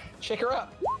work. Shake her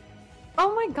up.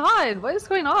 Oh my god, what is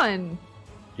going on?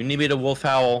 You need me to wolf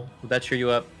howl. Would that cheer you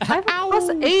up? I have a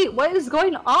 +8. What is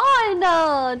going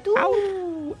on?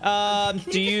 Dude.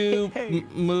 Do you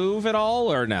move at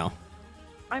all or no?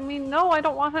 I mean, no, I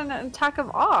don't want an attack of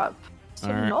op. So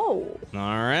All right. no.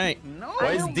 All right.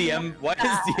 Why is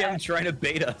DM trying to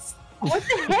bait us? What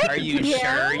the heck? Are you DM?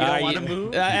 sure you don't want to you-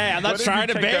 move? Hey, I'm not What if trying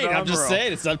you to take that bait. I'm armor just off?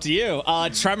 saying it's up to you.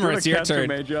 Tremor, it's your turn.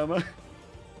 Mage armor.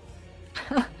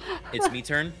 It's me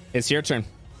turn. It's your turn.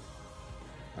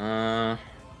 Tremor,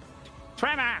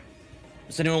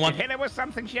 Does anyone you want? hit her with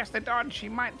something she has to dodge. She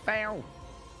might fail.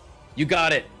 You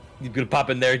got it. You gonna pop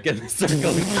in there and get in the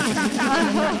circle.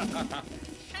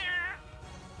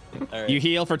 All right. You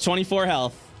heal for 24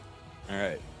 health. All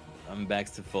right. I'm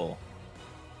back to full.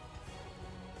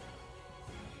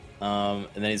 And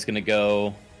then he's gonna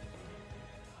go.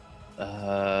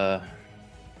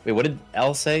 Wait, what did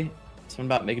Al say? Something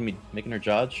about making her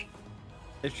dodge.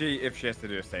 If she has to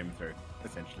do a saving throw,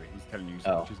 essentially, he's telling you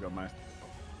Oh. she's got minus.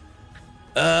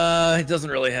 He doesn't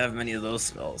really have many of those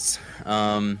spells.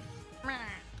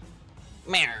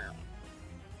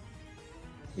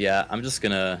 Yeah, I'm just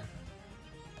gonna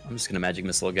magic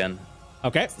missile again.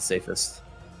 Okay. It's the safest.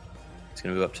 It's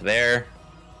gonna move up to there,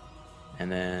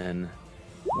 and then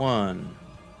 1,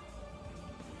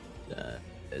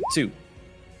 2,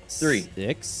 3,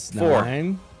 6, 4.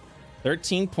 9,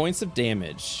 13 points of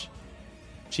damage.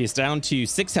 She's down to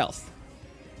 6 health.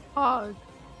 Oh,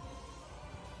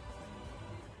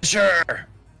 Sure.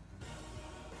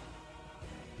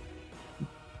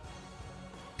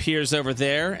 Peers over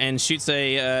there and shoots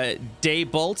a day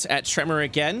bolt at Tremor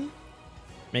again.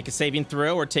 Make a saving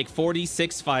throw or take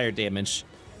 46 fire damage.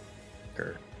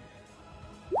 Sure.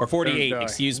 Or 48, Don't die.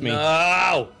 excuse me.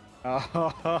 No.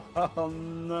 Oh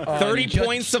no! 30 you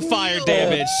points of fire healed.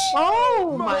 damage.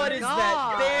 oh my What is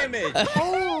god. that damage?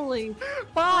 Holy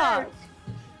fuck.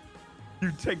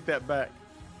 You take that back.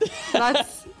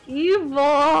 That's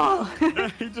evil.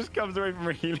 He just comes away from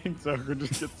a healing circle,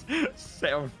 just gets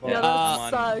set on fire. Yeah, that I'm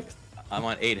on- sucks. I'm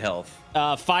on 8 health.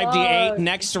 5d8 Fuck.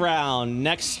 next round.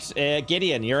 Next,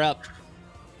 Gideon, you're up.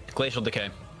 Glacial decay.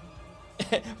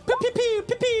 Pew, pew, pew,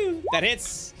 pew, pew. That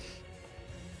hits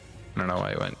I don't know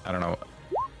why I went. I don't know.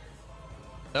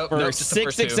 Nope, for nope, just the 6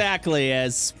 first two. exactly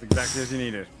as Exactly as you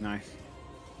needed. Nice.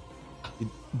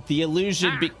 the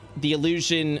illusion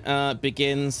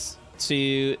begins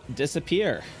to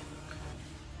disappear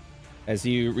as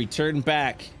you return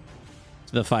back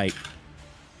to the fight.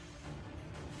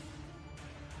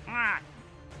 Ah,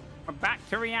 we're back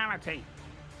to reality.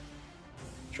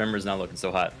 Tremor's not looking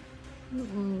so hot.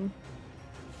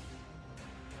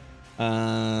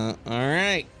 All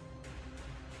right.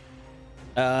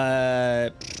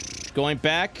 Going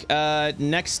back.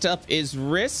 Next up is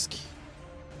Risk.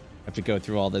 I have to go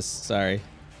through all this. Sorry.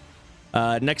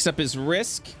 Next up is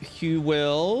Risk. Who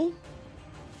will...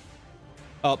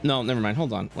 Oh, no, never mind.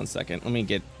 Hold on 1 second. Let me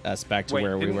get us back to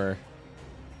where we were.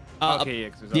 Okay,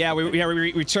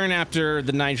 we return after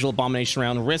the Nigel Abomination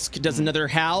round. Risk does another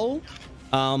howl,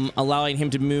 allowing him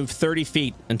to move 30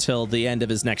 feet until the end of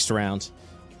his next round.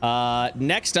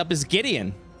 Next up is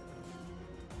Gideon.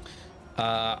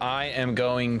 I am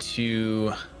going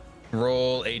to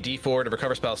roll a d4 to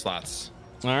recover spell slots.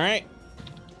 All right.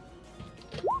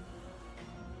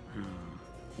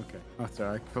 Okay. Oh,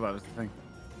 sorry. I thought that was the thing.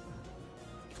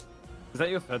 Is that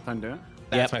your third time doing it?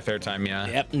 That's my third time, yeah.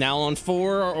 Yep. Now on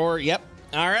 4 or yep.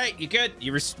 All right. You good?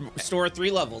 You restore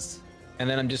 3 levels. And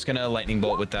then I'm just gonna lightning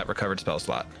bolt with that recovered spell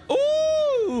slot.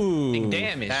 Ooh. Big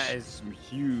damage. That is some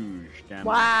huge damage.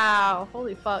 Wow.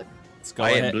 Holy fuck. Let's go I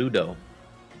ahead. am blue though.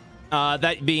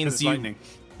 That means you. Lightning.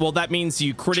 Well, that means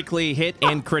you critically hit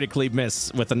and critically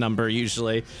miss with a number.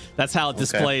 Usually, that's how it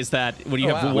displays that when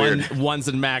you have ones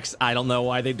and max. I don't know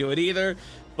why they do it either,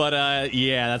 but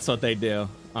yeah, that's what they do.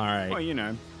 All right. Well, you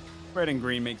know, red and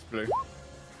green makes blue.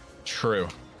 True.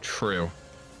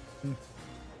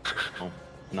 Oh,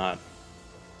 not.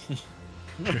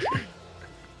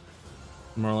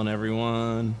 I'm rolling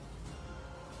everyone.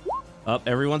 Up,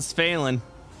 everyone's failing.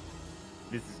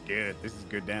 This is good. This is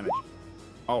good damage.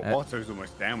 Oh, Otto's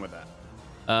almost down with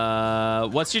that.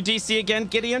 What's your DC again,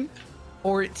 Gideon?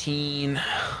 14.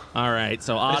 All right,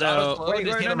 so Is Otto. slow?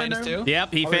 Does he have a no. -2?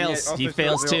 Yep, he fails. Yeah, He Otto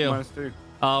fails still too. has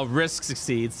the Risk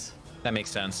succeeds. That makes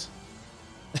sense.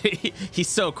 He's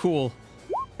so cool.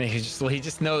 He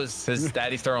just knows his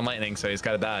daddy's throwing lightning, so he's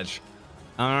got to dodge.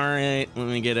 All right, let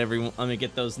me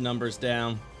get those numbers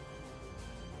down.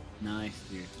 Nice,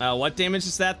 dude. What damage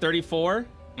is that? 34.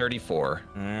 34.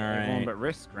 All Everyone right. but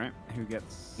Risk, right? Who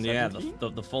gets 17? Yeah,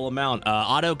 the full amount.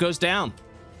 Otto goes down.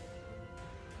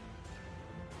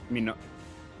 I mean, not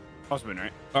Osmond,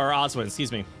 right? Or Oswin,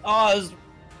 excuse me. Oz.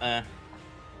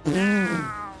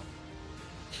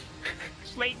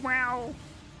 Sleep well.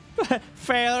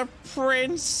 Fair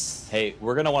Prince. Hey,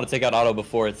 we're gonna want to take out Otto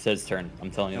before it's his turn. I'm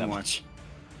telling you that Don't much.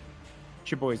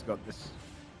 Your boy's got this.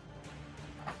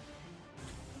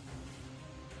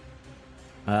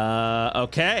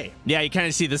 Okay. Yeah, you kind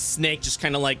of see the snake just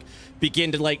kind of like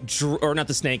begin to like, or not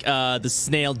the snake, the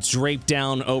snail drape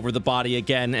down over the body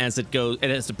again as it goes,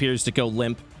 it appears to go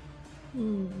limp.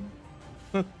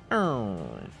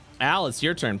 Al, it's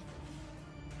your turn.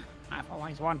 I've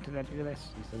always wanted to do this.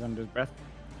 He says under his breath.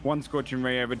 One scorching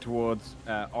ray over towards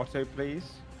Otto,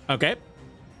 please. Okay.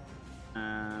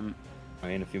 I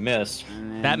mean, if you miss,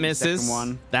 And then That the misses. Second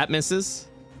one. That misses.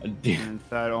 And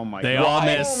third. Oh my They god. all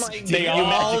my missed. They God.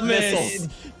 all Magic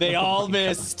missed. They all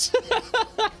missed.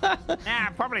 Yeah,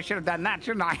 I probably should have done that,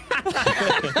 shouldn't I?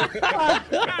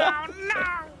 Oh,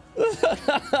 no.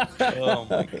 oh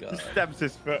my god. Stabs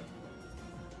his foot.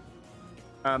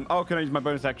 Oh, can I use my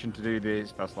bonus action to do the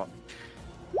spell slot?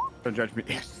 Don't judge me.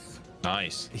 Yes.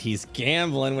 Nice. He's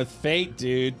gambling with fate,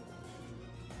 dude.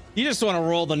 You just want to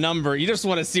roll the number. You just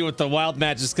want to see what the wild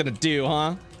match is gonna do,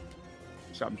 huh?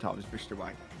 Something told us Mr.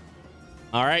 White.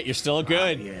 All right, you're still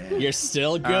good. yeah. You're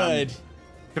still good.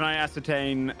 Can I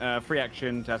ascertain free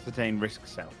action to ascertain risk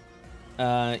cell?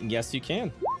 Yes, you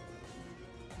can.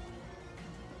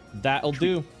 That'll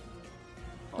do.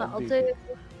 That'll do.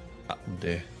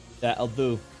 That'll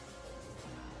do.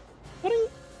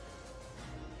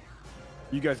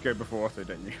 You guys go before Otto,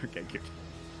 don't you? Okay, good.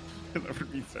 That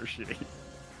would be so shitty.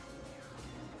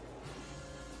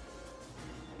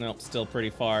 Nope, still pretty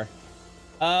far.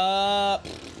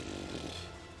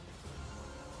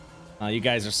 You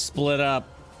guys are split up.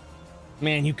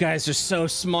 Man, you guys are so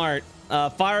smart.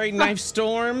 Firing knife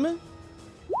storm.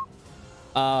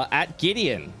 At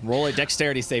Gideon. Roll a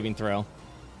dexterity saving throw.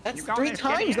 That's You got 3 this,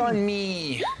 times Gideon. on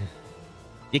me.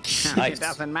 You can't. Nice. It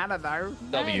doesn't matter, though.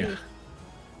 W.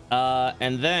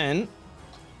 And then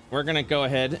we're gonna go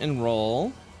ahead and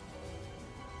roll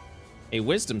a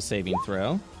wisdom saving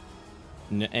throw.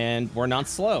 And we're not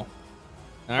slow.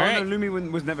 All right. No,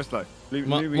 Lumi was never slow. Lumi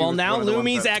Well, was now one of the ones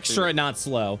Lumi's that- extra not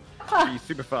slow. He's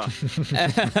super fast.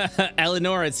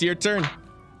 Eleanor, it's your turn.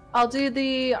 I'll do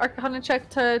the Arcana check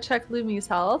to check Lumi's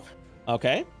health.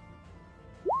 Okay.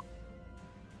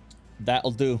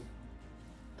 That'll do.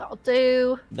 That'll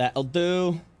do. That'll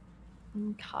do.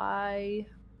 Okay.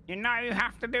 You know you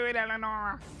have to do it,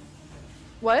 Eleanor.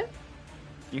 What?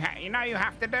 You know you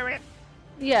have to do it.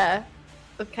 Yeah.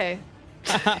 Okay.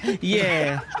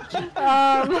 Yeah.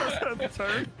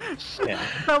 Yeah.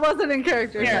 That wasn't in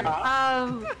character.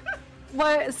 Yeah.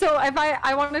 What? So if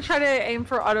I want to try to aim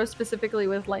for auto specifically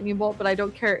with lightning bolt, but I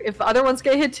don't care if the other ones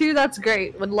get hit too. That's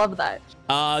great. Would love that.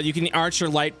 You can arch your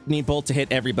lightning bolt to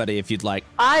hit everybody if you'd like.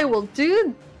 I will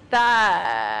do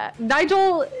that.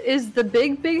 Nigel is the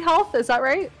big health. Is that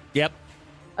right? Yep.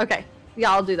 Okay.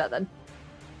 Yeah, I'll do that then.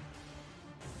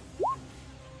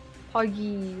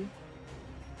 Poggy.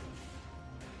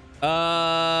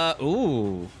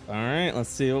 Ooh. All right. Let's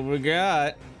see what we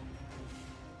got.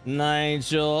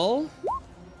 Nigel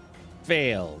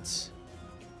failed.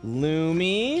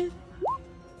 Lumi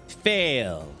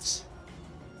failed.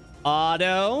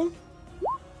 Otto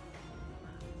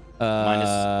 -2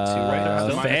 right now.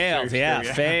 Minus failed. two, Yeah,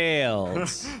 yeah. failed.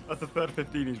 That's the third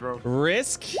 15 he's rolled.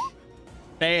 Risk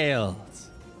failed.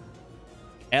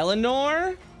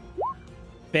 Eleanor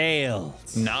failed.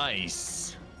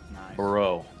 Nice. Nice.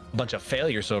 Bro, Bunch of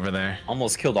failures over there.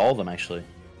 almost killed all of them actually.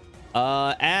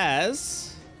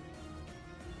 As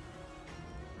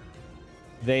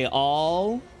they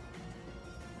all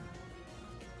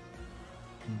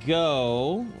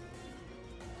go,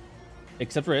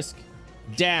 except Risk,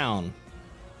 down.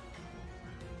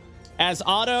 As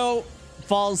Otto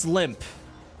falls limp,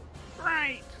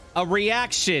 Right. a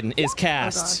reaction is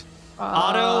cast.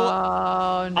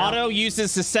 Oh, no. Otto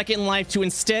uses his second life to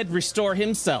instead restore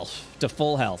himself to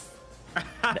full health.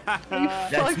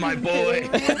 That's my boy.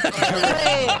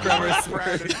 Proud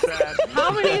and sad. How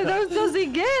many of those does he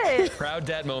get? Proud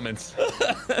dad moments.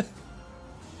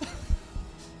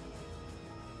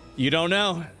 You don't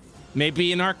know.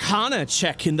 Maybe an Arcana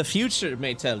check in the future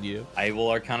may tell you. I will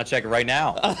Arcana check right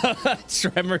now.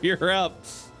 Tremor, you're up.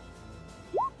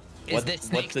 What's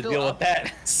the deal with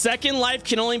that? Second life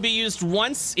can only be used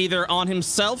once, either on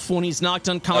himself when he's knocked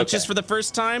unconscious Okay. for the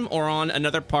first time, or on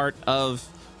another part of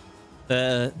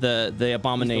the The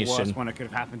abomination. worst one it could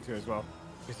have happened to as well,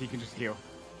 because he can just heal.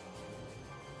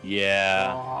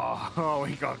 Yeah. Oh,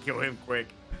 we gotta kill him quick.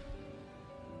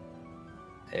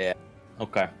 Yeah.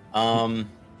 Okay.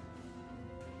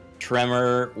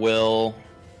 Tremor will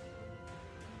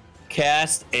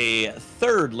cast a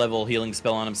 3rd level healing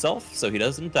spell on himself, so he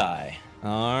doesn't die. All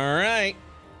right,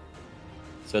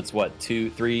 So it's what,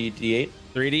 3d8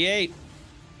 3d8.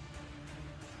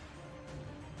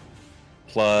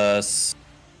 plus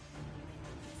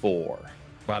 4.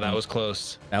 Wow, that was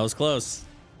close. That was close.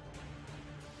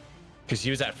 Because he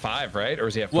was at 5, right? Or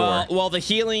was he at 4? Well, the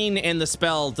healing and the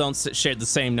spell don't share the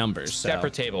same numbers. So.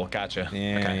 Separate table. Gotcha.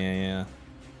 Yeah, Okay.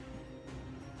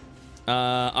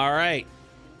 yeah. All right.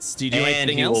 Do you do And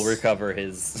anything he else? will recover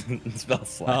his spell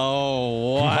slot.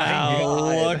 Oh wow!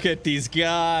 God. Look at these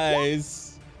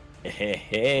guys.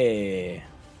 Hey.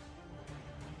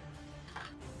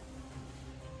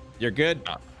 You're good.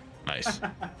 Oh, nice.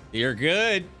 You're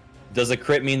good. Does a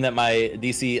crit mean that my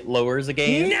DC lowers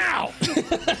again? Now.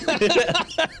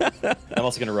 I'm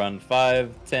also going to run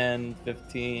 5, 10,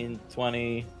 15,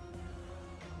 20. Yeah,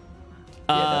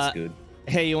 that's good.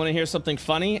 Hey, you want to hear something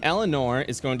funny? Eleanor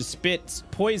is going to spit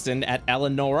poison at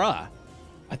Eleonora.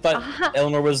 I thought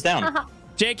Eleanor was down.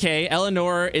 JK,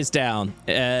 Eleanor is down.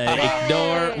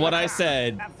 Ignore what I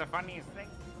said. That's the funniest thing.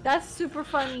 That's super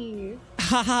funny.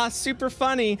 Haha, super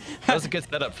funny. That was a good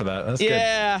setup for that. That's good.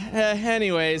 Yeah.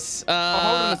 Anyways. Hold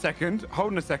on a second.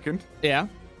 Hold on a second. Yeah.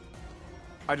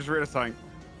 I just realized something.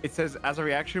 It says, as a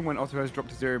reaction, when Otto has dropped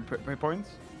to 0 points,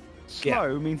 Yeah.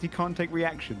 slow means he can't take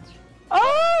reactions.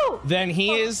 Oh! Then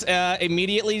he is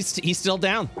immediately. He's still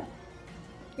down.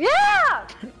 Yeah!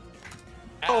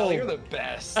 Al, you're the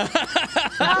best. Oh,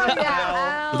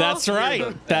 yeah. Al. That's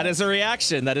right. That is a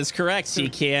reaction. That is correct. He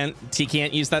can't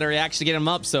use that reaction to get him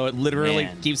up, so it literally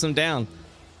Man. keeps him down.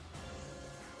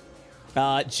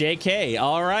 JK.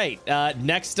 All right.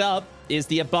 Next up is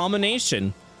the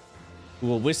abomination, who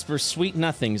will whisper sweet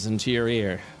nothings into your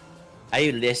ear.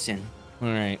 I listen. All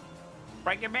right.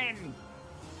 Bring him in.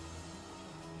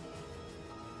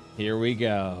 Here we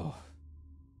go.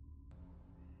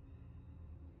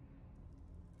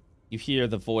 You hear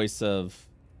the voice of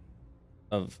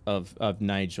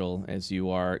Nigel as you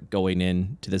are going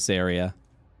into this area.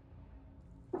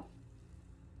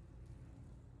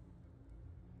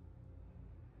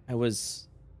 I was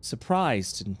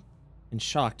surprised and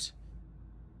shocked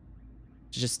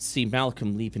to just see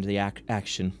Malcolm leap into the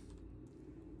action.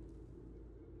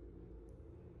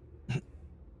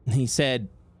 He said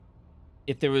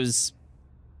if there was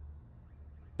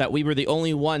that we were the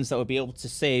only ones that would be able to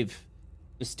save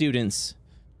the students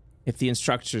if the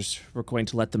instructors were going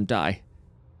to let them die.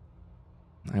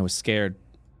 I was scared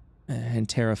and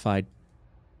terrified,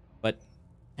 but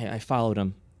I followed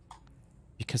him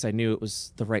because I knew it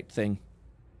was the right thing.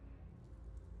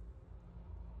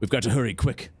 We've got to hurry,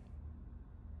 quick.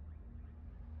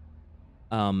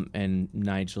 And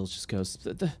Nigel just goes,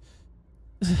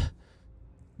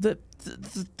 the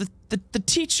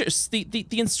teachers, the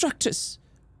instructors,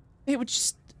 they would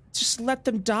just let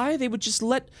them die? They would just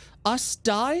let us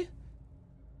die?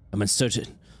 I'm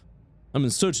uncertain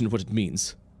of what it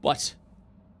means. What?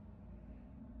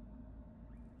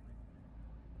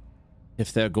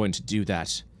 If they're going to do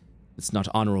that, it's not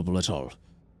honorable at all.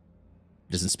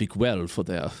 It doesn't speak well for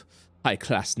their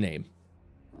high-class name.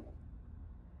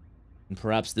 And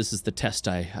perhaps this is the test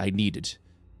I needed.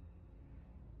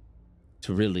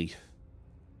 To really...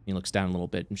 He looks down a little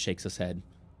bit and shakes his head.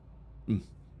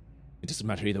 It doesn't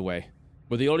matter either way.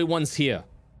 We're the only ones here.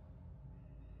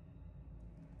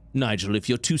 Nigel, if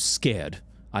you're too scared,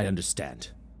 I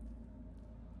understand.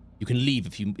 You can leave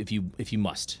if you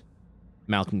must.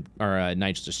 Malcolm or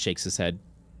Nigel just shakes his head.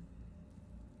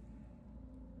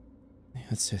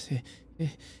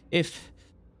 If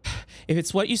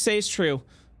it's what you say is true,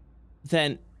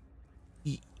 then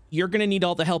you're gonna need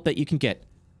all the help that you can get.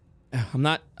 I'm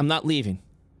not leaving.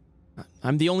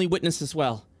 I'm the only witness as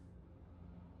well.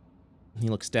 He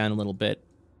looks down a little bit,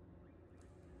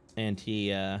 and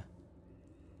the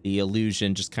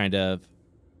illusion just kind of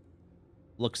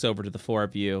looks over to the four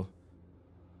of you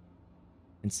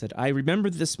and said, I remember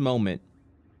this moment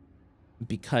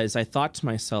because I thought to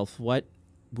myself, what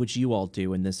would you all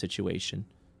do in this situation?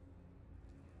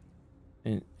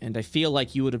 And I feel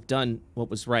like you would have done what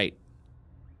was right.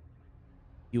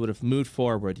 You would have moved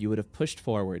forward. You would have pushed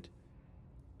forward.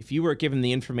 If you were given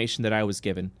the information that I was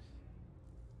given.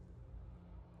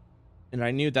 And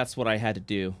I knew that's what I had to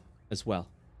do as well.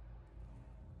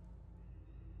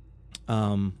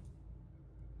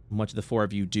 What do the four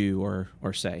of you do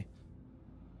or say?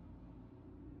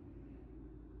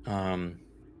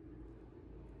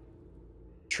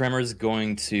 Tremor's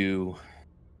going to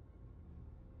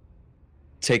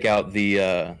take out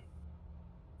the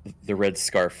red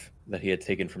scarf that he had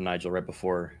taken from Nigel right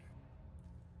before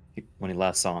when he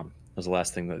last saw him. It was the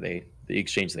last thing that the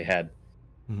exchange they had.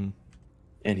 Mm-hmm.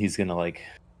 And he's gonna like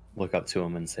look up to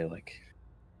him and say like,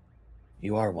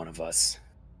 you are one of us.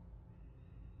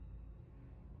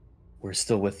 We're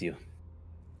still with you.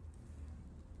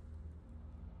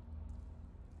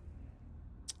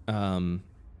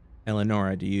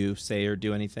 Eleonora, do you say or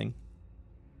do anything?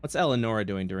 What's Eleonora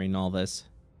doing during all this?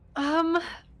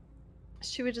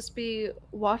 She would just be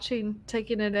watching,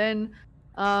 taking it in.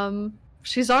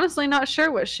 She's honestly not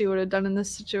sure what she would have done in this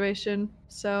situation,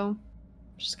 so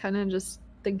she's kind of just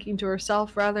thinking to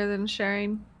herself rather than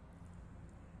sharing.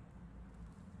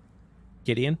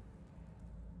 Gideon?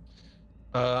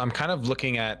 I'm kind of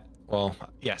looking at, well,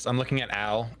 yes, I'm looking at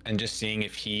Al and just seeing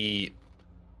if he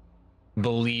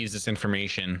believes this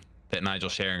information that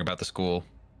Nigel's sharing about the school.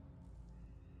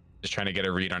 Just trying to get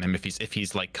a read on him if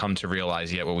he's like come to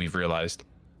realize yet what we've realized.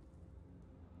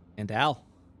 And Al?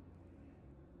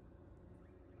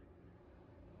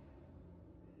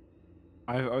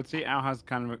 I would say Al has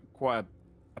kind of quite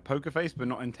a poker face, but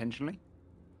not intentionally.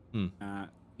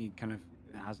 He kind of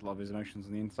has a lot of his emotions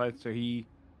on the inside, so he's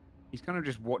kind of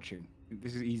just watching.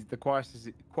 He's the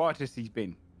quietest he's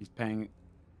been. He's paying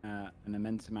an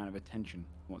immense amount of attention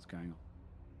to what's going on.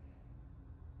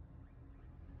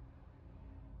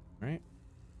 Right.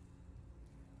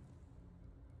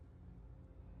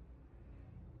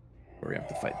 We have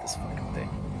to fight this fucking thing.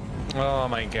 Oh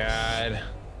my god.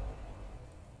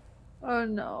 Oh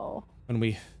no.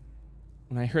 When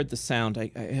I heard the sound,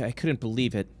 I couldn't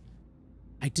believe it.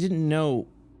 I didn't know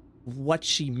what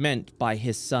she meant by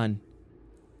his son.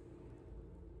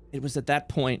 It was at that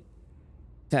point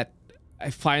that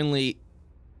I finally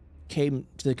came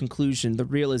to the conclusion, the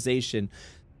realization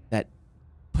that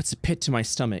puts a pit to my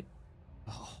stomach.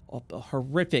 A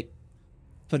horrific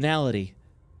finality.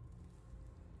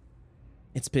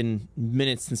 It's been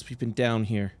minutes since we've been down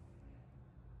here,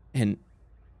 and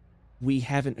we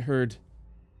haven't heard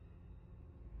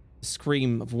the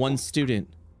scream of one student.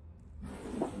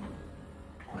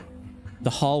 The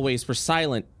hallways were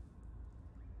silent,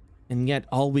 and yet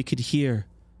all we could hear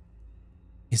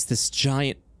is this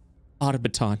giant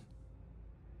automaton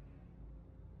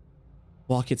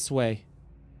walk its way.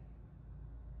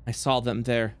 I saw them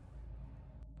there,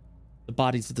 the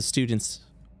bodies of the students.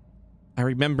 I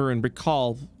remember and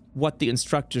recall what the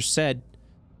instructor said,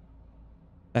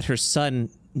 that her son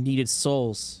needed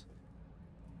souls.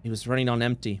 He was running on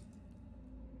empty.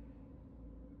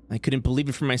 I couldn't believe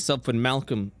it for myself when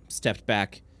Malcolm stepped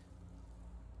back.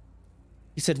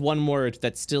 He said one word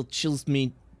that still chills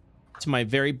me to my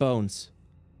very bones.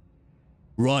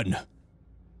 Run.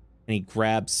 And he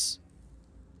grabs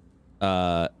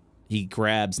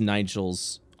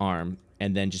Nigel's arm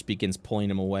and then just begins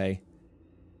pulling him away.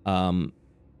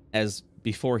 As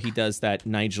before he does that,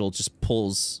 Nigel just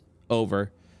pulls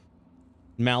over.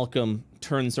 Malcolm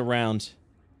turns around.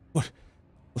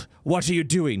 What are you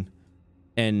doing?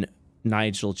 And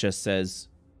Nigel just says,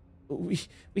 we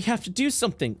have to do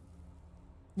something.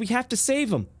 We have to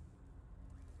save him.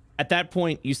 At that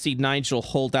point, you see Nigel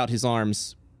hold out his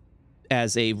arms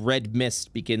as a red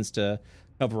mist begins to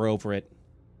cover over it.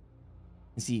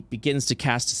 As he begins to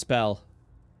cast a spell,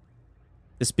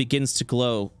 this begins to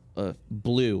glow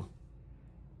blue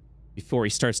before he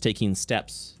starts taking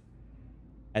steps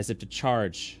as if to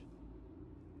charge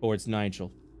towards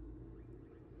Nigel.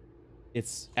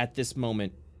 It's at this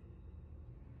moment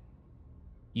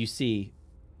you see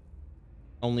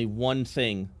only one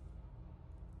thing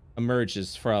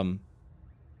emerges from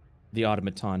the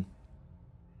automaton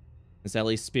as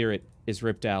Ellie's spirit is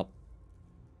ripped out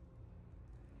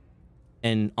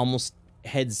and almost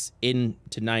heads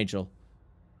into Nigel.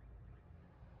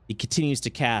 He continues to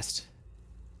cast.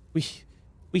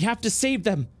 We have to save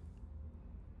them.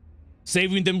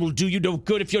 Saving them will do you no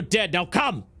good if you're dead. Now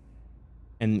come!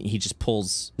 And he just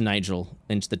pulls Nigel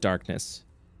into the darkness.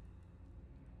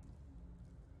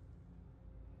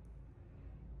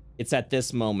 It's at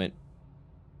this moment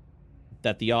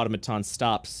that the automaton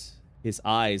stops. His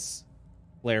eyes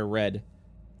flare red.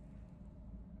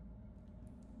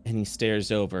 And he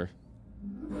stares over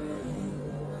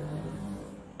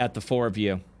at the four of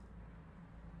you.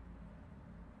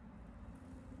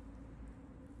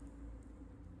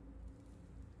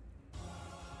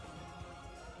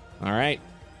 All right.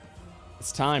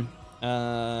 It's time.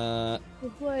 Oh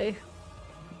boy.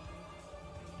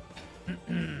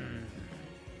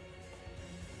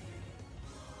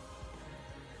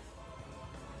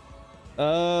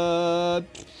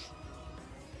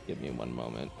 Give me one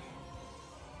moment.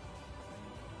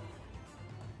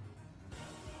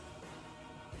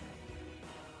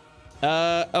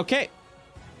 Okay.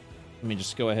 Let me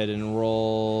just go ahead and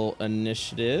roll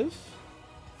initiative.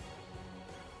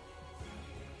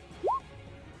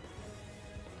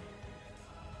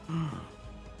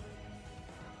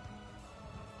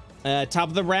 Top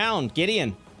of the round,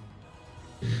 Gideon.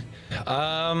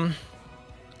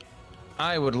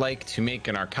 I would like to make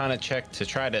an Arcana check to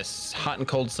try to hot and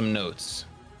cold some notes.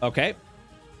 Okay.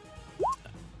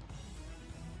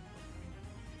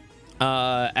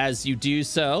 As you do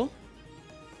so,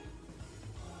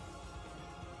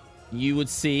 you would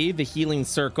see the healing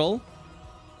circle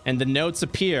and the notes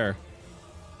appear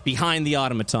behind the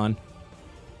automaton.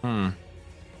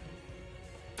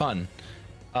 Fun.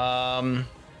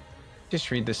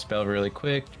 Just read this spell really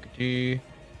quick.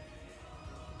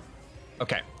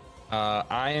 Okay.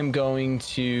 I am going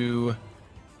to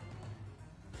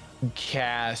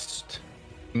cast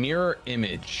Mirror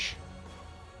Image,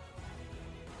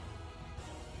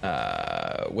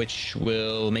 which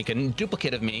will make a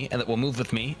duplicate of me and that will move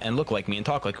with me and look like me and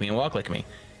talk like me and walk like me.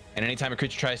 And anytime a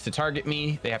creature tries to target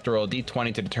me, they have to roll a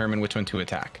d20 to determine which one to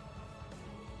attack.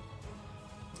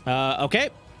 Okay.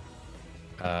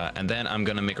 And then I'm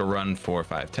going to make a run for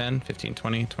 5, 10, 15,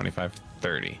 20, 25,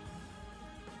 30.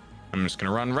 I'm just going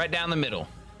to run right down the middle.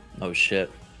 Oh,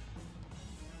 shit.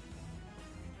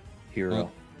 Hero.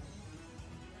 Oh.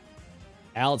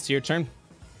 Al, it's your turn.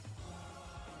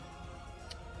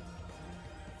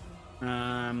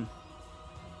 Can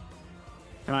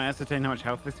I ascertain how much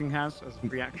health this thing has as a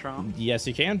free action? Yes,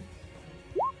 you can.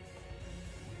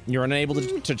 You're unable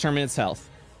to determine its health.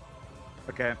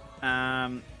 Okay.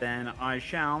 Then I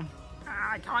shall.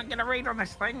 I can't get a read on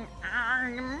this thing.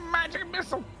 Magic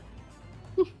missile.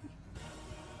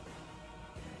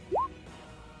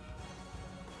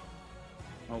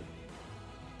 Oh.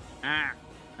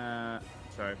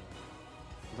 Sorry.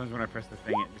 Sometimes when I press the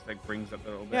thing, it just like brings up a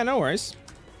little bit. Yeah, no worries.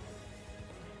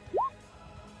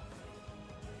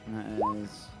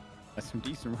 That's some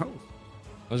decent rolls.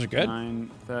 Those are good.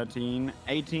 9, 13,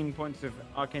 18 points of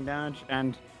arcane damage,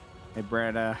 and a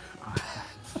Brett,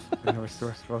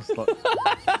 restore spell slot.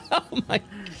 Oh my.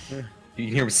 You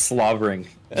hear him slobbering.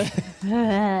 He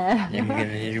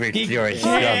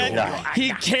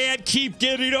can't keep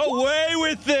getting away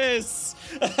with this.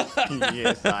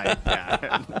 Yes, I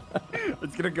can.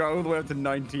 It's gonna go all the way up to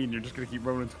 19. You're just gonna keep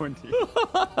rolling 20.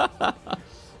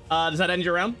 Does that end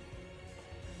your round?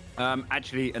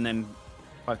 Actually, and then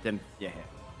 5, 10. Yeah, here.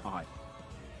 All right.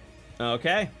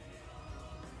 Okay.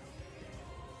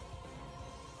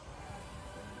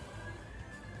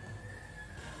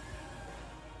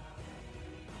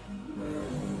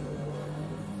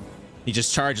 He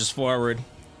just charges forward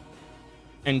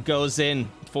and goes in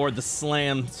for the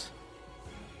slams.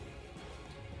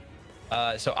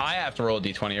 So I have to roll a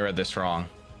d20. I read this wrong.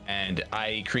 and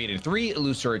I created 3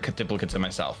 illusory duplicates of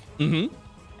myself. Mm-hmm.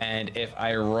 And if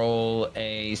I roll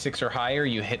a 6 or higher,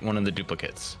 you hit one of the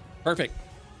duplicates. Perfect.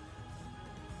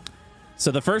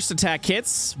 So the first attack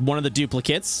hits one of the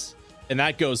duplicates, and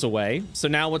that goes away. So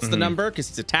now what's the number? Because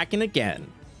he's attacking again.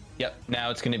 Yep. Now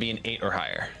it's going to be an 8 or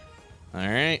higher. All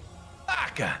right.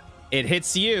 It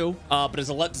hits you, but does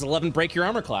 11 break your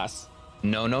armor class?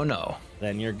 No, no, no.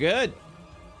 Then you're good.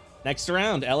 Next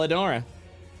round, Elidora.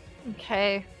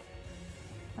 Okay.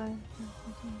 I'm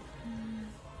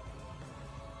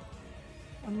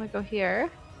gonna go here.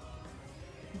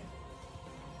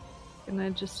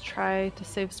 Gonna just try to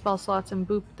save spell slots and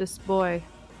boop this boy.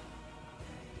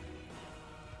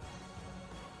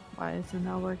 Why is it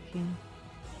not working?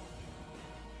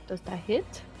 Does that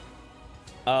hit?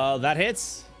 That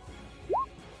hits.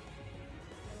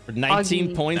 For 19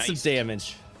 Augie. points Nice. of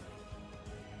damage.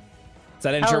 Does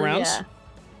that end your Hell round? yeah.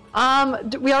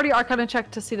 We already Arcana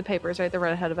checked to see the papers, right? They're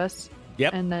right ahead of us.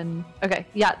 Yep. And then, okay,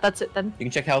 yeah, that's it then. You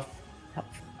can check health.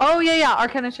 Oh yeah,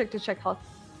 Arcana check to check health.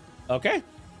 Okay.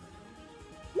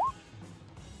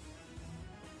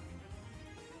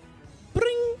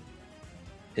 Bring.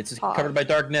 It's Pog. covered by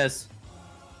darkness.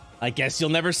 I guess you'll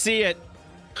never see it.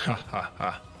 Ha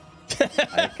ha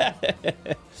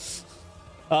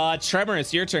ha. Tremor,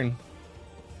 it's your turn.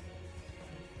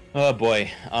 Oh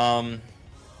boy.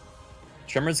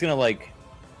 Tremor's gonna like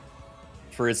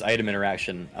for his item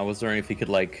interaction. I was wondering if he could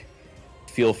like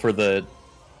feel for the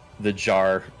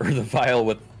jar or the vial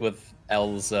with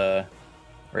Elle's or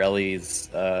Ellie's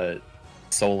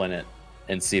soul in it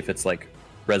and see if it's like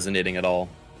resonating at all.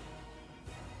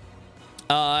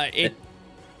 It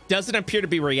doesn't appear to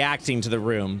be reacting to the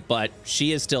room, but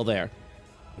she is still there.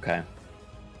 Okay.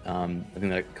 I think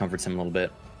that comforts him a little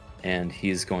bit, and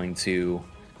he's going to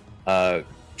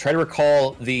try to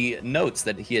recall the notes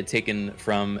that he had taken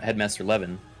from Headmaster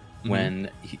Levin when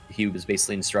he was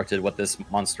basically instructed what this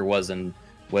monster was and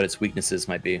what its weaknesses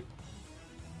might be.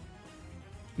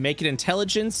 Make an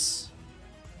intelligence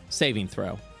saving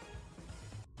throw.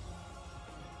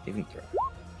 Saving throw.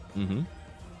 Mm-hmm.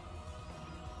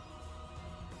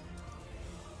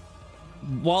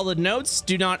 While the notes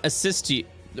do not assist you...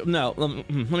 No, let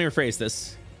me rephrase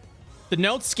this. The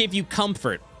notes give you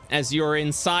comfort as you're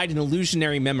inside an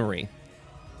illusionary memory.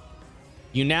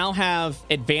 You now have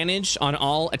advantage on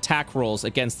all attack rolls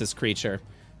against this creature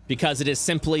because it is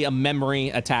simply a memory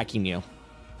attacking you.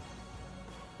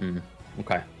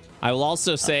 Okay. I will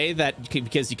also say that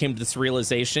because you came to this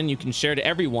realization, you can share to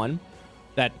everyone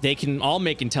that they can all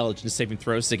make intelligence saving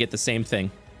throws to get the same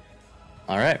thing.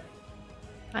 All right.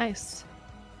 Nice.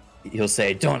 He'll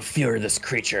say, "Don't fear this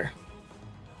creature.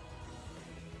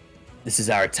 This is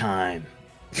our time."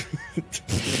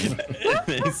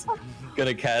 He's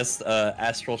gonna cast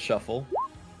Astral Shuffle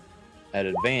at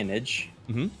advantage.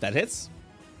 Mm-hmm. That hits.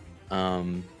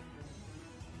 For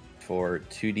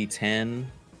 2d10,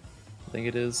 I think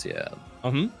it is. Yeah.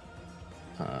 Mm-hmm.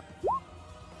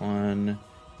 1,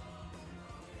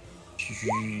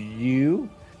 2,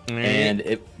 and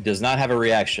it does not have a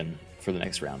reaction for the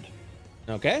next round.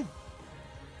 Okay.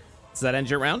 Does that end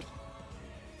your round?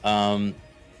 I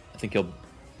think he'll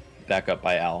back up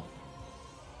by Al.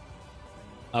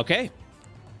 Okay.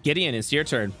 Gideon, it's your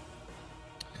turn.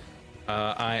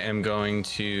 I am going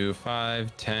to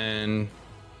 5, 10,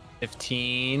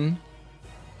 15.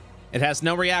 It has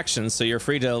no reaction, so you're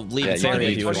free to leave Yeah, its you area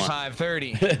can if you leave. want. 25,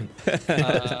 30.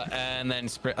 And then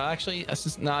sprint. Actually,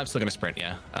 no, I'm still going to sprint,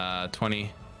 yeah.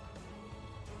 20,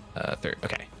 30.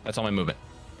 Okay, that's all my movement.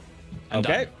 I'm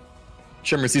Okay. done.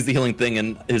 Tremor sees the healing thing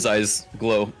and his eyes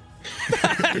glow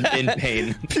in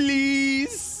pain.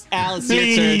 Please. Al, it's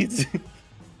your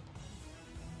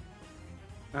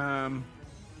turn.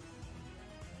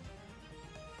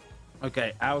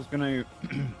 Okay, Al's gonna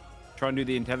try and do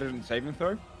the intelligence saving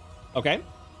throw. Okay.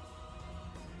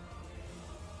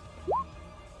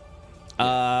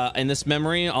 In this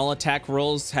memory, all attack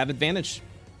rolls have advantage.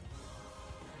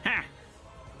 Ha!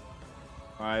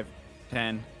 5,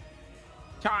 10.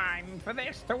 Time for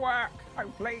this to work,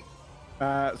 hopefully.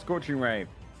 Scorching Ray.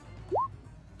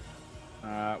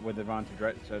 With advantage,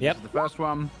 right? So Yep. this is the first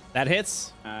one. That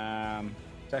hits.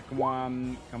 Second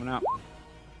one coming up.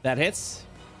 That hits.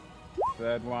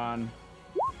 Third one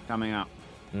coming up.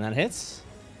 And that hits.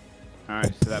 All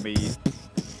right, so that'd be.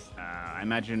 I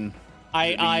imagine.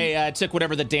 I took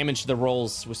whatever the damage to the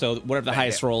rolls, so whatever the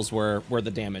highest rolls were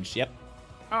the damage. Yep.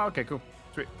 Oh, okay, cool,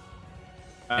 sweet.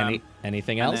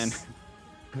 Anything and else?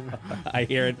 I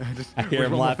hear it. Just I hear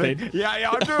him wiggle my thing. laughing.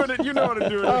 Yeah, I'm doing it. You know what I'm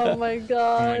doing. Oh my Oh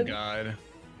god. my god.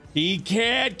 He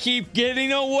can't keep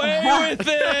getting away with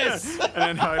this. And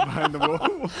then hide behind the wall.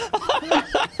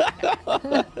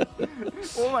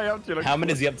 What am I up to? Like How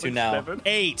many is he up to now? 7?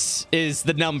 8 is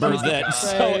the number that. God.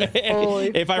 So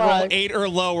Holy if I roll fuck. 8 or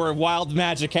lower, wild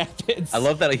magic happens. I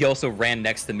love that he also ran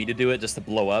next to me to do it just to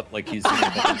blow up, like he's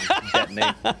gonna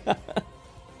detonate.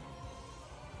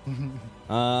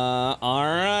 All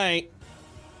right.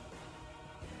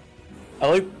 I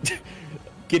like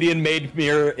Gideon made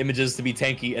mirror images to be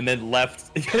tanky and then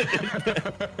left.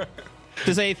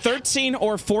 Does a 13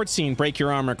 or 14 break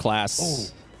your armor class? Oh.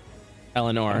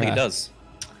 Eleanor. I think it does.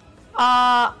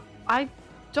 I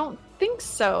don't think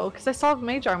so, because I still have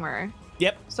mage armor.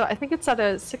 Yep. So I think it's at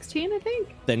a 16, I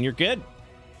think. Then you're good.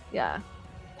 Yeah.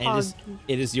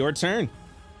 It is your turn.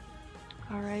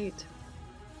 All right.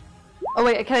 Oh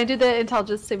wait, can I do the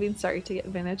intelligence saving? Sorry, to get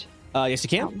advantage. Yes, you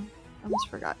can. I almost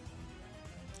forgot.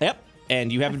 Yep.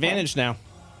 And you have Okay. advantage now.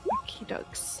 Okie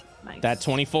dokes. Nice. That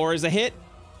 24 is a hit.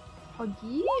 Oh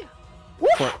yeah.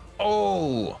 For,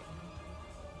 Oh.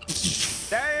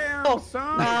 Damn,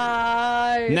 son.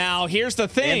 Nice. now here's the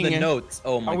thing. And the notes.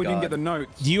 Oh my Oh, we god. didn't get the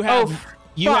notes. You have fuck.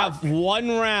 have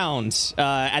 1 round.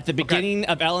 At the beginning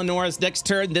of Eleanor's next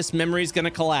turn, this memory is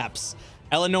gonna collapse.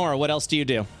 Eleanor, what else do you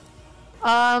do?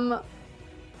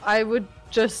 I would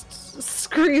just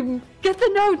scream, "Get the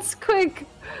notes, quick!"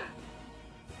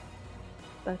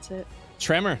 That's it.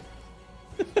 Tremor.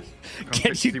 Get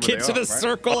you see where get they to are, the right?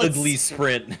 circle. Ugly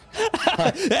sprint.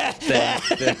 10,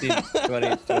 15,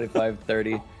 20, 25,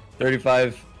 30,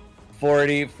 35,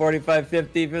 40, 45,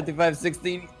 50, 55,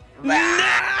 60. Do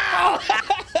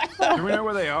we know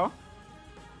where they are?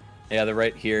 Yeah, they're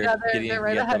right here. Yeah, Gideon, they're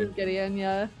right you got ahead them. of Gideon.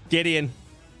 Yeah. Gideon.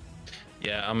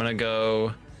 Yeah, I'm gonna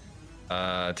go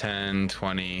 10,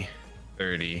 20,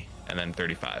 30, and then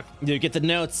 35. You get the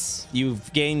notes.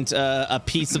 You've gained a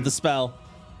piece of the spell.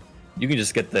 You can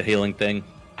just get the healing thing.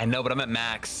 I know, but I'm at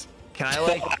max. Can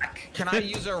I can I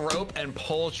use a rope and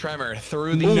pull Tremor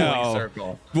through the No. healing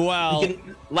circle? Well, You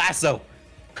can lasso.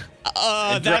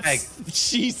 and that's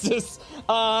Jesus.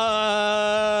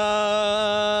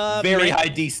 Very make, high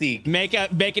DC. Make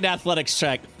an athletics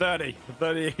check. 30,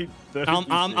 38, 30.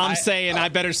 I'm saying I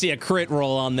better see a crit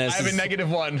roll on this. I have a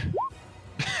 -1.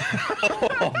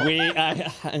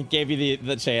 I gave you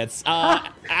the chance.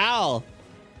 Al.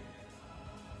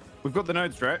 We've got the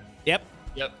notes, right? Yep.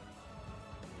 Yep.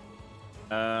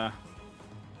 Tremor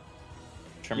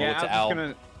Yeah, to I'm Al. just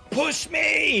gonna. Push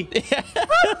me!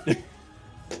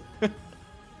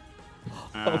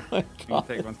 Oh my you God.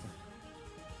 take one.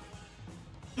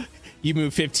 You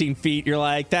move 15 feet. You're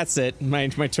like, that's it. My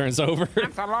turn's over.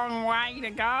 That's a long way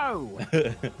to go.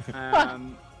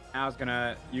 Al's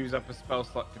gonna use up a spell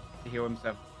slot to heal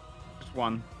himself. Just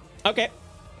one. Okay.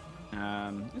 It's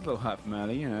a little hurt from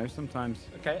early, you know. Sometimes.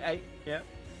 Okay, 8. Yeah.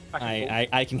 Back and forth.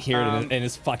 I can hear it in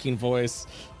his fucking voice.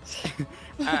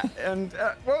 Well,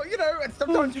 you know,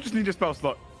 sometimes you just need a spell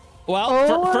slot. Well,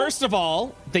 Oh. first of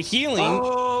all, the healing.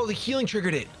 Oh, the healing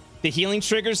triggered it. The healing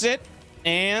triggers it,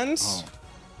 and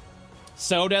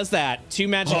so does that. 2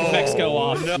 magic effects go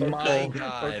off. No, my Okay,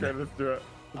 God. let's do it.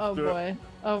 Oh boy.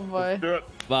 Oh boy. Do it.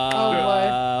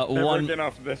 boy. One. Again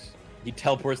after this. He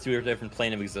teleports to a different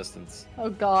plane of existence. Oh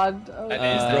god. Oh, That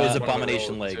god. is throws one of the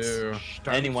abomination rolls, legs. too.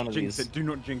 Don't Any one of jinx these. It. Do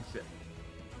not jinx it.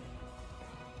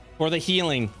 For the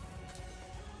healing.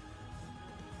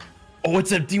 Oh,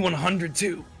 it's a D100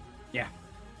 too. Yeah.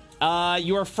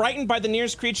 You are frightened by the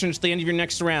nearest creature until the end of your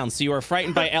next round. So you are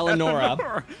frightened by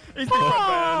Eleonora. He's been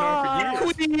right for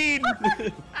years.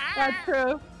 Queen! Yeah,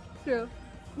 true. True.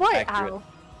 What? Accurate.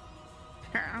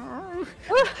 Ow.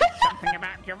 Something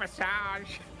about your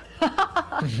massage.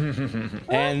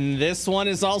 And this one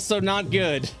is also not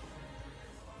good.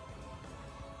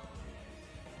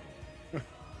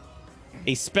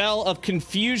 A spell of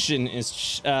confusion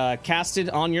is casted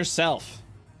on yourself.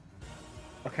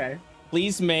 Okay.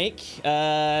 Please make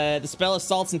the spell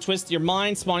assaults and twists your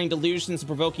mind, spawning delusions and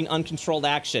provoking uncontrolled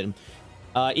action.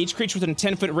 Each creature within a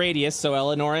 10-foot radius, so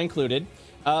Eleonora included,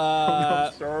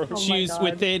 sorry. Oh my choose God.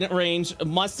 within range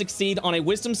must succeed on a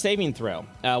wisdom saving throw.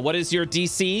 What is your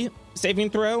DC saving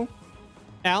throw,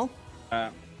 Al?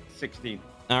 16.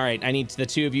 All right, I need the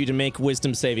two of you to make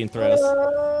wisdom saving throws.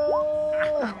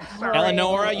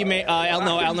 Eleonora, you may.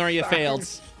 Eleonora, you failed.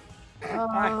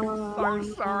 I'm so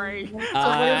sorry.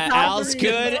 Al's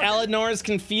good. Eleanor's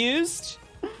confused.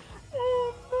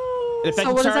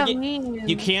 So what does that mean?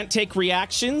 You can't take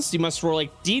reactions. You must roll a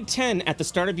D10 at the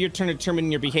start of your turn,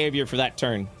 determining your behavior for that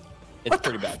turn. It's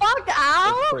pretty bad. Fuck,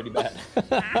 Al! It's pretty bad.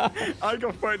 I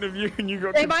got frightened of you and you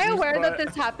got Am I confused aware by that it.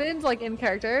 this happened, like, in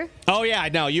character? Oh yeah,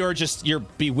 no, you're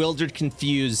bewildered,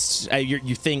 confused.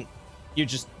 You think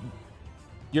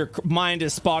your mind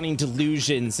is spawning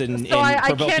delusions and So I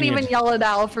provoking can't your- even yell at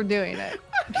Al for doing it.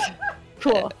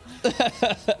 Cool.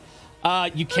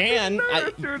 You can.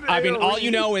 I mean, all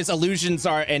you know is illusions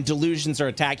and delusions are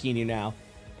attacking you now.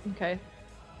 Okay.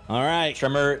 All right.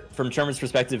 From Tremor's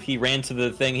perspective, he ran to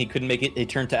the thing. He couldn't make it. He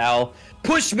turned to Al.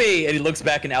 Push me! And he looks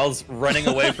back, and Al's running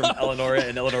away from Eleonora,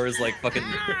 and Eleonora's like fucking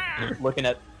looking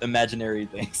at imaginary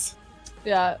things.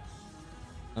 Yeah.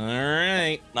 All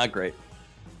right. Not great.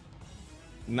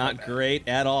 Not great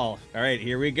at all. All right,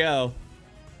 here we go.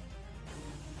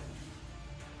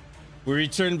 We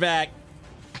return back.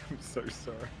 I'm so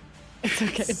sorry. It's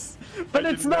okay. But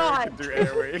it's didn't know I not. could do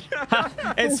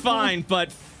AoE. It's fine,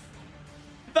 but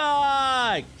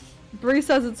fuck. Bree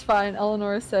says it's fine.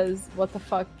 Eleanor says, what the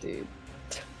fuck, dude?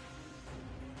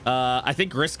 I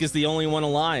think Risk is the only one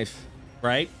alive,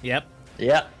 right? Yep.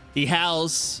 Yeah. He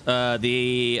howls.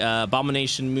 The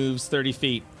abomination moves 30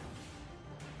 feet.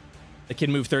 It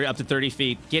can move up to 30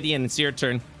 feet. Gideon, it's your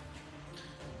turn.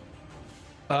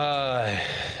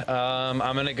 I'm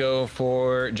gonna go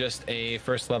for just a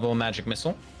first level magic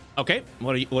missile. Okay.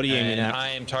 What are you aiming And at? I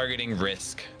am targeting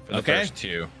Risk for the Okay. first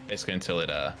two, basically until it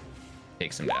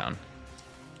takes him down.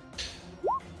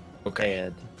 Okay.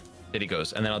 Bad. There he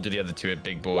goes, and then I'll do the other two at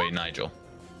Big Boy Nigel.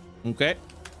 Okay.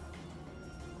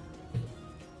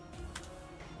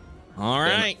 All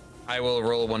Then right. I will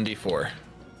roll 1d4.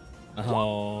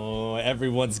 Oh,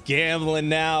 everyone's gambling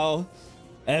now.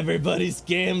 Everybody's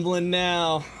gambling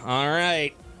now. All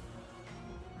right.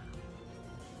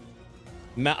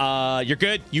 You're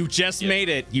good. You just made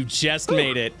it. You just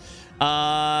made it.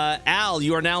 Al,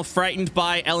 you are now frightened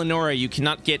by Eleonora. You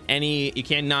cannot get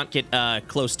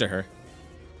close to her.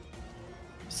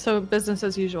 So business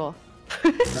as usual.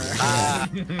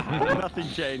 Nothing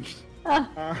changed.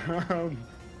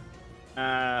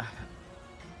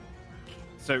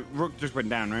 So Rook just went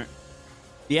down, right?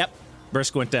 Yep.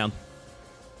 Risk went down.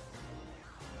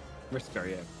 Risto,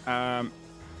 yeah.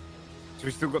 So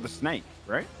we still got the snake,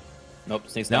 right? Nope.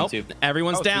 Snake's down Nope. too.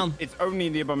 Everyone's Oh, so down. it's only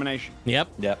the abomination. Yep.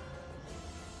 Yep.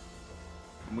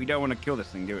 And we don't want to kill this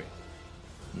thing, do we?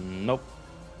 Nope.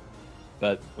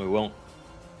 But we won't.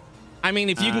 I mean,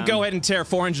 if you can go ahead and tear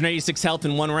 486 health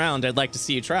in one round, I'd like to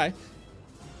see you try.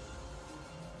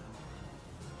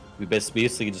 We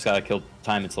basically just gotta kill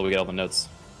time until we get all the notes.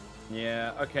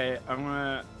 Yeah. Okay.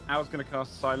 Al's gonna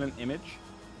cast Silent Image.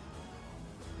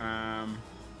 And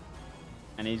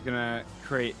he's gonna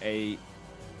create a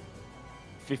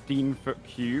 15-foot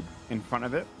cube in front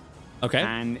of it. Okay.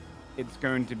 And it's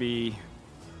going to be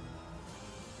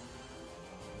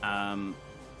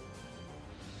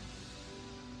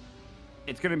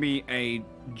it's going to be a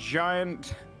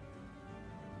giant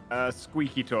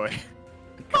squeaky toy.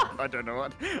 I don't know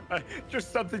what.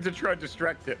 Just something to try and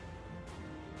distract it.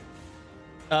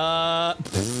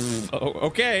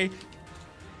 Okay.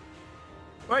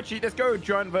 Well, actually, let's go a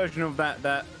giant version of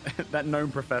that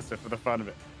gnome professor for the fun of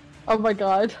it. Oh my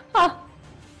god. Ah.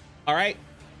 All right.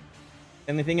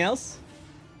 Anything else?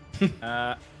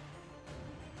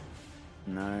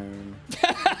 No.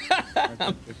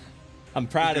 I'm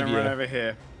proud of you. Run over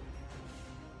here.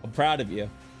 I'm proud of you.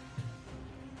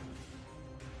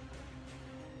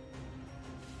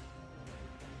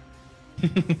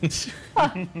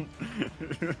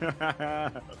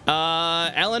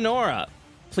 Eleonora,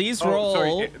 please roll.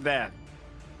 Sorry, there.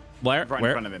 Where? Right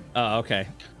Where? in front of him. Oh, okay.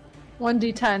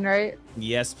 1d10, right?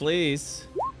 Yes, please.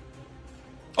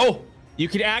 Oh, you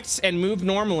could act and move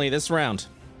normally this round,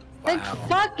 Thank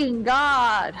fucking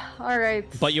god. All right.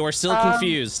 but you are still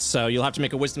confused, so you'll have to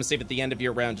make a wisdom save at the end of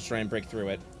your round to try and break through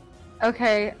it.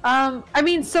 Okay. I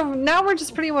mean, so now we're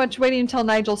just pretty much waiting until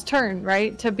Nigel's turn,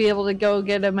 right? To be able to go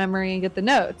get a memory and get the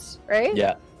notes, right?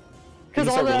 Yeah. Because Can you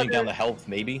all start the rolling other... down the health,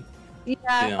 maybe?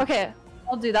 Yeah. Okay.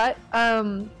 I'll do that.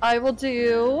 I will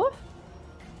do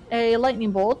a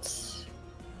lightning bolt.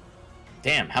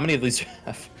 Damn, how many of these do you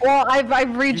have? Well,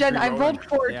 I've regen. I've re-rolling. rolled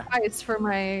 4 Yeah. twice for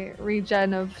my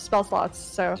regen of spell slots.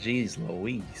 So Jeez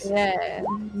Louise. yeah,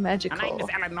 My name magical. is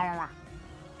Eleanor.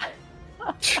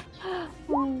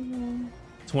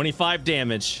 25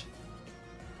 damage.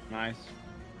 Nice.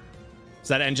 Does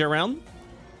that end your round?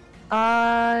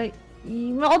 I'll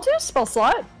do a spell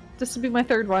slot. This will be my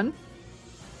third one.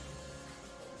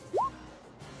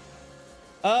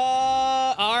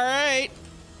 All right.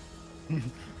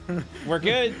 We're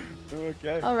good.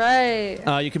 Okay. All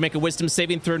right. You can make a wisdom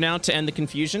saving throw now to end the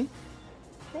confusion.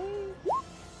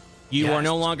 You are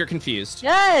no longer confused.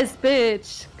 Yes,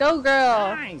 bitch. Go,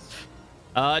 girl.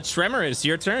 Nice. Tremor, it's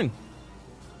your turn.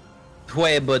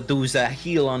 Hueba does a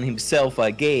heal on himself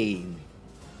again.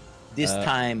 This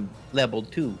time, level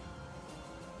 2.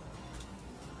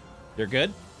 You're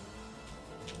good?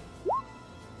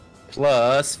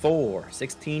 Plus 4,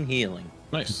 16 healing.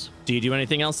 Nice. Do you do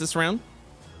anything else this round?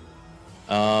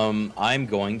 I'm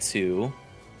going to.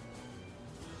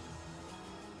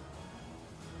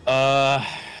 All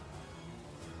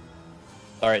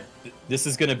right. This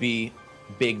is gonna be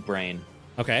big brain.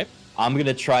 Okay. I'm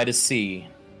gonna try to see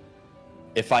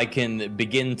if I can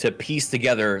begin to piece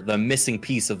together the missing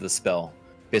piece of the spell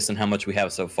based on how much we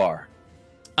have so far.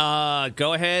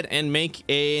 Go ahead and make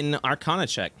an Arcana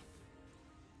check.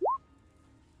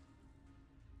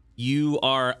 You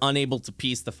are unable to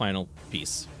piece the final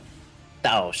piece.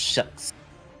 Oh, shucks.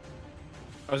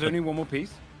 Oh, is there only one more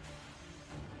piece?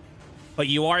 But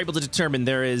you are able to determine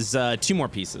there is 2 more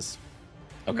pieces.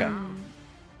 Okay. All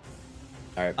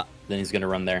right. Then he's gonna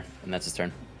run there, and that's his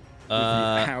turn.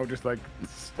 Hal just like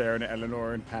staring at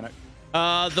Eleanor in panic.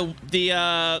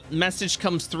 The message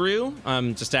comes through.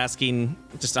 I'm just asking.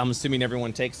 I'm assuming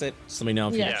everyone takes it. Just let me know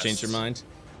if you Yes. change your mind.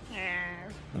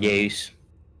 Yes.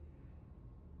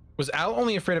 Was Al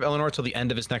only afraid of Eleanor till the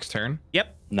end of his next turn?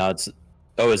 Yep. No, it's.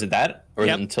 Oh, is it that, or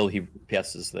Yep. is it until he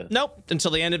passes the? Nope. Until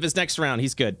the end of his next round,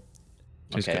 he's good.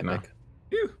 He's Okay, good now. epic.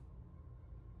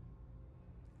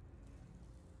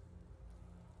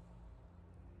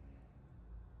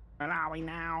 Where are we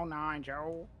now,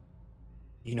 Nigel?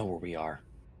 You know where we are,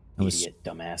 I was- idiot,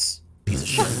 dumbass, piece of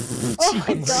shit. Oh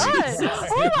my god!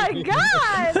 Oh my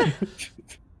god!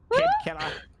 Kid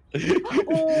killer.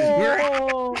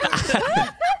 Oh.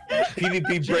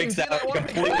 PvP breaks out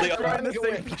completely. Right in the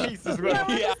same piece as well.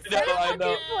 Yeah, I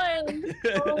know.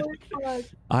 Holy fuck.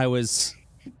 I was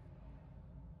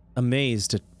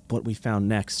amazed at what we found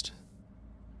next.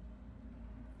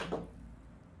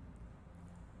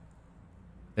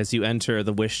 As you enter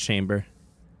the wish chamber,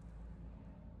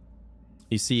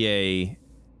 you see a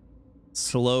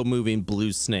slow-moving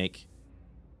blue snake.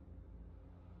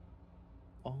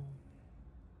 Oh.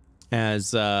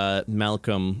 As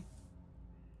Malcolm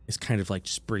is kind of like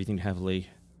just breathing heavily.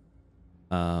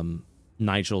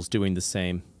 Nigel's doing the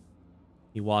same.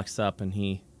 He walks up and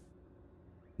he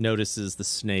notices the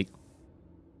snake.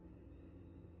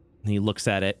 And he looks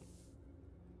at it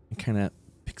and kind of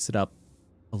picks it up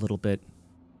a little bit.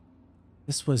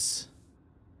 This was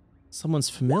someone's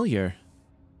familiar.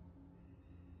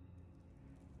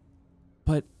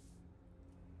 But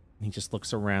he just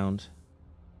looks around.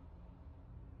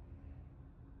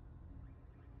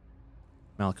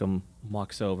 Malcolm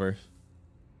walks over.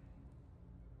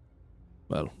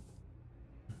 Well,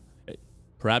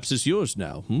 perhaps it's yours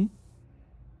now,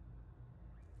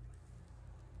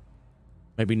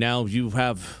 Maybe now you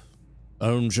have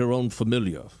earned your own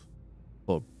familiar.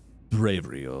 For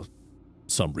bravery or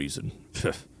some reason.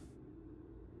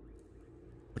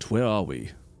 But where are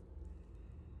we?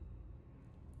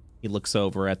 He looks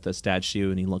over at the statue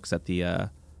and he looks at the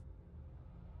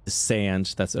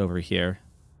sand that's over here.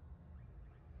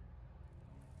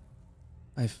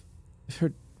 I've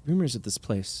heard rumors of this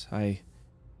place.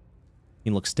 He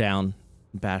looks down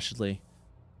abashedly. It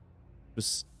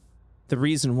was the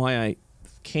reason why I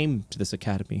came to this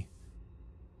academy.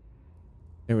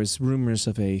 There was rumors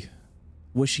of a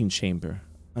wishing chamber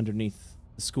underneath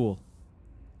the school.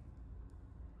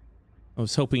 I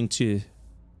was hoping to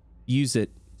use it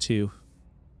to,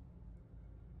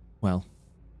 well,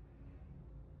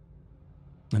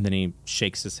 and then he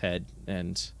shakes his head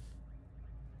and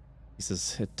he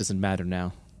says, it doesn't matter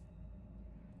now.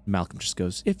 Malcolm just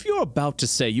goes, if you're about to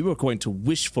say you were going to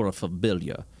wish for a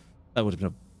familiar, that would have been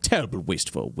a terrible waste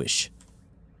for a wish.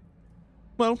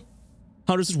 Well,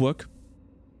 how does it work?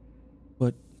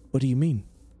 What do you mean?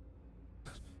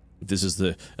 If this is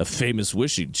a famous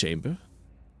wishing chamber,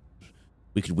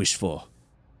 we could wish for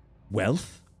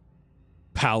wealth,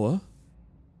 power,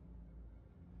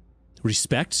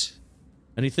 respect,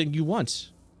 anything you want,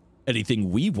 anything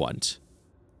we want.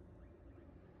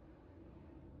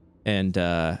 And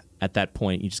at that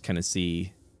point, you just kind of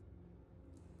see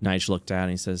Nigel look down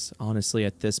and he says, honestly,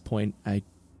 at this point, I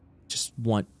just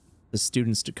want the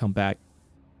students to come back.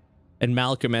 And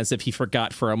Malcolm, as if he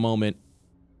forgot for a moment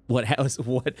what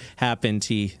happened,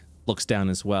 he looks down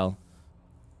as well.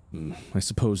 I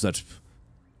suppose that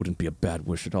wouldn't be a bad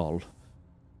wish at all.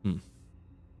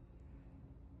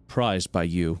 Prized by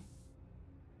you.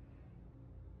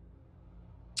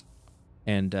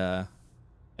 And at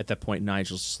that point,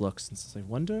 Nigel just looks and says, I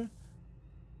wonder...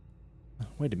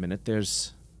 Wait a minute,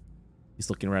 he's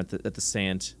looking around at the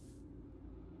sand.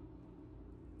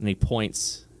 And he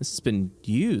points. This has been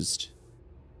used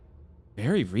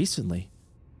very recently.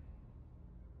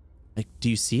 Like, do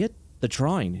you see it? The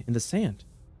drawing in the sand.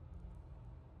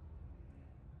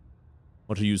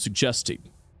 What are you suggesting?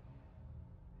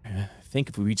 I think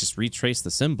if we just retrace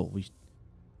the symbol, we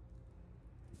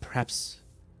perhaps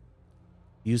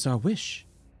use our wish.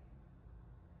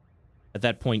 At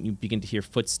that point, you begin to hear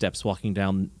footsteps walking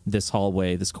down this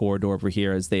hallway, this corridor over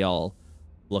here, as they all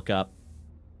look up.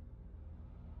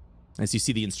 As you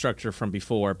see the instructor from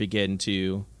before begin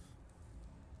to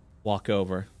walk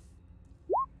over.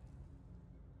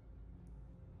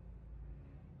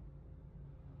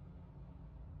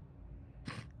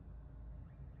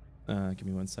 Give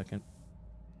me 1 second.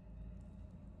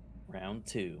 Round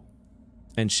 2.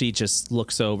 And she just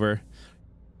looks over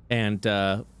and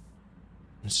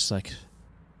it's just like,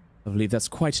 I believe that's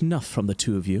quite enough from the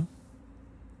two of you.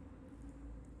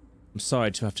 I'm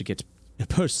sorry to have to get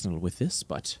personal with this,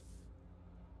 but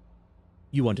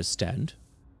you understand.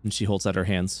 And she holds out her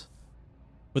hands.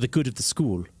 For the good of the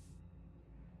school.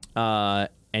 And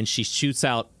she shoots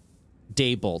out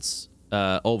day bolts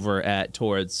over at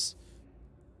towards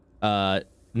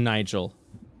Nigel.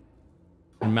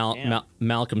 And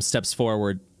Malcolm steps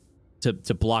forward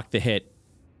to block the hit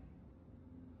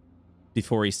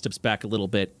before he steps back a little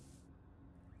bit,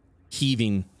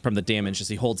 heaving from the damage as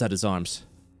he holds out his arms.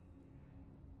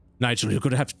 Nigel, you're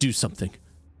going to have to do something.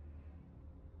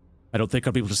 I don't think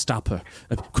I'll be able to stop her.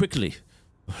 Quickly,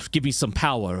 give me some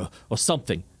power or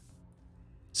something.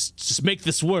 Just make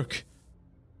this work.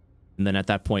 And then at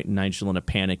that point, Nigel, in a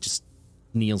panic, just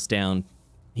kneels down.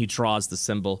 He draws the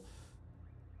symbol.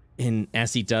 And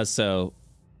as he does so,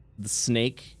 the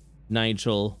snake,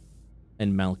 Nigel,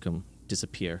 and Malcolm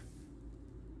disappear.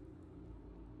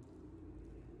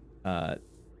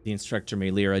 The instructor,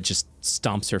 Melira, just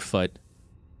stomps her foot.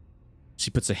 She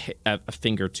puts a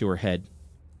finger to her head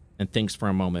and thinks for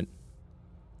a moment.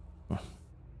 Well,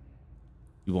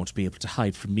 you won't be able to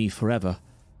hide from me forever.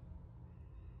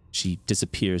 She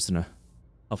disappears in a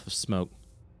puff of smoke.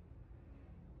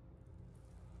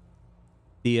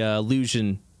 The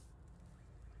illusion,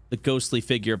 the ghostly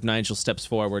figure of Nigel steps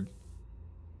forward.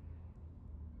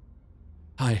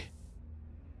 I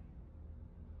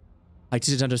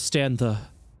didn't understand the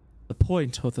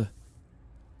point or the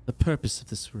purpose of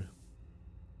this room.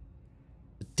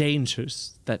 The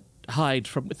dangers that hide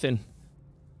from within.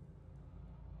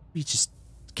 We just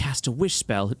cast a wish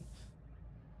spell.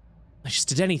 I just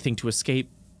did anything to escape.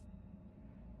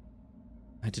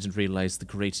 I didn't realize the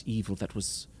great evil that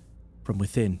was from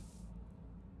within.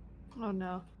 Oh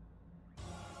no.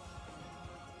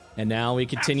 And now we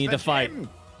continue the fight.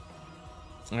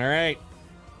 All right.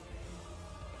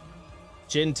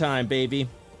 Gin time, baby.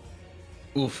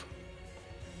 Oof.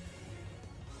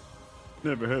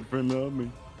 Never had a friend love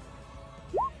me.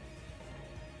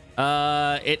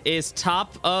 It is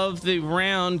top of the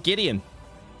round, Gideon.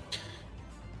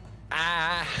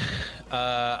 I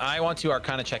want to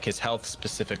Arcana check his health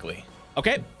specifically.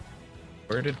 Okay.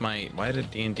 Why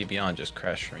did D&D Beyond just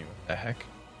crash for me? What the heck?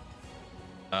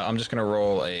 I'm just gonna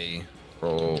roll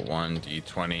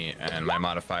 1d20, and my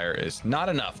modifier is not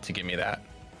enough to give me that.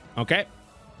 Okay.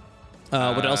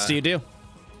 What else do you do?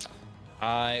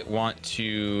 I want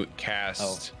to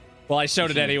cast. Well, I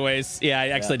showed it anyways. Yeah, I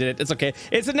actually did it. It's okay.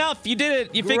 It's enough. You did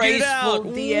it. You figured it out.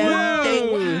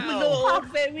 Wow.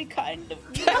 Very kind of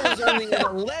you. That was only an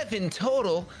 11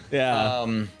 total.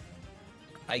 Yeah.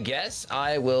 I guess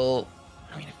I will.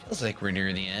 I mean, it feels like we're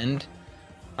near the end.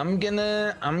 I'm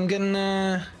just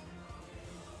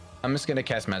gonna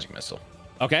cast Magic Missile.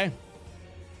 Okay.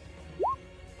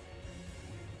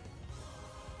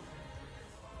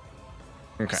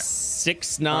 Okay.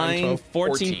 6, 9, 12,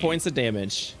 14 points of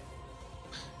damage.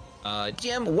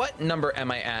 GM, what number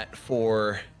am I at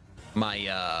for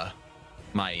my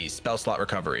my spell slot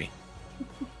recovery?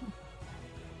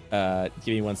 Give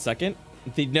me 1 second.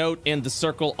 The note in the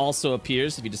circle also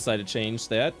appears if you decide to change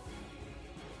that.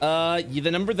 The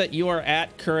number that you are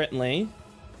at currently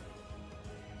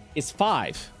is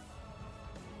 5.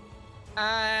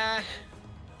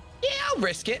 Yeah, I'll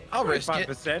risk it. I'll risk it.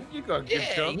 5%. You got a good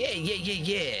shot.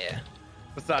 Yeah.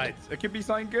 Besides, it could be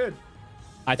something good.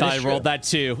 I thought I That's rolled true. that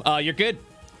too. You're good.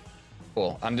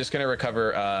 Cool. I'm just gonna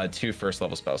recover 2 first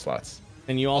level spell slots.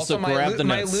 And you also grab the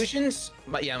my notes. illusions.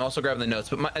 I'm also grabbing the notes.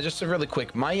 But just really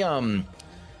quick, my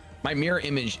mirror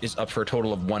image is up for a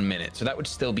total of 1 minute, so that would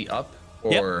still be up.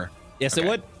 Or Yes, okay. it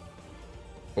would.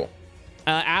 Cool.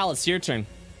 Alice, your turn.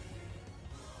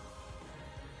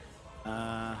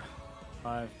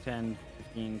 5, 10,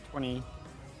 15, 20.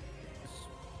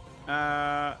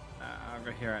 I'll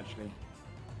go here actually.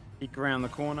 Peek around the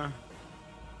corner.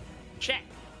 Check.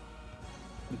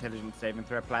 Intelligence saving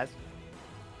throw, Plaz.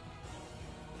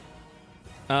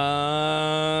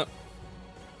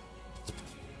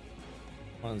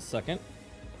 1 second.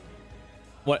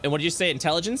 What did you say?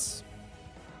 Intelligence?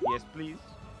 Yes, please.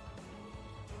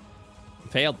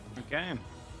 Failed. Okay.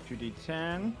 2d10.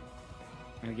 I'm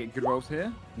gonna get good rolls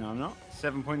here. No, I'm not.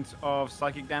 7 points of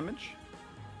psychic damage.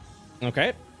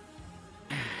 Okay.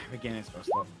 Again, it's spell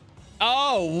slot.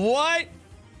 Oh, what?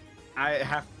 I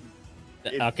have.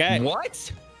 Okay.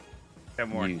 What?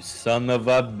 Don't worry. You son of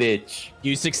a bitch.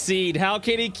 You succeed. How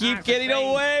can he keep That's getting insane.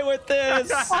 away with this?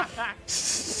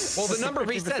 Well, the number 50%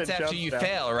 resets after jump you down.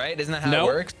 fail, right? Isn't that how Nope.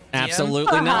 it works? DM?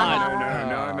 Absolutely not. No, I'm at,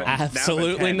 now I'm at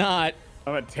Absolutely 10. not.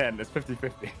 I'm at 10. It's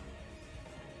 50-50.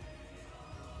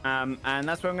 And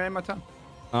that's where I'm gonna end my turn.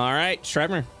 All right,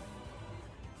 Trevor.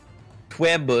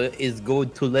 Trevor is going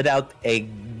to let out a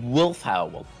wolf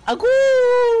howl.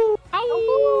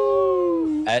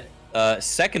 At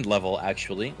second level,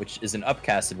 actually, which is an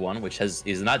upcasted one, which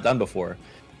is not done before.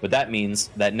 But that means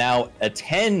that now a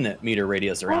 10-meter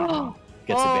radius around him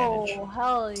gets advantage. Oh,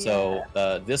 hell yeah. So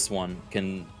this one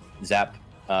can zap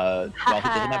while he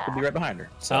doesn't have to be right behind her.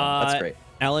 So that's great.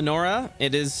 Eleonora,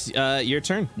 it is your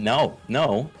turn. No,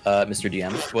 Mr.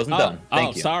 DM, it wasn't done.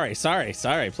 Thank you. Sorry.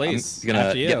 Please. I'm gonna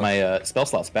After you. get my spell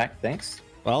slots back. Thanks.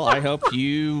 Well, I hope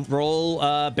you roll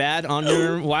bad on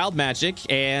your wild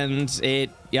magic, and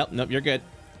it. Yep, nope, you're good.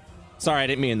 Sorry, I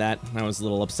didn't mean that. I was a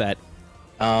little upset.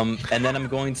 And then I'm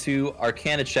going to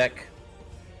Arcana check.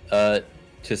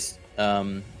 Just I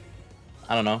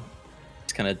don't know,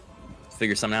 just kind of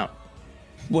figure something out.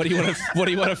 What do you want to? What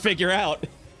do you want to figure out?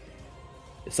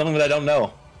 It's something that I don't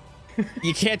know.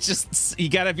 You can't just. You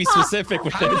gotta be specific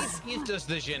with How this. many teeth does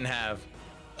the Jinn have?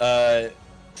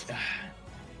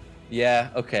 Yeah.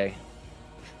 Okay.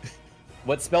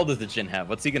 What spell does the Jinn have?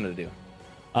 What's he gonna do?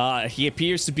 He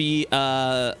appears to be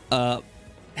has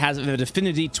an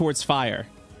affinity towards fire.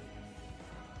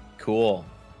 Cool.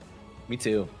 Me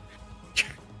too.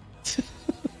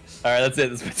 All right, that's it.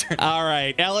 That's my turn. All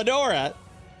right, Eleonora.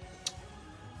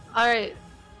 All right.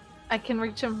 I can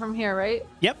reach him from here, right?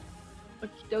 Yep.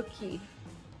 Okie dokie.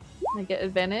 I get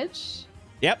advantage.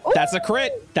 Yep. That's a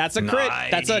crit. That's a crit.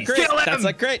 That's a Nice. crit. Kill him! That's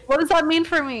a crit. What does that mean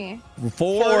for me?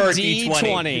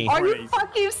 4d20. Are you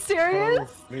fucking serious?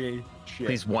 Holy shit.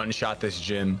 Please one-shot this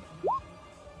Jinn.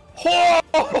 Oh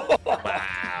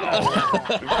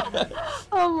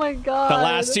my god. The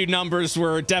last two numbers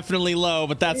were definitely low,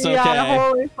 but that's okay. Yeah,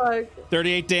 holy fuck.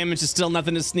 38 damage is still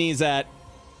nothing to sneeze at.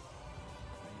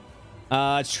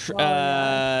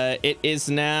 yeah. It is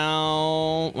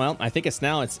now. Well, I think it's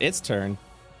now. It's its turn.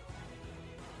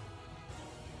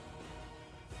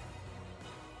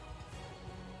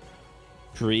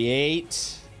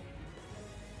 Create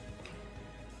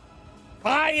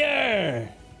fire.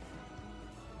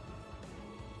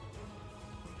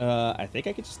 I think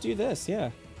I could just do this.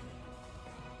 Yeah.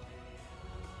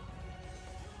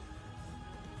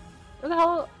 Where the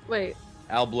hell? Wait.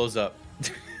 Al blows up.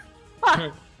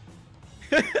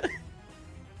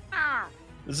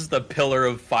 This is the pillar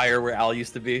of fire where Al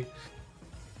used to be.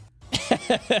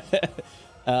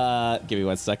 Give me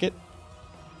 1 second.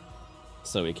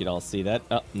 So we can all see that.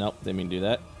 Oh, nope, didn't mean to do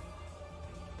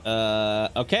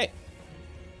that. Okay.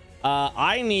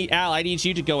 I need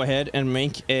you to go ahead and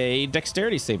make a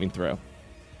dexterity saving throw.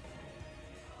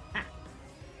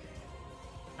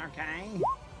 Okay.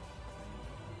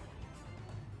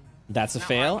 That's a No,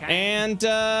 fail. okay. And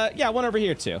yeah, one over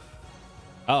here too.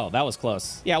 Oh, that was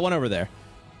close. Yeah, one over there.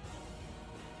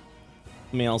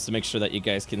 Let me also make sure that you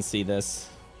guys can see this.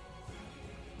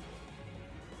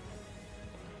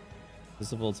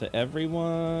 Visible to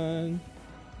everyone.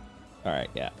 All right,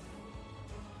 yeah.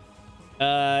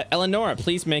 Eleonora,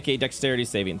 please make a dexterity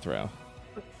saving throw.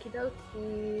 Okie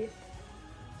dokie.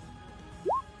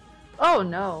 Oh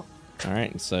no. All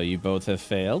right, so you both have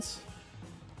failed.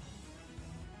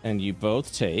 And you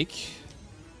both take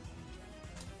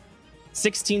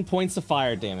 16 points of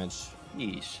fire damage.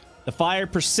 Yeesh. The fire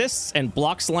persists and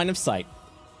blocks line of sight.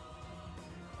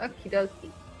 Okie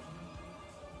dokie.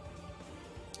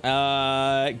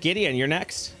 Gideon, you're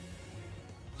next.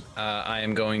 I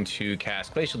am going to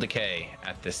cast Glacial Decay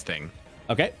at this thing.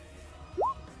 Okay.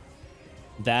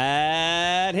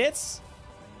 That hits.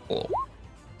 Cool.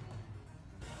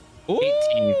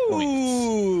 18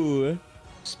 points.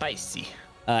 Spicy.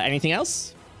 Anything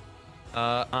else?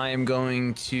 I am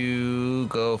going to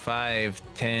go 5,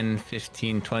 10,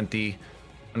 15, 20,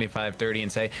 25, 30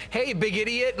 and say, hey, big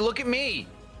idiot, look at me.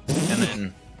 And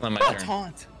then on my turn.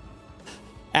 Taunt.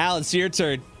 Al, it's your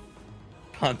turn.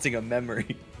 Haunting a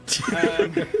memory.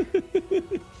 I'm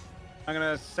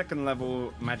gonna second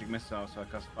level magic missile, so I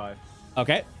cast 5.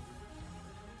 Okay.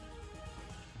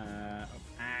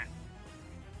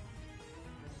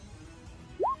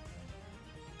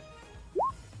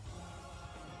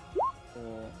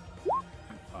 Four,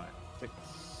 5, 6,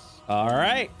 All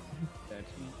right. 13,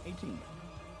 18.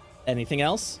 Anything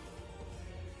else?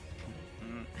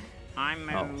 I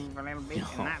move a little bit,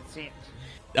 and that's it.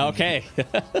 Okay.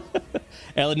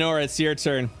 Eleanor, it's your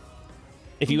turn.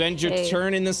 If you end your Okay.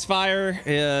 turn in this fire,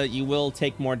 you will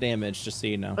take more damage, just so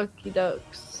you know. Okie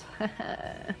dokes.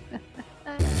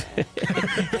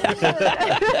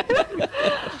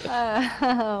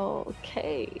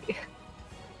 Okay.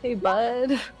 Hey,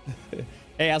 bud.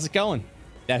 Hey, how's it going?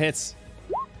 That hits.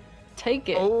 Take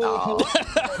it.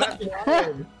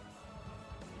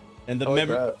 And the Holy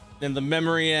crap. and the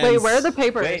memory ends. Wait, where are the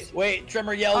papers? Wait.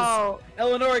 Tremor yells. Oh,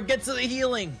 Eleanor, get to the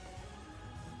healing.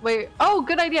 wait. Oh,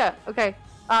 good idea. Okay.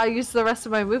 Use the rest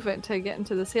of my movement to get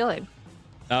into the ceiling.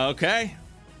 Okay.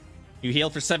 You heal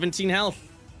for 17 health.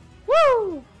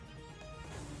 Woo!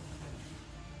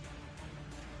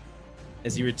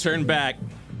 As you return back,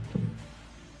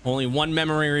 only one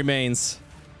memory remains.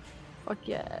 Fuck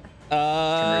yeah.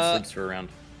 Tremor sleeps for a round.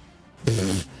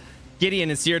 Gideon,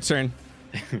 it's your turn.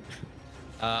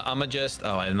 I'ma just.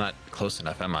 Oh, I'm not close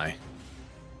enough, am I?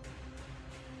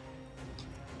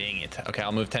 Dang it. Okay,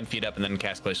 I'll move 10 feet up and then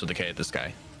cast Glacial Decay at this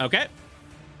guy. Okay.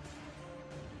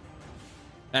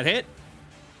 That hit.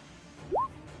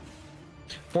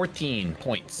 14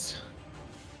 points.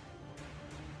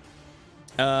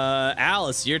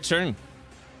 Alice, your turn.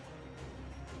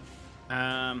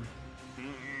 I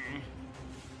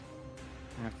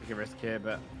have to take a risk here,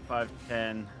 but 5,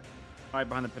 10. Hide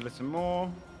behind the pillar some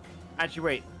more. Actually,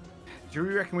 wait. Do we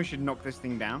reckon we should knock this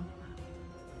thing down?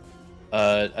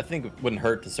 I think it wouldn't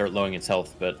hurt to start lowering its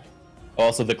health, but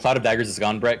also the Cloud of Daggers is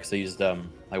gone, Brett, because I used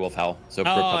my Wolf Howl. So for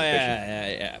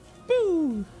concentration. yeah.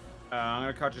 Boo. I'm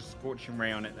gonna cast a Scorching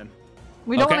Ray on it then.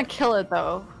 We don't Okay. want to kill it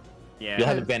though. Yeah. You'll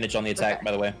have advantage on the attack, Okay.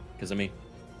 by the way, because of me.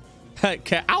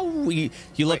 Okay. Ow!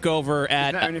 You look over Isn't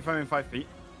at. that only if I'm in 5 feet?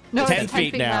 No, 10 it's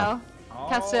feet now.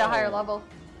 Cast it at a higher level.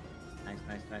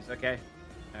 Nice. Okay.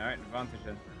 All right, advantage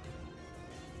then.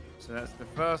 So that's the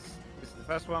first. This is the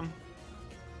first one.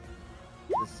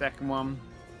 The second one,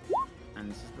 and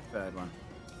this is the third one.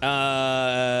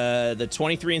 The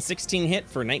 23 and 16 hit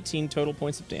for 19 total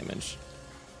points of damage.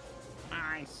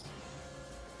 Nice.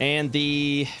 And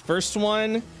the first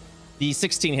one, the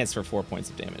 16 hits for 4 points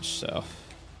of damage. So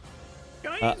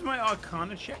Can I use my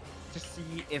Arcana check to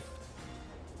see if,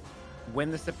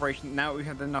 when the separation, now we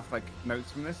have enough like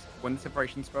notes from this, when the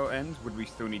separation spell ends, would we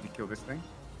still need to kill this thing?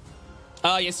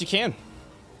 yes, you can.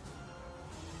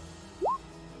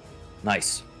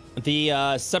 Nice.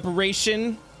 The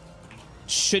separation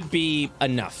should be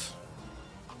enough.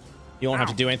 You won't have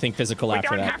to do anything physical We after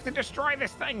don't that. have to destroy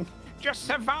this thing. Just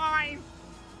survive.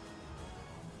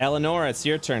 Eleanor, it's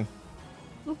your turn.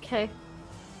 Okay.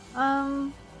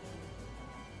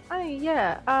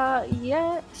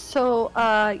 Yeah. So,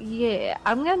 yeah.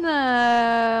 I'm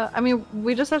gonna. I mean,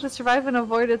 we just have to survive and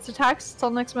avoid its attacks till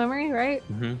next memory, right?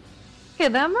 Mm-hmm. Okay,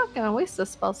 then I'm not gonna waste a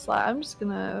spell slot. I'm just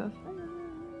gonna.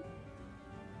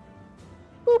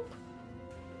 Boop.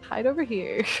 Hide over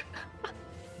here.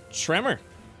 Tremor.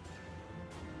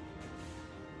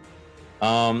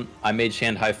 I made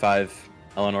Shand high five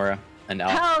Eleonora and Al.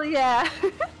 Hell yeah!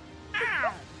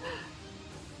 Ow.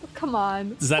 Come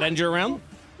on. Does that end your round?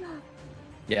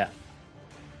 Yeah.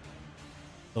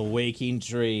 The waking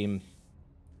dream.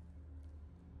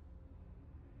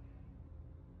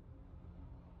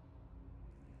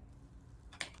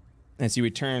 As you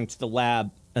return to the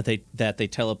lab that they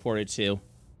teleported to,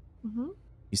 Mm-hmm.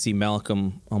 you see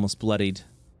Malcolm almost bloodied.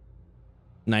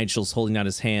 Nigel's holding out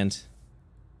his hand.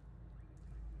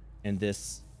 And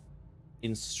this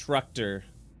instructor,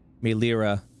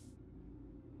 Melira,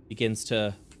 begins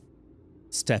to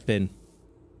step in.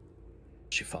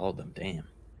 She followed them. Damn.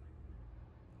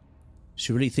 Do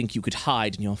you really think you could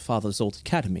hide in your father's old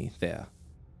academy there,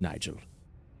 Nigel?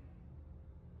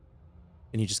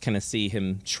 And you just kind of see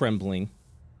him trembling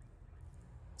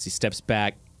as he steps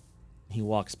back. He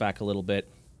walks back a little bit.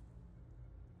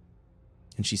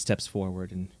 And she steps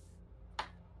forward and...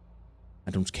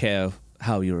 I don't care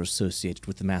how you're associated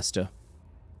with the Master.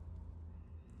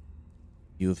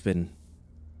 You have been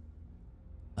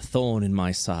a thorn in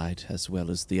my side, as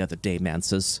well as the other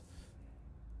Daymancers.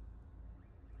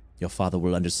 Your father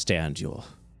will understand your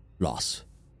loss.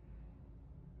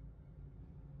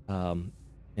 And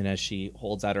as she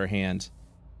holds out her hand,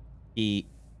 he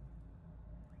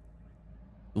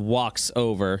walks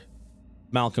over.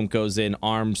 Malcolm goes in,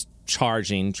 arms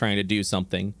charging, trying to do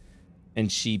something.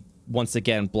 And she once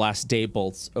again blasts day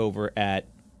bolts over at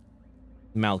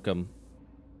Malcolm,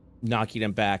 knocking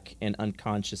him back and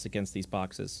unconscious against these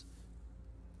boxes.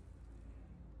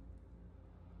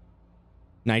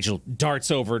 Nigel darts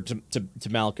over to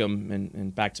Malcolm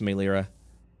and back to Melira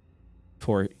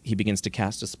before he begins to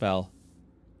cast a spell.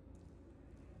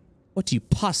 What do you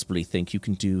possibly think you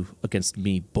can do against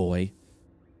me, boy?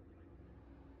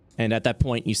 And at that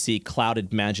point, you see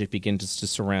clouded magic begin to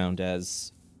surround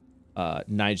as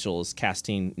Nigel is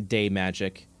casting day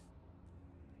magic.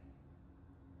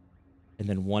 And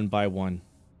then one by one,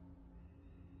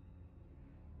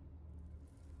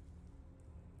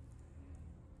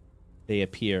 they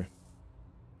appear.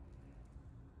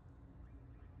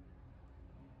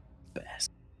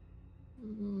 Best.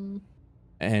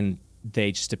 And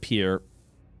they just appear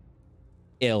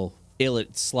ill,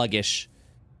 sluggish.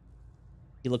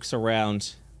 He looks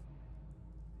around,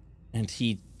 and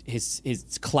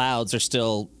his clouds are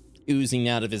still oozing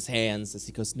out of his hands as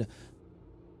he goes,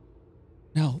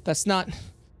 no, that's not.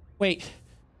 Wait,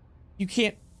 you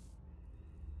can't.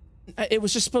 It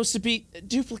was just supposed to be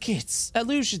duplicates,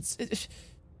 illusions.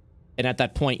 And at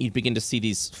that point, you begin to see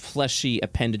these fleshy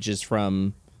appendages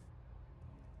from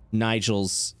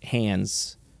Nigel's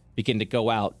hands begin to go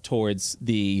out towards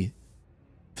the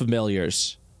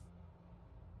familiars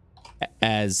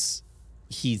as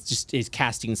he just is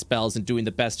casting spells and doing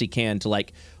the best he can to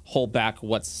like hold back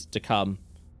what's to come.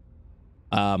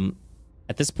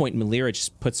 At this point, Melira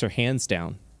just puts her hands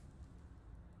down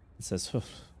and says,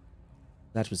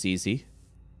 that was easy.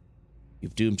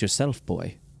 You've doomed yourself,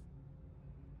 boy.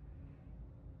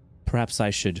 Perhaps I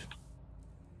should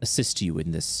assist you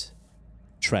in this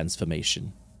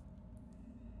transformation.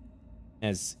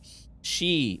 As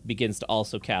she begins to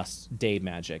also cast day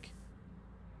magic.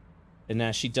 And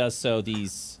as she does so,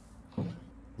 these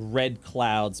red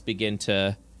clouds begin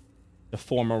to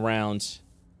form around.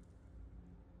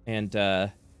 And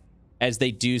as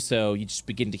they do so, you just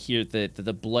begin to hear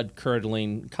the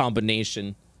blood-curdling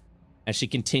combination as she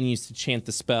continues to chant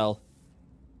the spell,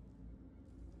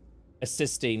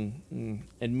 assisting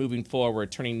and moving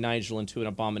forward, turning Nigel into an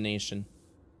abomination.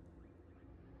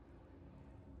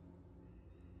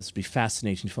 This will be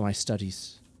fascinating for my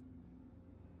studies.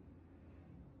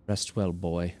 Rest well,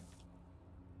 boy.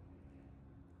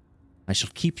 I shall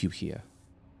keep you here.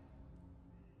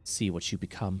 See what you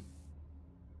become.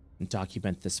 And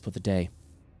document this for the day.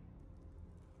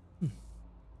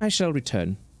 I shall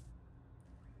return.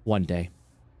 One day.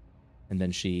 And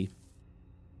then she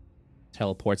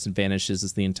teleports and vanishes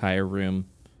as the entire room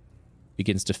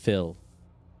begins to fill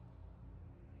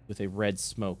with a red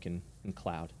smoke and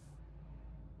cloud.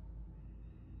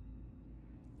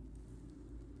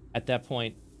 At that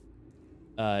point,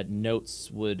 notes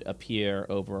would appear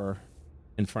over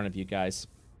in front of you guys.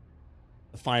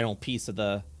 The final piece of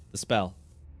the spell.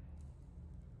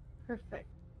 Perfect.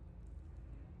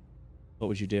 What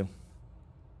would you do?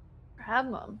 Grab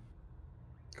them.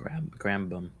 Grab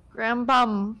them. Grab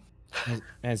them.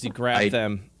 As you grab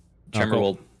them, Tremor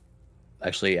will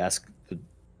actually ask the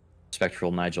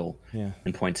spectral Nigel Yeah.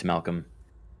 and point to Malcolm.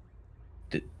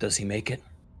 Does he make it?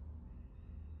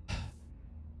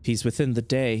 If he's within the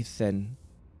day, then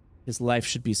his life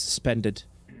should be suspended.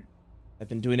 I've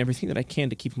been doing everything that I can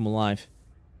to keep him alive.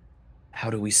 How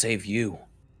do we save you?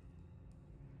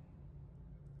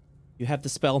 You have the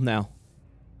spell now.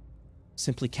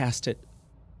 Simply cast it.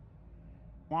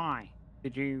 Why?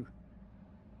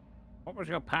 What was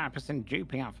your purpose in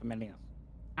duping our familiars?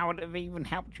 How would it have even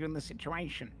helped you in this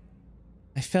situation?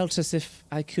 I felt as if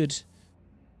I could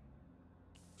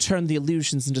turn the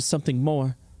illusions into something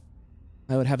more.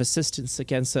 I would have assistance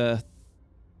against a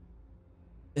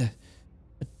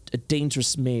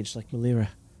dangerous mage like Melira.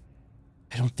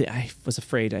 I was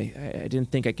afraid. I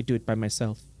didn't think I could do it by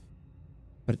myself.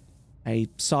 But I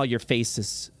saw your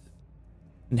faces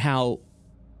and how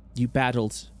you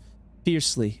battled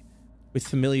fiercely with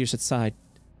familiars at side.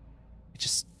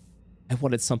 I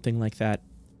wanted something like that.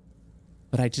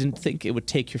 But I didn't think it would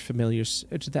take your familiars.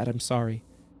 To that, I'm sorry.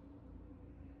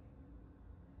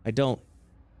 I don't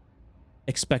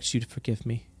expect you to forgive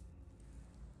me.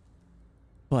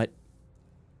 But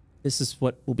this is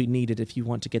what will be needed if you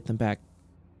want to get them back.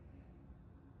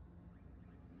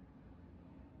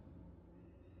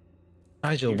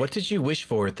 Nigel, what did you wish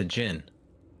for at the gin?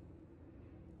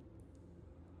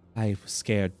 I was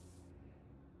scared.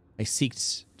 I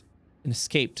sought an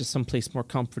escape to someplace more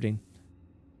comforting.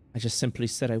 I just simply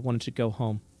said I wanted to go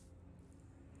home.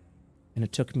 And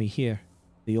it took me here,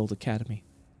 the old academy.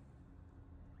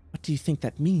 What do you think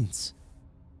that means?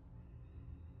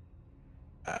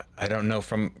 I don't know.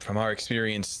 From our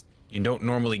experience, you don't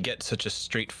normally get such a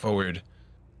straightforward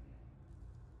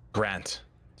grant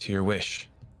to your wish.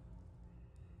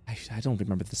 I don't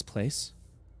remember this place.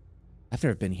 I've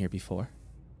never been here before.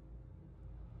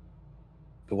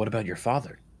 But what about your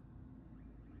father?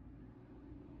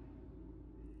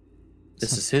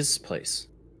 This is his place.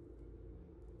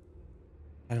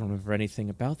 I don't remember anything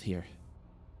about here.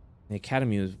 The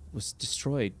academy was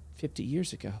destroyed 50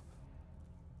 years ago.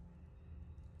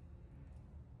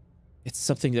 It's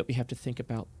something that we have to think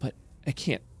about, but I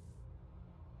can't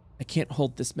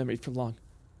hold this memory for long.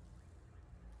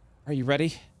 Are you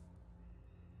ready?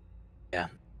 Yeah.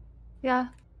 Yeah.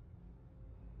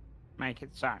 Make it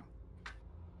so.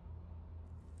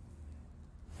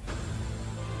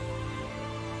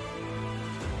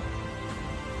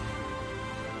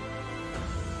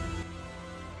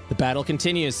 The battle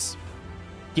continues.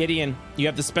 Gideon, you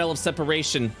have the spell of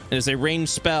separation. It is a ranged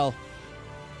spell.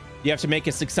 You have to make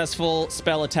a successful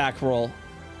spell attack roll.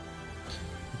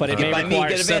 But it may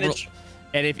require several,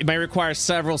 and it may require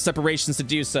several separations to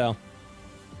do so.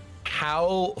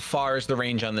 How far is the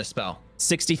range on this spell?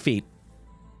 60 feet.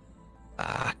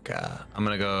 I'm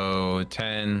gonna go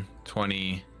 10,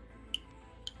 20,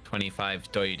 25,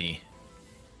 30.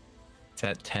 Is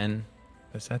that 10?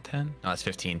 Is that 10? No, it's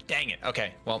 15. Dang it.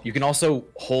 Okay, well. You can also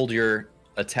hold your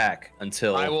attack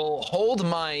until... I will hold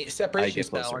my I separation get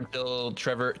spell closer. until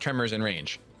Tremor's in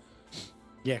range.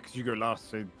 Yeah, because you go last,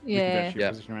 so Yeah. we can Yeah.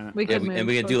 position around that. We Yeah, could and move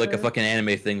we can do like a closer. fucking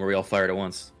anime thing where we all fire at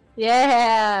once.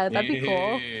 Yeah, that'd be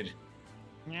cool. Dude.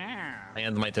 Yeah.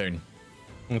 And my turn.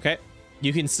 Okay.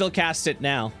 You can still cast it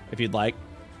now if you'd like.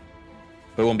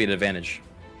 But it won't be an advantage.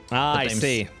 Ah, I But I'm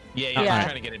see. Yeah, Yeah. I'm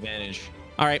trying to get advantage.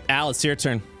 All right, Al, it's your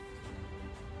turn.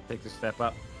 Takes a step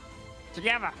up.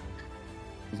 Together.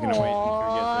 He's gonna wait until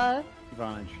he Aww. gets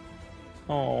advantage.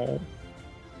 Oh.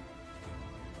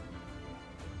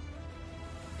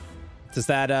 Does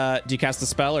that, do you cast the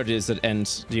spell or does it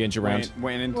end, do you end your round?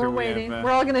 Waiting until We're we waiting. have,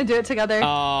 We're all gonna do it together.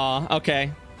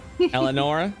 Okay.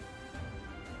 Eleonora?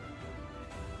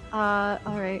 All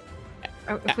right.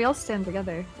 If we all stand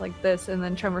together like this, and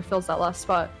then Tremor fills that last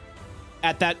spot.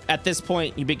 At this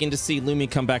point, you begin to see Lumi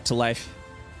come back to life.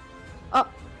 Oh,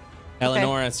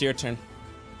 Eleonora, it's your turn.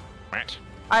 Right.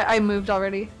 I moved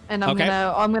already, and I'm Okay.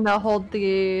 gonna hold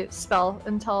the spell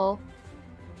until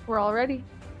we're all ready.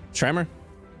 Tremor.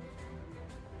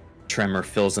 Tremor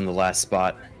fills in the last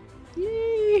spot.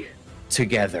 Yay.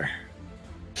 Together.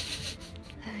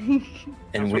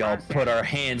 And we all put our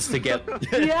hands together.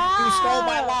 Yeah. You stole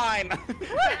my line.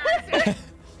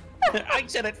 I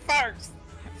said it first.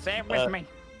 Say it with me.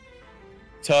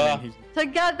 Together.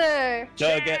 Together.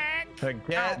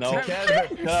 Together. No. Together.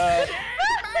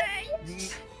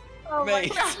 Oh my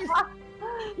Mate. god.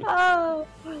 Oh.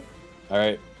 All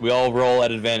right, we all roll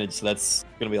at advantage, so that's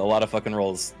gonna be a lot of fucking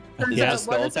rolls. Is Yeah. that a What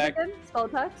spell is it attack? again? Spell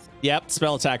attacks. Yep,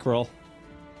 spell attack roll.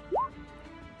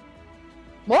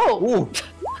 Whoa. Ooh.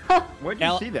 Where do you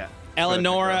El- see that?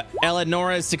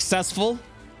 Eleonora is successful.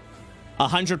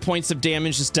 100 points of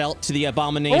damage is dealt to the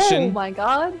abomination. Oh my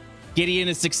god. Gideon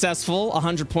is successful.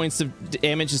 100 points of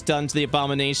damage is done to the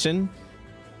abomination.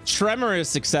 Tremor is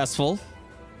successful.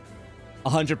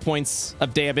 100 points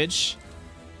of damage.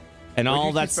 And Where'd all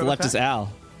you see that's spell left is attack?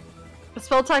 Al. The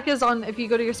spell attack is on, if you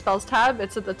go to your spells tab,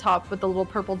 it's at the top with the little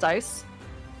purple dice.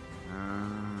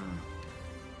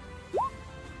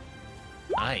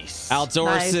 Nice. Aldorus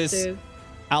Nice, is dude.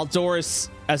 Aldorus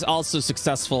is also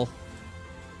successful.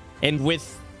 And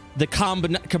with the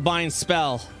combined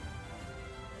spell,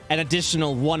 an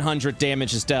additional 100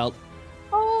 damage is dealt.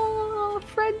 Oh,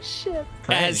 friendship.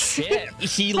 As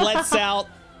he lets out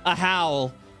a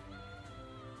howl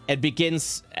and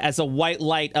begins, as a white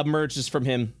light emerges from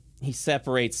him, he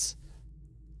separates.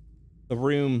 The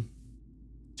room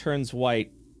turns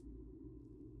white.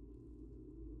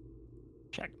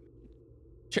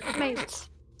 Mates.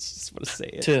 Just want to say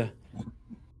it. To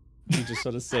You just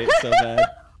want to say it so bad.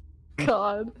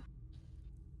 God.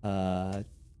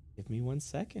 Give me 1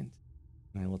 second,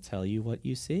 and I will tell you what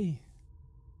you see.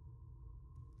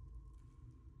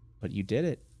 But you did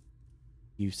it.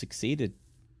 You succeeded.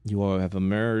 You all have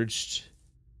emerged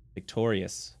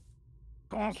victorious.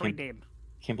 Of course we did.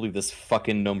 can't believe this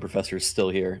fucking gnome professor is still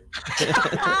here.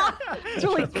 It's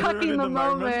really cucking the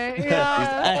moment. He's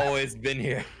Yeah. always been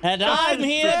here. And I'm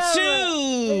here damn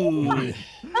too.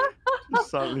 Just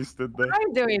sadly stood there.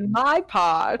 I'm doing my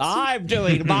part. I'm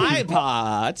doing my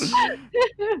part.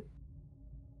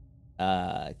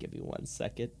 Give me 1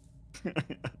 second.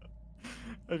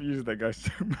 I've used that guy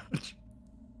so much.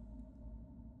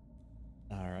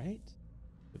 All right.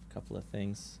 A couple of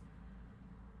things.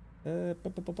 Oh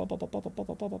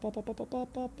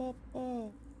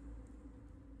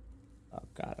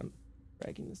god, I'm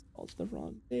dragging this all to the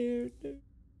wrong there.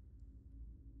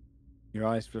 Your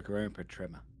eyes flicker open,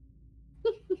 Tremor.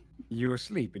 You were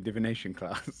asleep in divination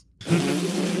class.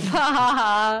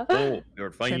 Oh,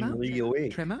 you're finally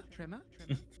awake. Tremor.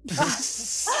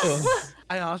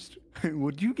 I asked,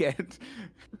 would you get?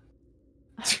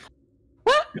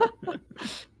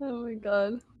 Oh my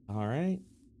god. All right.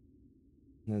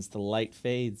 And as the light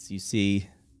fades, you see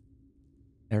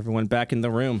everyone back in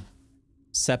the room,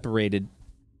 separated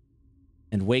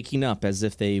and waking up as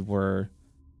if they were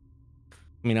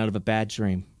coming out of a bad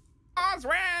dream.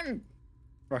 Oswin!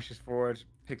 Rushes forward,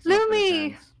 picks him up with his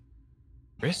Lumi! hands.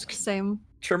 Risk. Same.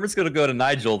 Tremor's gonna go to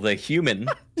Nigel, the human.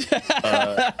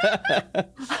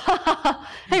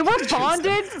 Hey, we're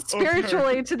bonded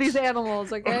spiritually to these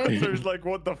animals, okay? There's like,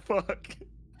 what the fuck?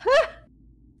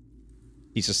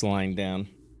 He's just lying down.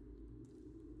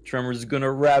 Tremor's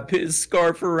gonna wrap his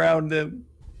scarf around him.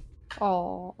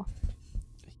 Oh.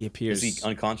 He appears. Is he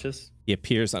unconscious? He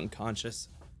appears unconscious.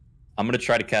 I'm gonna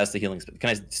try to cast a healing spell. Can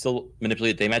I still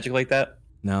manipulate day magic like that?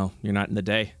 No, you're not in the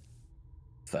day.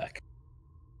 Fuck.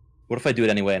 What if I do it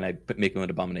anyway and I make him an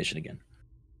abomination again?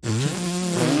 Cue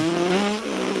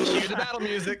the battle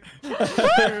music.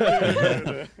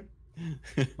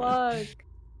 Fuck.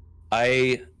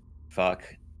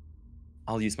 Fuck.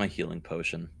 I'll use my healing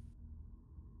potion.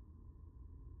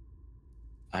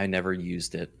 I never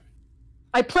used it.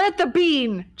 I plant the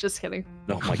bean. Just kidding.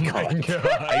 Oh my god.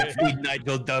 I feed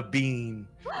Nigel the bean.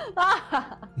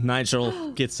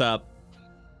 Nigel gets up.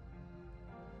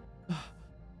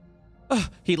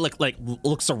 He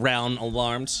looks around,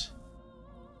 alarmed.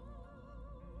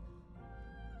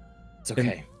 It's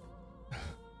okay.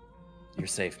 You're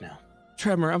safe now.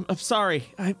 Tremor, I'm sorry.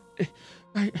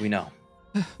 We know.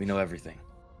 We know everything.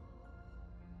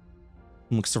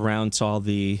 Looks around to all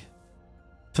the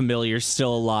familiars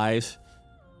still alive.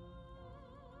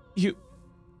 You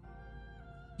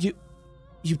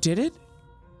did it?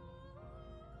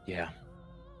 Yeah.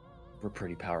 We're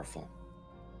pretty powerful.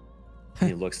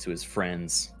 He looks to his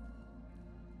friends.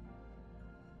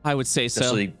 I would say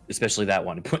so. Especially that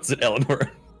one. He points at Eleanor.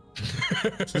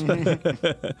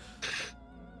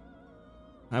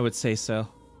 I would say so.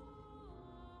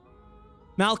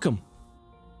 Malcolm.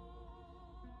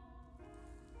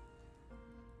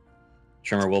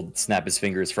 Tremor will snap his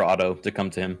fingers for Otto to come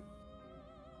to him.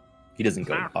 He doesn't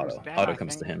go to Malcolm's Otto. dead, Otto I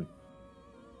comes to think. him.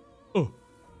 Oh.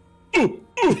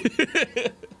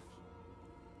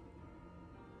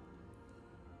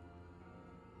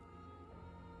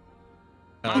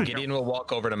 Gideon will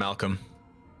walk over to Malcolm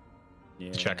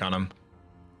Yeah. to check on him.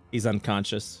 He's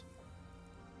unconscious.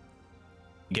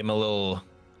 Give him a little,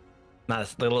 not a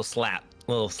little slap.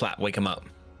 Wake him up.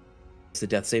 It's a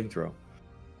death saving throw.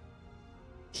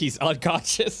 He's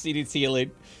unconscious. He needs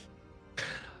healing.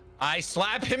 I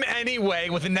slap him anyway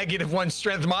with a -1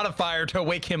 strength modifier to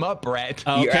wake him up, Brett.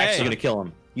 Okay. You're actually gonna kill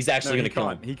him. He's actually No, gonna kill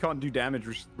him. He can't do damage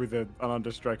with an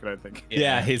unarmed strike, I don't think.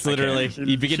 Yeah, he's literally. Okay.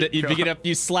 You begin up.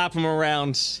 You slap him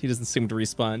around. He doesn't seem to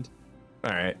respond.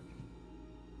 All right.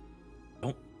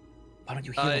 Why don't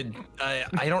you heal him?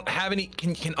 I don't have any.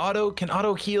 Can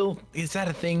Otto heal? Is that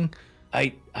a thing?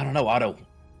 I don't know, Otto.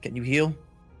 Can you heal?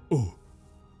 Ooh.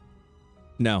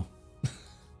 No.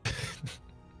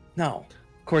 No,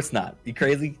 of course not. You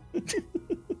crazy?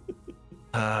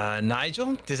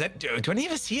 Nigel, do any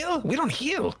of us heal? We don't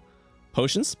heal.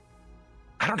 Potions?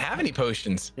 I don't have any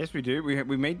potions. Yes, we do.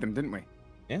 We made them, didn't we?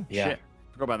 Yeah. Yeah. Shit.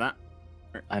 Forgot about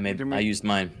that. I used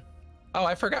mine Oh,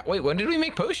 I forgot. Wait, when did we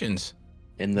make potions?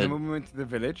 in Then the. when we went to the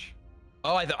village.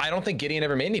 Oh, I don't think Gideon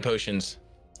ever made any potions.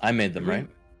 I made them, right?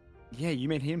 Yeah, you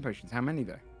made healing potions. How many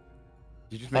though?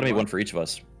 You just I thought I made one for each of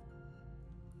us.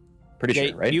 Pretty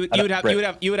sure, right? You I would don't- have.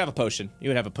 Brett, You would have a potion. You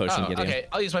would have a potion. Oh, Gideon. okay.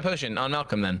 I'll use my potion on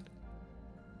Malcolm then.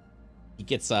 He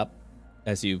gets up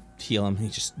as you heal him. He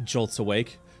just jolts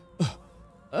awake.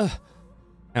 I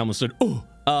almost said, "Oh,"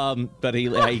 but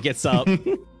he gets up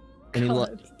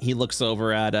and he looks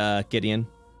over at Gideon.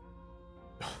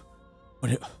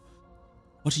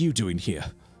 What are you doing here?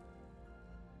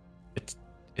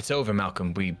 It's over,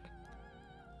 Malcolm. We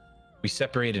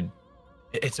separated.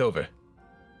 It's over.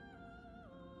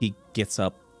 He gets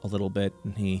up a little bit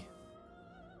and he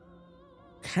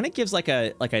kind of gives like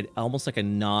a almost like a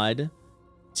nod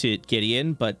to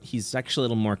Gideon, but he's actually a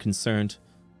little more concerned.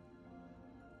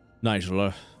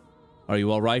 Nigel, are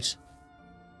you all right?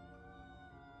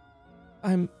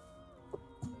 I'm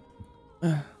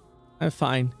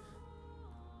fine.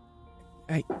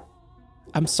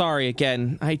 I'm sorry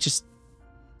again. I'm just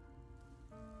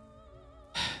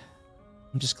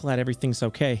glad everything's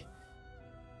okay.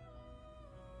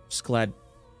 Just glad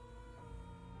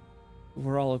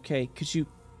we're all okay. Did you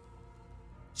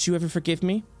ever forgive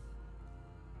me?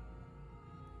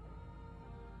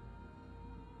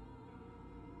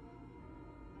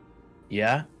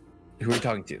 Yeah, Who are we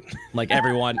talking to? Like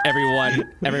everyone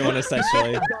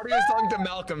essentially. I thought he was talking to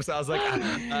Malcolm, so I was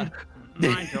like,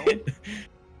 Nigel,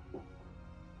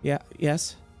 Yeah,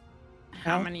 yes.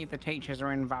 how many of the teachers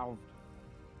are involved?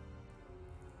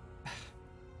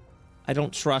 I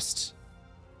don't trust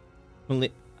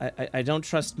I don't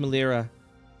trust Malira.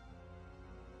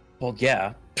 Well,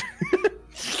 yeah.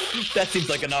 That seems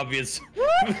like an obvious.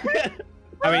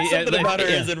 I mean, Something about her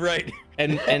isn't right.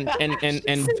 And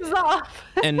Seems off.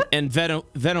 and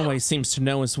Venaway seems to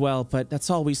know as well, but that's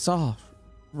all we saw,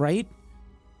 right?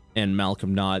 And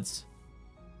Malcolm nods.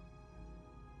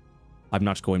 I'm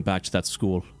not going back to that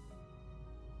school.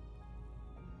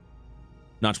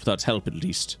 Not without help, at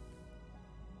least.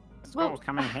 The school's Well-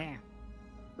 coming here.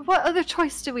 What other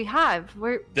choice do we have?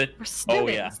 We're students. Oh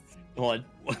yeah. Well,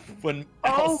 when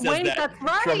Al says wait, that, that's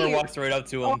right. Trevor walks right up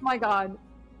to Oh him. my god.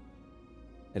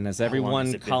 And as long everyone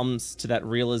has it been? comes to that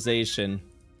realization,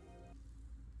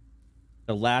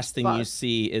 the last thing you Fuck.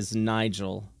 see is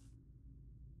Nigel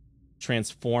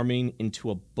transforming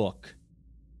into a book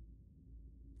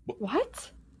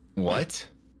What? what?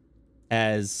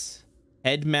 as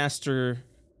Headmaster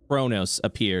Kronos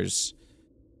appears,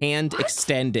 hand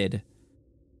extended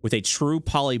with a true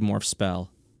polymorph spell,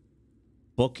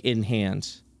 book in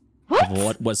hand, What? of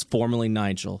what was formerly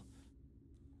Nigel.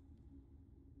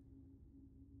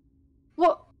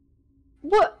 What?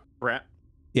 What? Brett,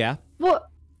 Yeah, What?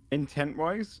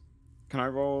 intent-wise, can I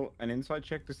roll an insight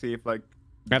check to see if like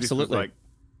this Absolutely. was, like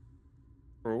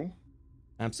cruel?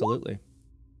 absolutely.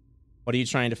 What are you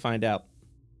trying to find out?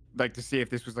 Like to see if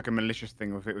this was like a malicious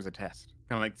thing or if it was a test.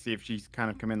 Kind of like to see if she's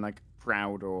kind of come in like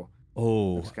proud or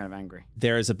Oh, just kind of angry.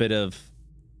 there is a bit of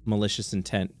malicious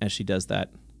intent as she does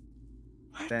that.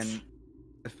 Then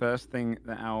the first thing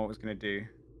that Owl was going to do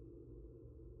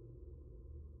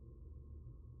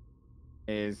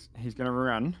is he's going to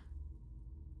run.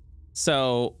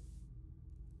 So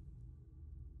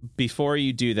before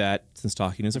you do that, since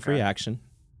talking is a free Okay. action,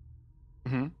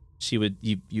 Mm-hmm. she would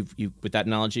you with that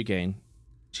knowledge you gain,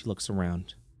 she looks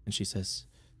around and she says,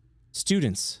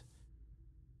 "Students,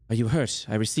 are you hurt?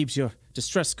 I received your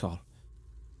distress call.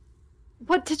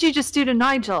 What did you just do to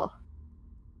Nigel?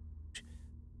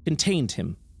 Contained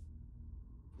him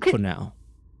Could- for now.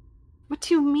 What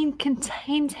do you mean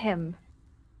contained him?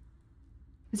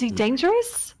 Is he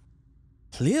dangerous?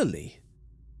 Clearly,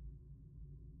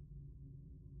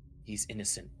 He's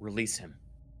innocent. Release him.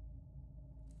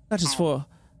 that is for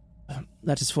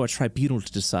a tribunal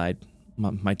to decide,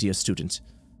 my dear student.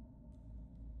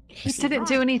 He didn't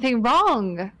do anything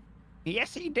wrong.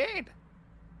 Yes, he did.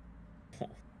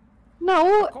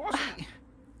 No. Of course he.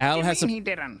 Al You has mean a he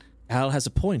didn't. Al has a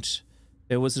point.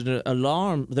 There was an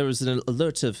alarm. There was an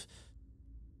alert of.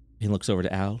 He looks over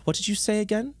to Al. What did you say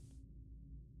again?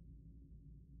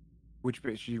 Which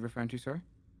bit is she referring to, sorry?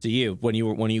 To you when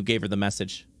you gave her the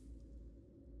message.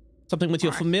 Something with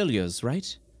your Right. familiars,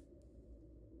 right?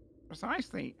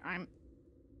 Precisely.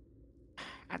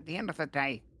 At the end of the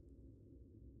day,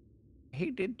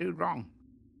 he did do wrong.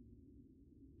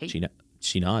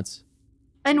 She nods.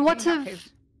 And what cleaned up of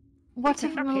his- what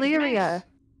of cleaned up his malaria? mess.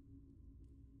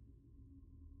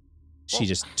 She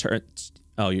just turns.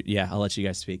 Oh, yeah. I'll let you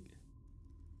guys speak.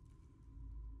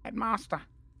 Headmaster.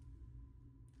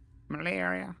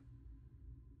 Malaria.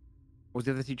 What was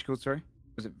the other teacher called, sorry?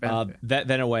 Was it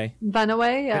Venaway.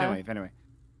 Venaway, yeah. Venaway.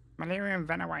 Malaria and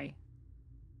Venaway.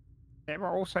 They were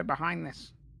also behind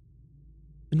this.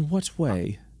 In what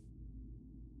way?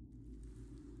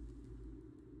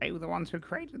 They were the ones who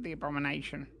created the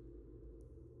abomination.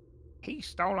 He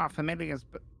stole our familiars,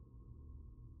 but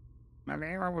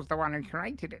Malaria was the one who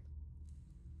created it.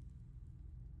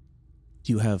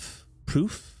 Do you have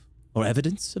proof or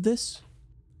evidence of this?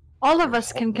 All of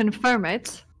us can confirm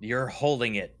it. You're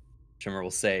holding it, Shimmer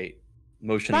will say,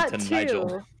 motioning That to too.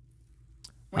 Nigel.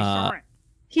 We saw it.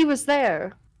 He was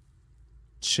there.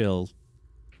 She'll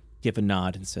give a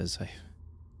nod and says,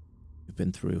 "You've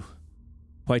been through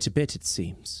quite a bit, it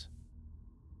seems."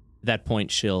 At that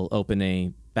point, she'll open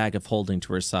a bag of holding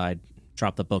to her side,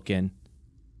 drop the book in,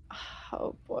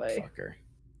 Oh boy. Fucker.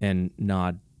 and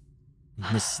nod.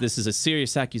 This is a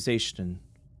serious accusation,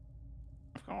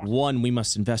 Of and course. one we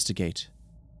must investigate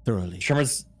thoroughly.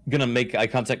 Shimmer's gonna make eye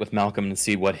contact with Malcolm and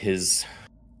see what he's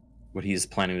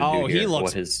planning to Oh, do he here. looks-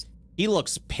 What his He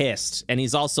looks pissed, and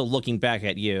he's also looking back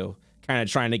at you, kind of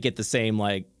trying to get the same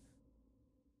like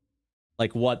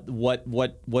what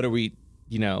are we,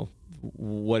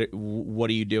 what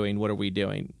are you doing? What are we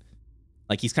doing?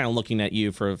 Like he's kind of looking at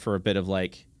you for a bit of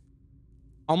like,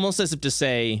 almost as if to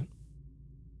say,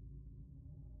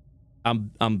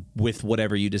 I'm with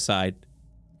whatever you decide.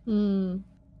 Hmm.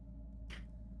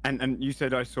 And you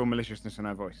said I saw maliciousness in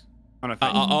her voice. On her face.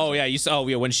 Oh yeah, you saw. Oh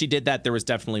yeah, when she did that, there was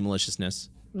definitely maliciousness.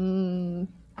 Mm.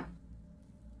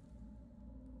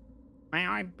 May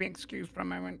I be excused for a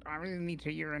moment? I really need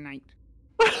to urinate.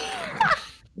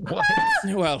 What?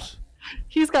 Well,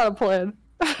 He's got a plan.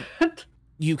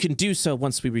 you can do so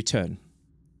once we return.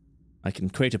 I can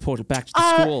create a portal back to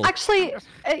the school. Actually,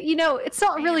 you know, it's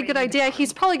not a really good idea.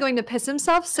 He's probably going to piss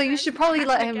himself, so you should probably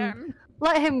let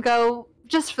him go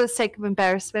just for the sake of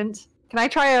embarrassment. Can I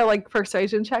try a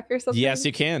persuasion check or something? Yes,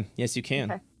 you can. Yes, you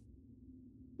can. Okay.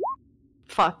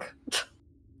 Fuck.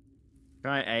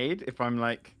 Can I aid if I'm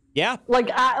like... Yeah.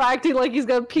 Acting like he's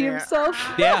gonna pee himself.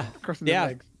 Yeah. crossing the Yeah.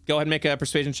 legs? Go ahead and make a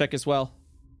persuasion check as well.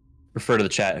 Refer to the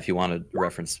chat if you want a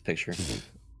reference picture.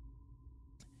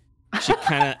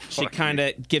 She kind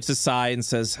of gives a sigh and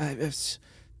says,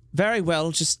 "Very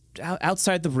well, just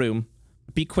outside the room.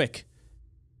 Be quick.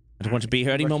 I don't want to be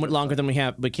here any moment longer than we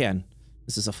can.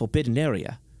 This is a forbidden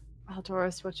area."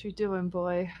 Doris, what you doing,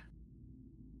 boy?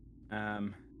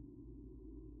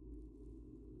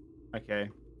 Okay.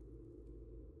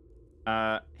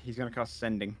 He's gonna cast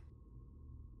Sending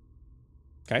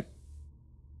Okay.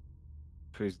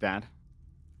 for his dad.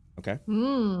 Okay.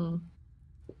 Hmm.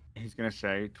 He's gonna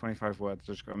say 25 words.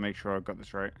 I just gotta make sure I've got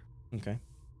this right. Okay.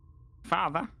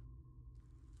 Father,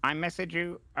 I message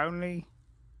you only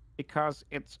because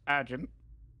it's urgent.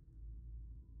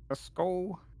 The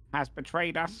school has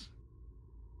betrayed us.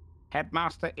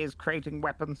 Headmaster is creating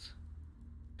weapons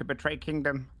to betray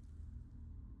kingdom.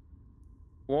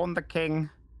 Warn the king.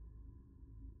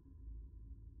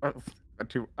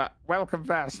 Welcome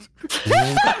first.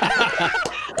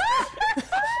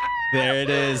 There it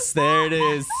is. There it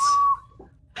is.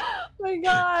 Oh my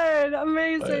god,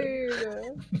 amazing.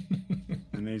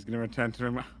 And then he's gonna return to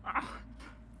him.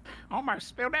 Almost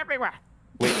spilled everywhere.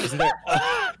 Wait, isn't there?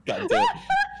 God damn it.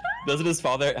 Doesn't his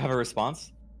father have a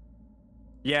response?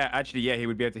 Yeah, actually, yeah, he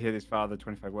would be able to hear his father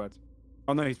 25 words.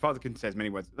 Oh no, his father can say as many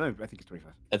words. No, I think it's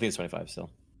 25. I think it's 25 still.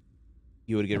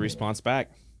 You would get a response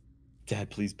back. Dad,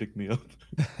 please pick me up.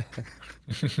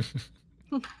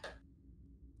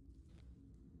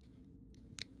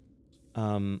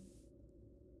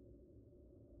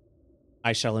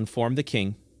 I shall inform the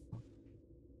king.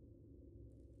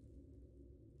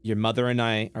 Your mother and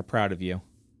I are proud of you.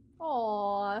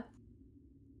 Aww.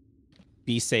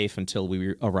 Be safe until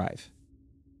we arrive.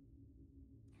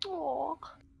 Aww. All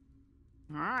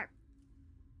right.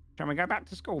 Shall we go back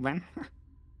to school then?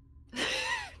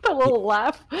 A little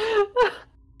laugh.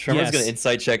 Trevor's Yes. gonna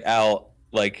insight check out,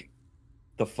 like,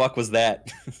 the fuck was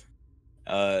that?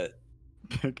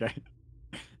 Okay.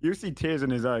 You see tears in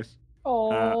his eyes.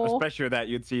 Aww. Especially with that,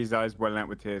 you'd see his eyes welling out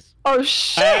with tears. Oh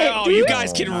shit! Oh, dude. you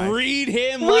guys can Nice. read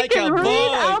him We like a can read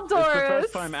book. It's the Aldoris.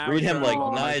 first time Al Read him showed like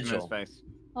emotion in his Nigel. face.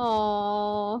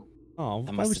 Aww. Oh,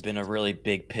 That why must would have been a really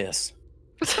big piss.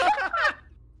 Oh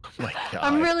my god.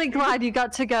 I'm really glad you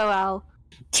got to go, Al.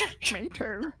 Me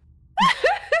too.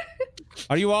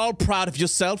 Are you all proud of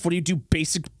yourself when you do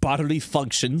basic bodily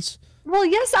functions? Well,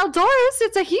 yes, Aldoris.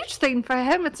 It's a huge thing for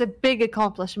him. It's a big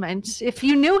accomplishment. If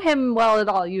you knew him well at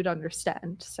all, you'd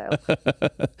understand. So.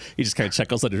 He just kind of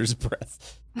chuckles under his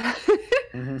breath.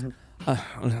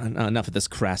 Enough of this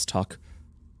crass talk.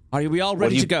 Are we all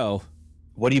ready to go?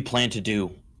 What do you plan to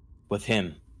do with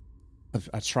him?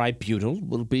 A tribunal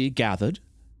will be gathered,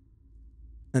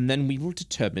 and then we will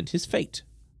determine his fate.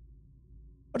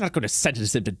 We're not going to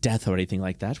sentence him to death or anything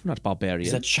like that. We're not barbarians.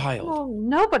 He's a child. Well,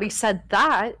 nobody said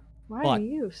that. Why What? are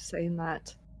you saying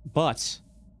that? But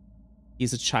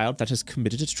he's a child that has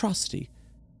committed atrocity.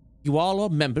 You all are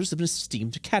members of an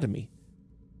esteemed academy.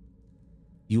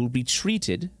 You will be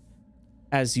treated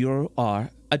as you are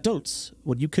adults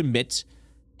when you commit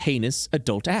heinous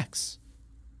adult acts.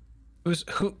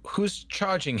 Who's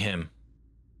charging him?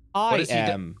 I has he done?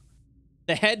 am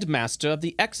the headmaster of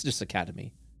the Exodus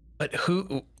Academy. But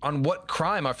who? On what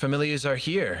crime our familiars are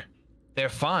here? They're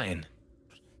fine.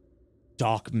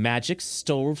 Dark magic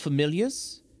stole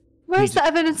familiars? Where's the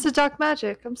evidence of dark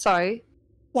magic? I'm sorry.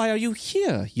 Why are you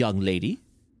here, young lady?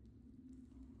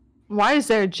 Why is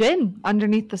there a djinn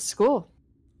underneath the school?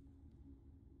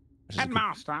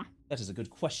 Headmaster. That is a good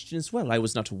question as well. I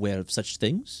was not aware of such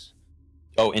things.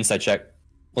 Oh, inside check.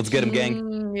 Let's get him,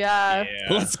 gang. Yeah.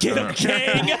 Let's get him,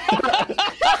 gang!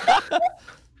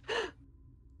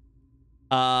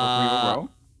 Can we roll?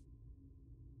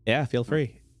 Yeah, feel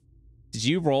free. Did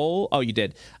you roll? Oh, you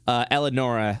did.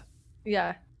 Eleonora,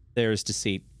 Yeah. there's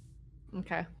deceit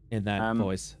Okay. in that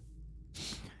voice.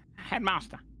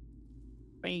 Headmaster.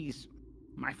 Please.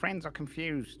 My friends are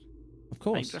confused. Of They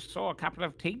course. just saw a couple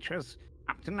of teachers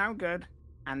up to no good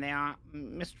and they are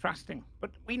mistrusting.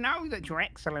 But we know that you're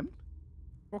excellent.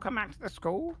 We'll come back to the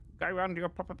school, go under your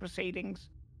proper proceedings.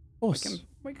 Of course.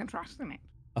 We can trust in it.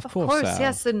 Of Of course, course, Al.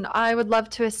 yes, and I would love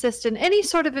to assist in any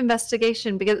sort of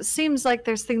investigation because it seems like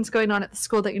there's things going on at the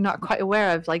school that you're not quite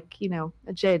aware of, like, you know,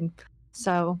 a Jin.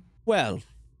 So, Well, you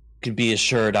can be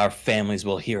assured our families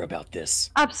will hear about this.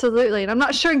 absolutely. And I'm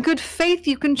not sure in good faith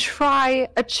you can try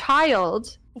a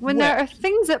child when there are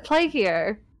things at play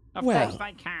here. Of Well. course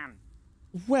they can.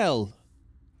 Well,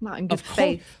 Not in good of,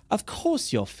 faith. of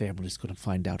course your family's going to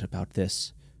find out about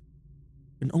this.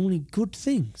 And only good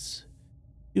things.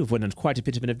 You have went on quite a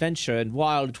bit of an adventure, and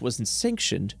while it wasn't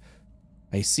sanctioned,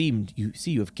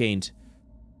 you have gained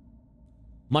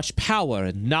much power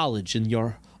and knowledge in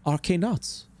your arcane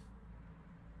arts.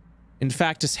 In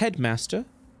fact, as headmaster,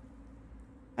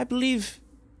 I believe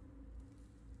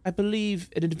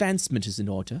an advancement is in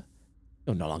order.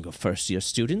 You're no longer first-year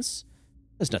students.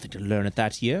 There's nothing to learn at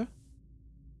that year.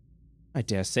 I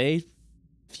dare say,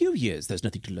 few years there's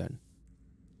nothing to learn.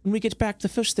 When we get back, the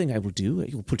first thing I will do, I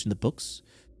will put in the books,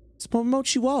 is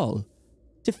promote you all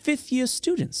to fifth-year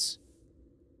students.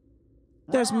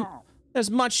 There's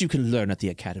much you can learn at the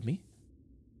academy.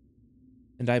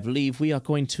 And I believe we are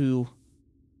going to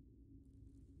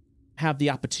have the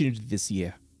opportunity this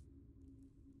year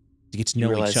to get to You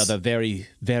know each realize- other very,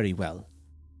 very well.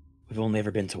 We've only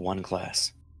ever been to one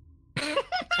class.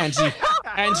 And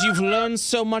you've learned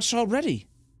so much already.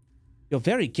 You're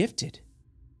very gifted.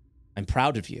 I'm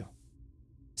proud of you.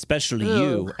 Especially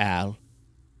you, Al.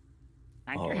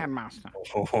 Thank you, Headmaster.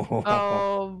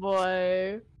 Oh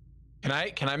boy. Can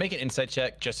I make an insight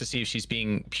check just to see if she's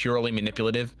being purely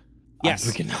manipulative?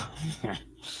 Yes.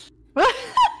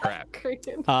 Crap.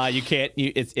 Criken. You can't.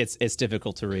 It's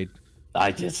difficult to read.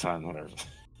 I did fine, whatever.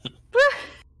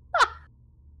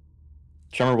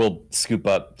 Tremor will scoop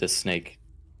up this snake.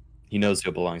 He knows who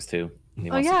it belongs to. and he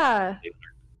Oh wants to- yeah.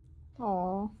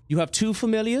 Oh. You have two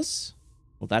familiars?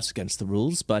 Well, that's against the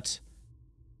rules, but...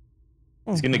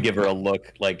 He's gonna give her a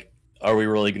look like, are we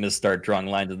really gonna start drawing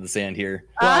lines in the sand here?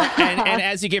 Well, and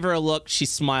as you give her a look, she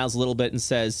smiles a little bit and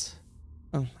says,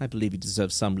 "Oh, I believe you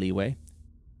deserve some leeway.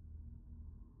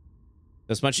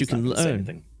 There's much you He's not can gonna say learn.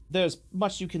 anything. There's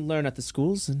much you can learn at the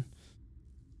schools, and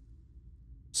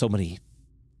so many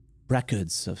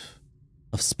records of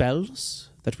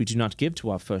spells that we do not give to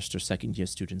our first or second year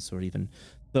students, or even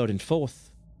third and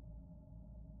fourth.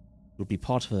 You'll be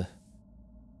part of an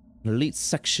elite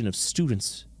section of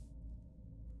students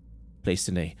placed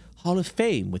in a Hall of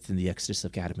Fame within the Exodus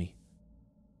Academy.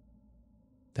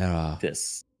 There are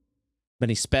This.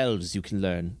 many spells you can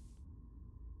learn.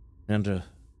 And under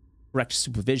correct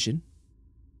supervision,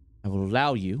 I will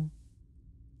allow you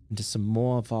into some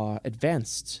more of our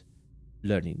advanced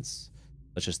learnings,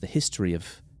 such as the history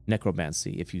of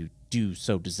necromancy, if you do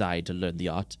so desire to learn the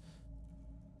art.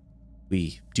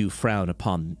 We do frown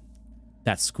upon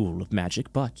that school of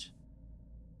magic, but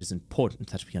it is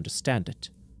important that we understand it.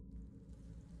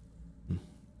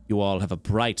 You all have a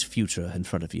bright future in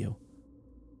front of you.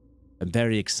 I'm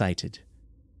very excited,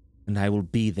 and I will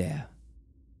be there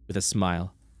with a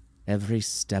smile every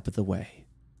step of the way.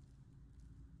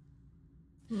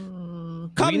 Hmm.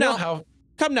 Come we now, know how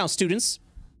come now, students.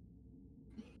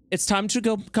 It's time to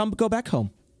go back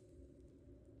home.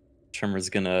 Tremor's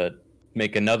gonna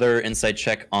make another insight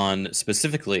check on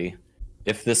specifically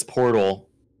if this portal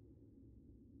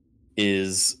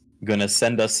is gonna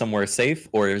send us somewhere safe,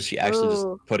 or is she actually just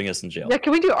Ooh. putting us in jail? Yeah,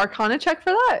 can we do Arcana check for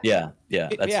that? Yeah.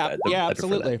 That's, I prefer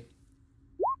absolutely. that.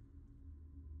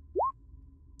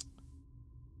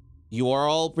 You are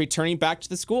all returning back to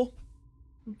the school.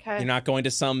 Okay. You're not going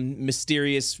to some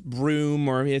mysterious room,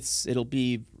 or it'll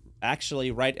be actually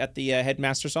right at the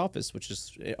headmaster's office, which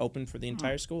is open for the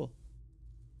entire school.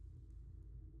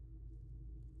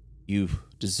 You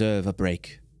deserve a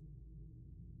break.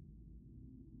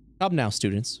 Come now,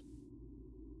 students.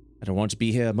 I don't want to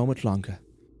be here a moment longer.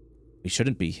 We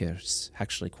shouldn't be here. It's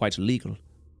actually quite illegal.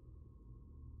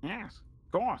 Yes,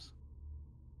 of course.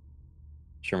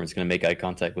 Sherman's gonna make eye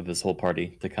contact with this whole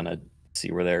party to kind of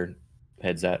see where their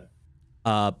heads at.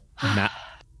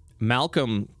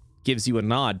 Malcolm gives you a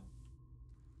nod.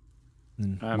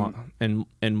 And,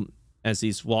 and as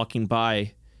he's walking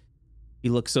by, he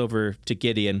looks over to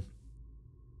Gideon.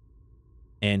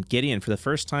 And Gideon, for the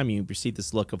first time, you receive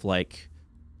this look of like...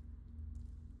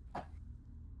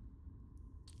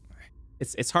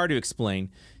 It's hard to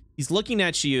explain. He's looking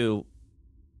at you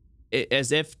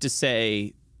as if to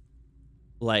say,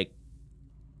 like,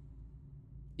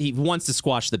 he wants to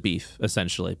squash the beef,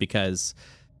 essentially, because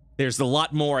there's a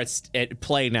lot more at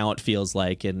play now, it feels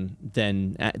like, and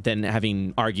than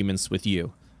having arguments with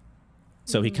you.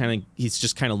 So he's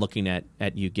just kind of looking at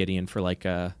you, Gideon, for like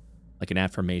an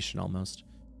affirmation almost.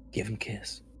 Give him a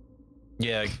kiss.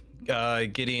 Yeah,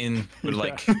 Gideon would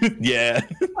like Yeah.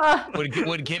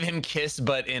 would give him kiss,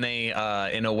 but in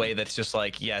a way that's just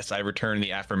like, yes, I return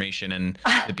the affirmation, and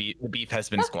the beef has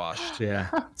been squashed. Yeah.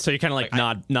 So you kind of like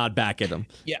nod back at him.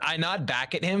 Yeah, I nod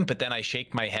back at him, but then I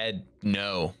shake my head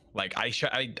no. Like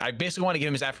I basically want to give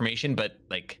him his affirmation, but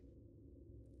like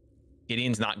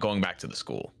Gideon's not going back to the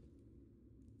school.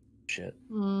 Shit.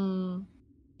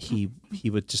 He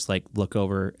would just like look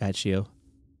over at you.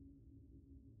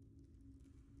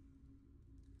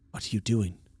 What are you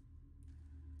doing?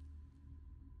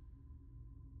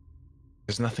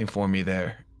 There's nothing for me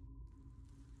there.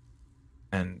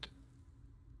 And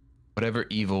whatever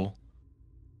evil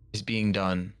is being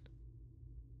done,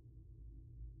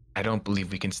 I don't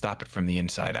believe we can stop it from the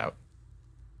inside out.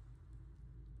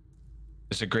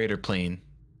 There's a greater plane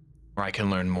where I can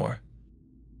learn more.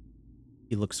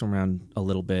 He looks around a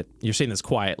little bit. You're saying this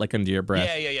quiet, like under your breath.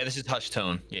 Yeah. This is hushed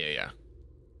tone. Yeah.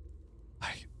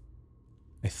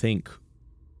 I think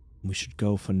we should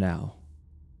go for now.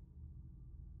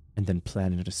 And then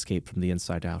plan an escape from the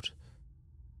inside out.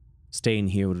 Staying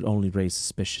here would only raise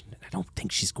suspicion, and I don't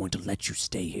think she's going to let you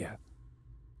stay here.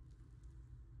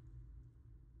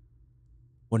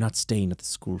 We're not staying at the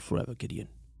school forever, Gideon.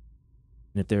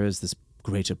 And if there is this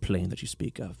greater plane that you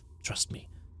speak of, trust me,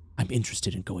 I'm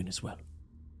interested in going as well.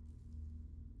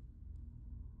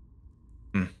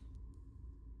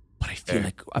 But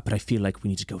I feel like we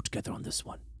need to go together on this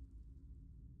one.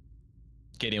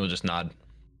 Gideon will just nod.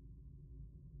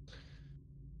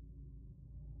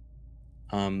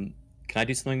 Can I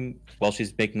do something while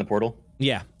she's making the portal?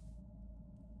 Yeah.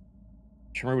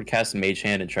 Tremor would cast a mage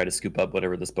hand and try to scoop up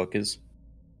whatever this book is.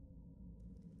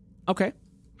 Okay.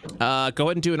 Go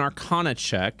ahead and do an Arcana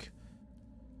check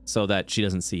so that she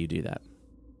doesn't see you do that.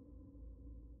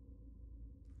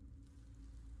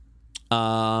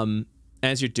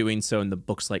 As you're doing so, and the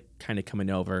book's like kind of coming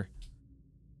over,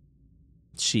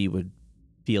 she would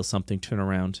feel something turn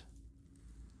around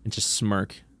and just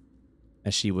smirk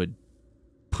as she would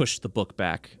push the book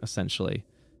back, essentially,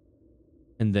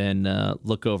 and then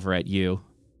look over at you.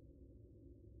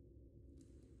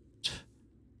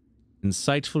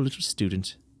 Insightful little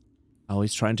student,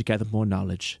 always trying to gather more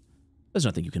knowledge. There's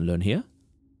nothing you can learn here.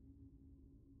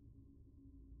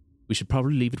 We should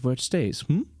probably leave it where it stays,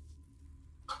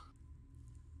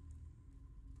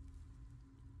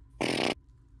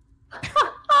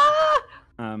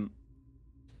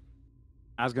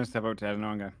 I was going to step up to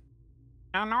Eleanor and go,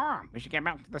 Eleanor, we should get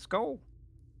back to the school.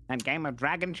 That game of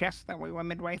dragon chess that we were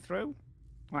midway through?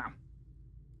 Well,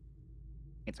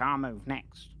 it's our move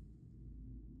next.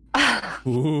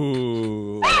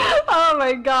 Ooh. Oh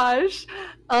my gosh.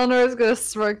 Eleanor's gonna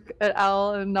smirk at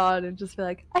Al and nod and just be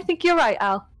like, I think you're right,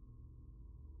 Al.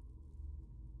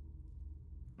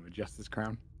 adjust this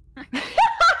crown. King,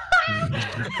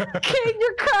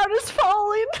 your crown is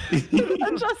falling.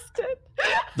 Adjust it.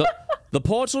 The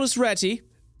portal is ready.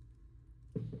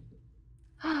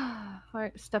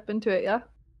 Alright, step into it, yeah?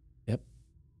 Yep.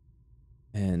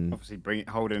 And obviously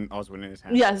holding Oswin in his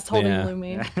hand. yes, holding Yeah.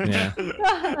 Lumi.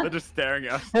 yeah. They're just staring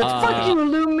at us. Fuck you,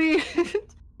 Lumi.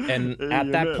 And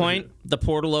at that point, the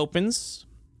portal opens.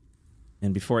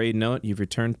 And before you know it, you've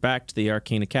returned back to the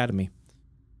Arcane Academy.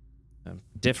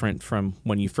 Different from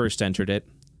when you first entered it.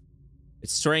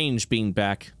 It's strange being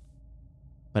back,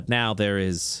 but now there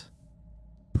is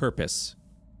purpose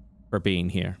for being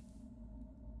here.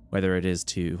 Whether it is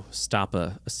to stop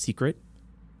a secret,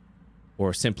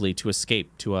 or simply to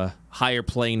escape to a higher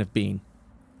plane of being.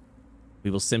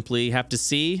 We will simply have to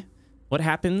see what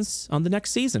happens on the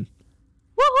next season.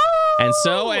 Woohoo! And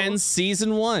so ends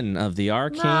season 1 of the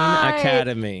Arcane Nice.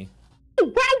 Academy. Wow,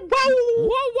 wow. Whoa,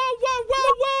 whoa, whoa,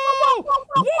 whoa,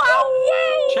 whoa!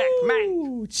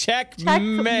 Whoa! Checkmate!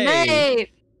 Checkmate.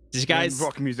 Did you guys? And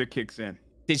rock music kicks in.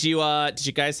 Did you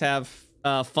guys have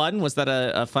fun? Was that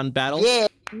a fun battle? Yeah.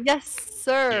 Yes,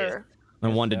 sir. I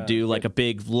wanted to do like a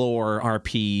big lore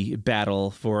RP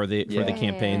battle for the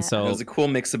campaign. It So was a cool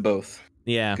mix of both.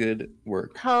 yeah, Good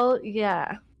work. Hell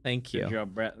yeah. thank you. Good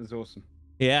job, Brett. That's awesome.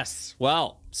 Yes.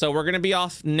 Well, so we're going to be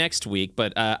off next week,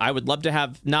 but I would love to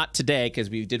have, not today because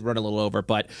we did run a little over,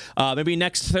 but maybe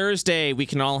next Thursday we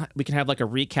can have like a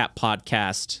recap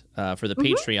podcast for the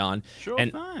Patreon. Sure,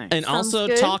 and fine. and Sounds also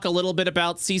good. talk a little bit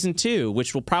about season 2,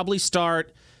 which will probably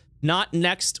start Not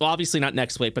next, well, obviously not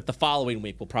next week, but the following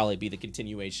week will probably be the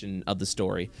continuation of the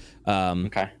story.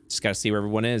 Okay. Just got to see where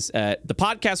everyone is. The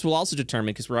podcast will also determine,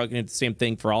 because we're all going to do the same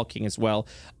thing for All King as well.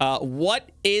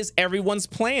 What is everyone's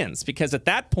plans? Because at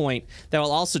that point, that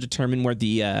will also determine where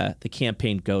the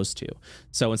campaign goes to.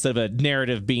 So instead of a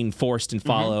narrative being forced and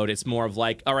followed, it's more of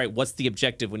like, all right, what's the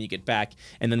objective when you get back?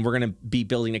 And then we're going to be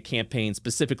building a campaign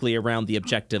specifically around the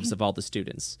objectives of all the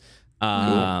students.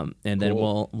 And then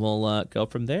we'll go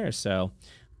from there. So,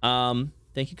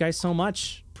 thank you guys so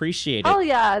much. Appreciate it. Oh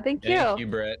yeah, thank you. Thank you,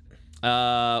 Brett.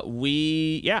 I'll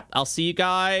see you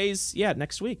guys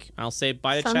next week. I'll say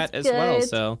bye to Sounds chat as well. good.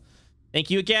 So,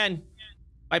 thank you again.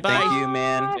 Bye bye. Thank you,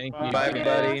 man. Thank you. Bye,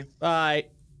 everybody. Bye.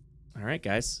 All right,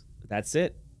 guys. That's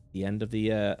it. The end of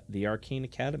the Arcane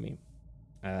Academy.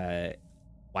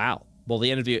 Wow. Well, the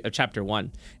end of chapter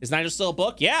 1. Is Nigel still a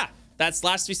book? Yeah. That's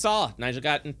last we saw. Nigel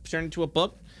got turned into a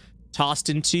book, tossed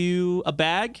into a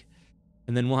bag,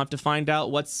 and then we'll have to find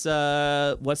out what's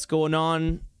going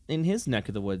on in his neck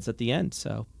of the woods at the end.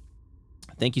 So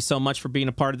thank you so much for being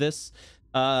a part of this.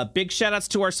 Big shout outs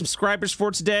to our subscribers for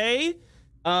today.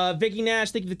 Vicky Nash,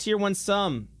 thank you for the tier 1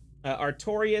 sub.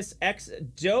 Artorius X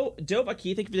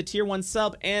Dovaki, thank you for the tier 1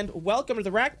 sub. And welcome to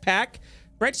the Rack Pack.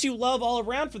 Brett, you love all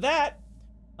around for that.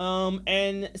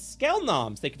 And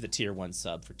Skelnoms, thank you for the tier 1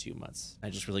 sub for 2 months.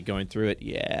 I'm just really going through it.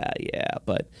 Yeah.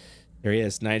 But there he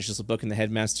is. Nigel's a book in the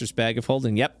headmaster's bag of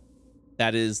holding. Yep.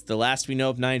 That is the last we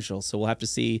know of Nigel. So we'll have to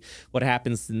see what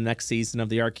happens in the next season of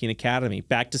the Arcane Academy.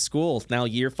 Back to school. Now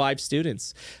year 5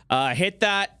 students. Hit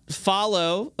that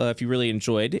follow if you really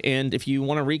enjoyed. And if you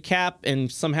want to recap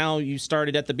and somehow you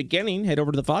started at the beginning, head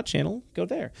over to the VOD channel. Go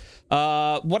there.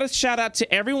 What a shout out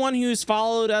to everyone who's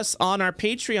followed us on our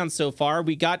Patreon so far.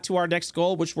 We got to our next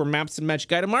goal, which were maps and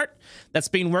magic item art. That's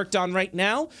being worked on right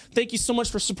now. Thank you so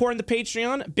much for supporting the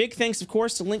Patreon. Big thanks, of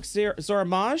course, to Link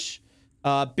Zoramaj.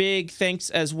 Big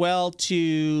thanks as well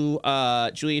to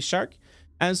Julia Shark,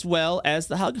 as well as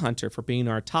the Hug Hunter for being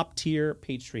our top tier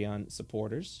Patreon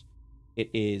supporters.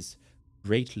 It is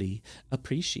greatly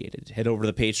appreciated. Head over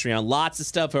to the Patreon. Lots of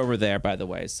stuff over there, by the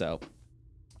way. So,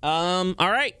 all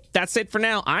right, that's it for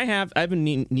now. I've been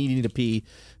needing to pee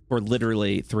for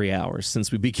literally 3 hours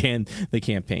since we began the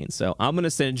campaign. So I'm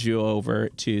gonna send you over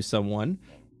to someone.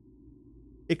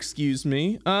 Excuse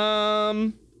me.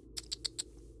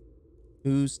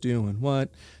 Who's doing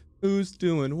what? Who's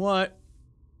doing what?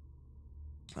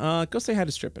 Go say hi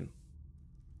to Strippin.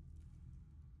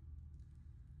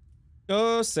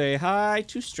 Go say hi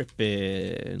to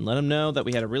Strippin. Let him know that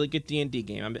we had a really good D&D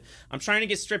game. I'm trying to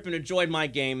get Strippin to join my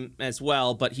game as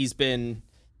well, but he's been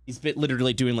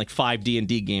literally doing like 5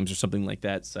 D&D games or something like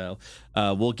that. So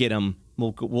we'll get him.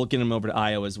 We'll get him over to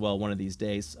IO as well one of these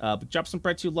days. But drop some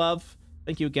Brett you love.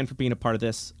 Thank you again for being a part of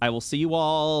this. I will see you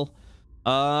all.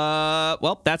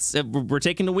 Well, that's we're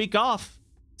taking a week off.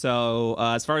 So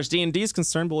as far as D&D is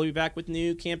concerned, we'll be back with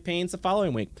new campaigns the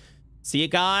following week. See you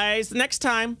guys next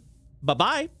time.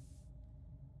 Bye-bye.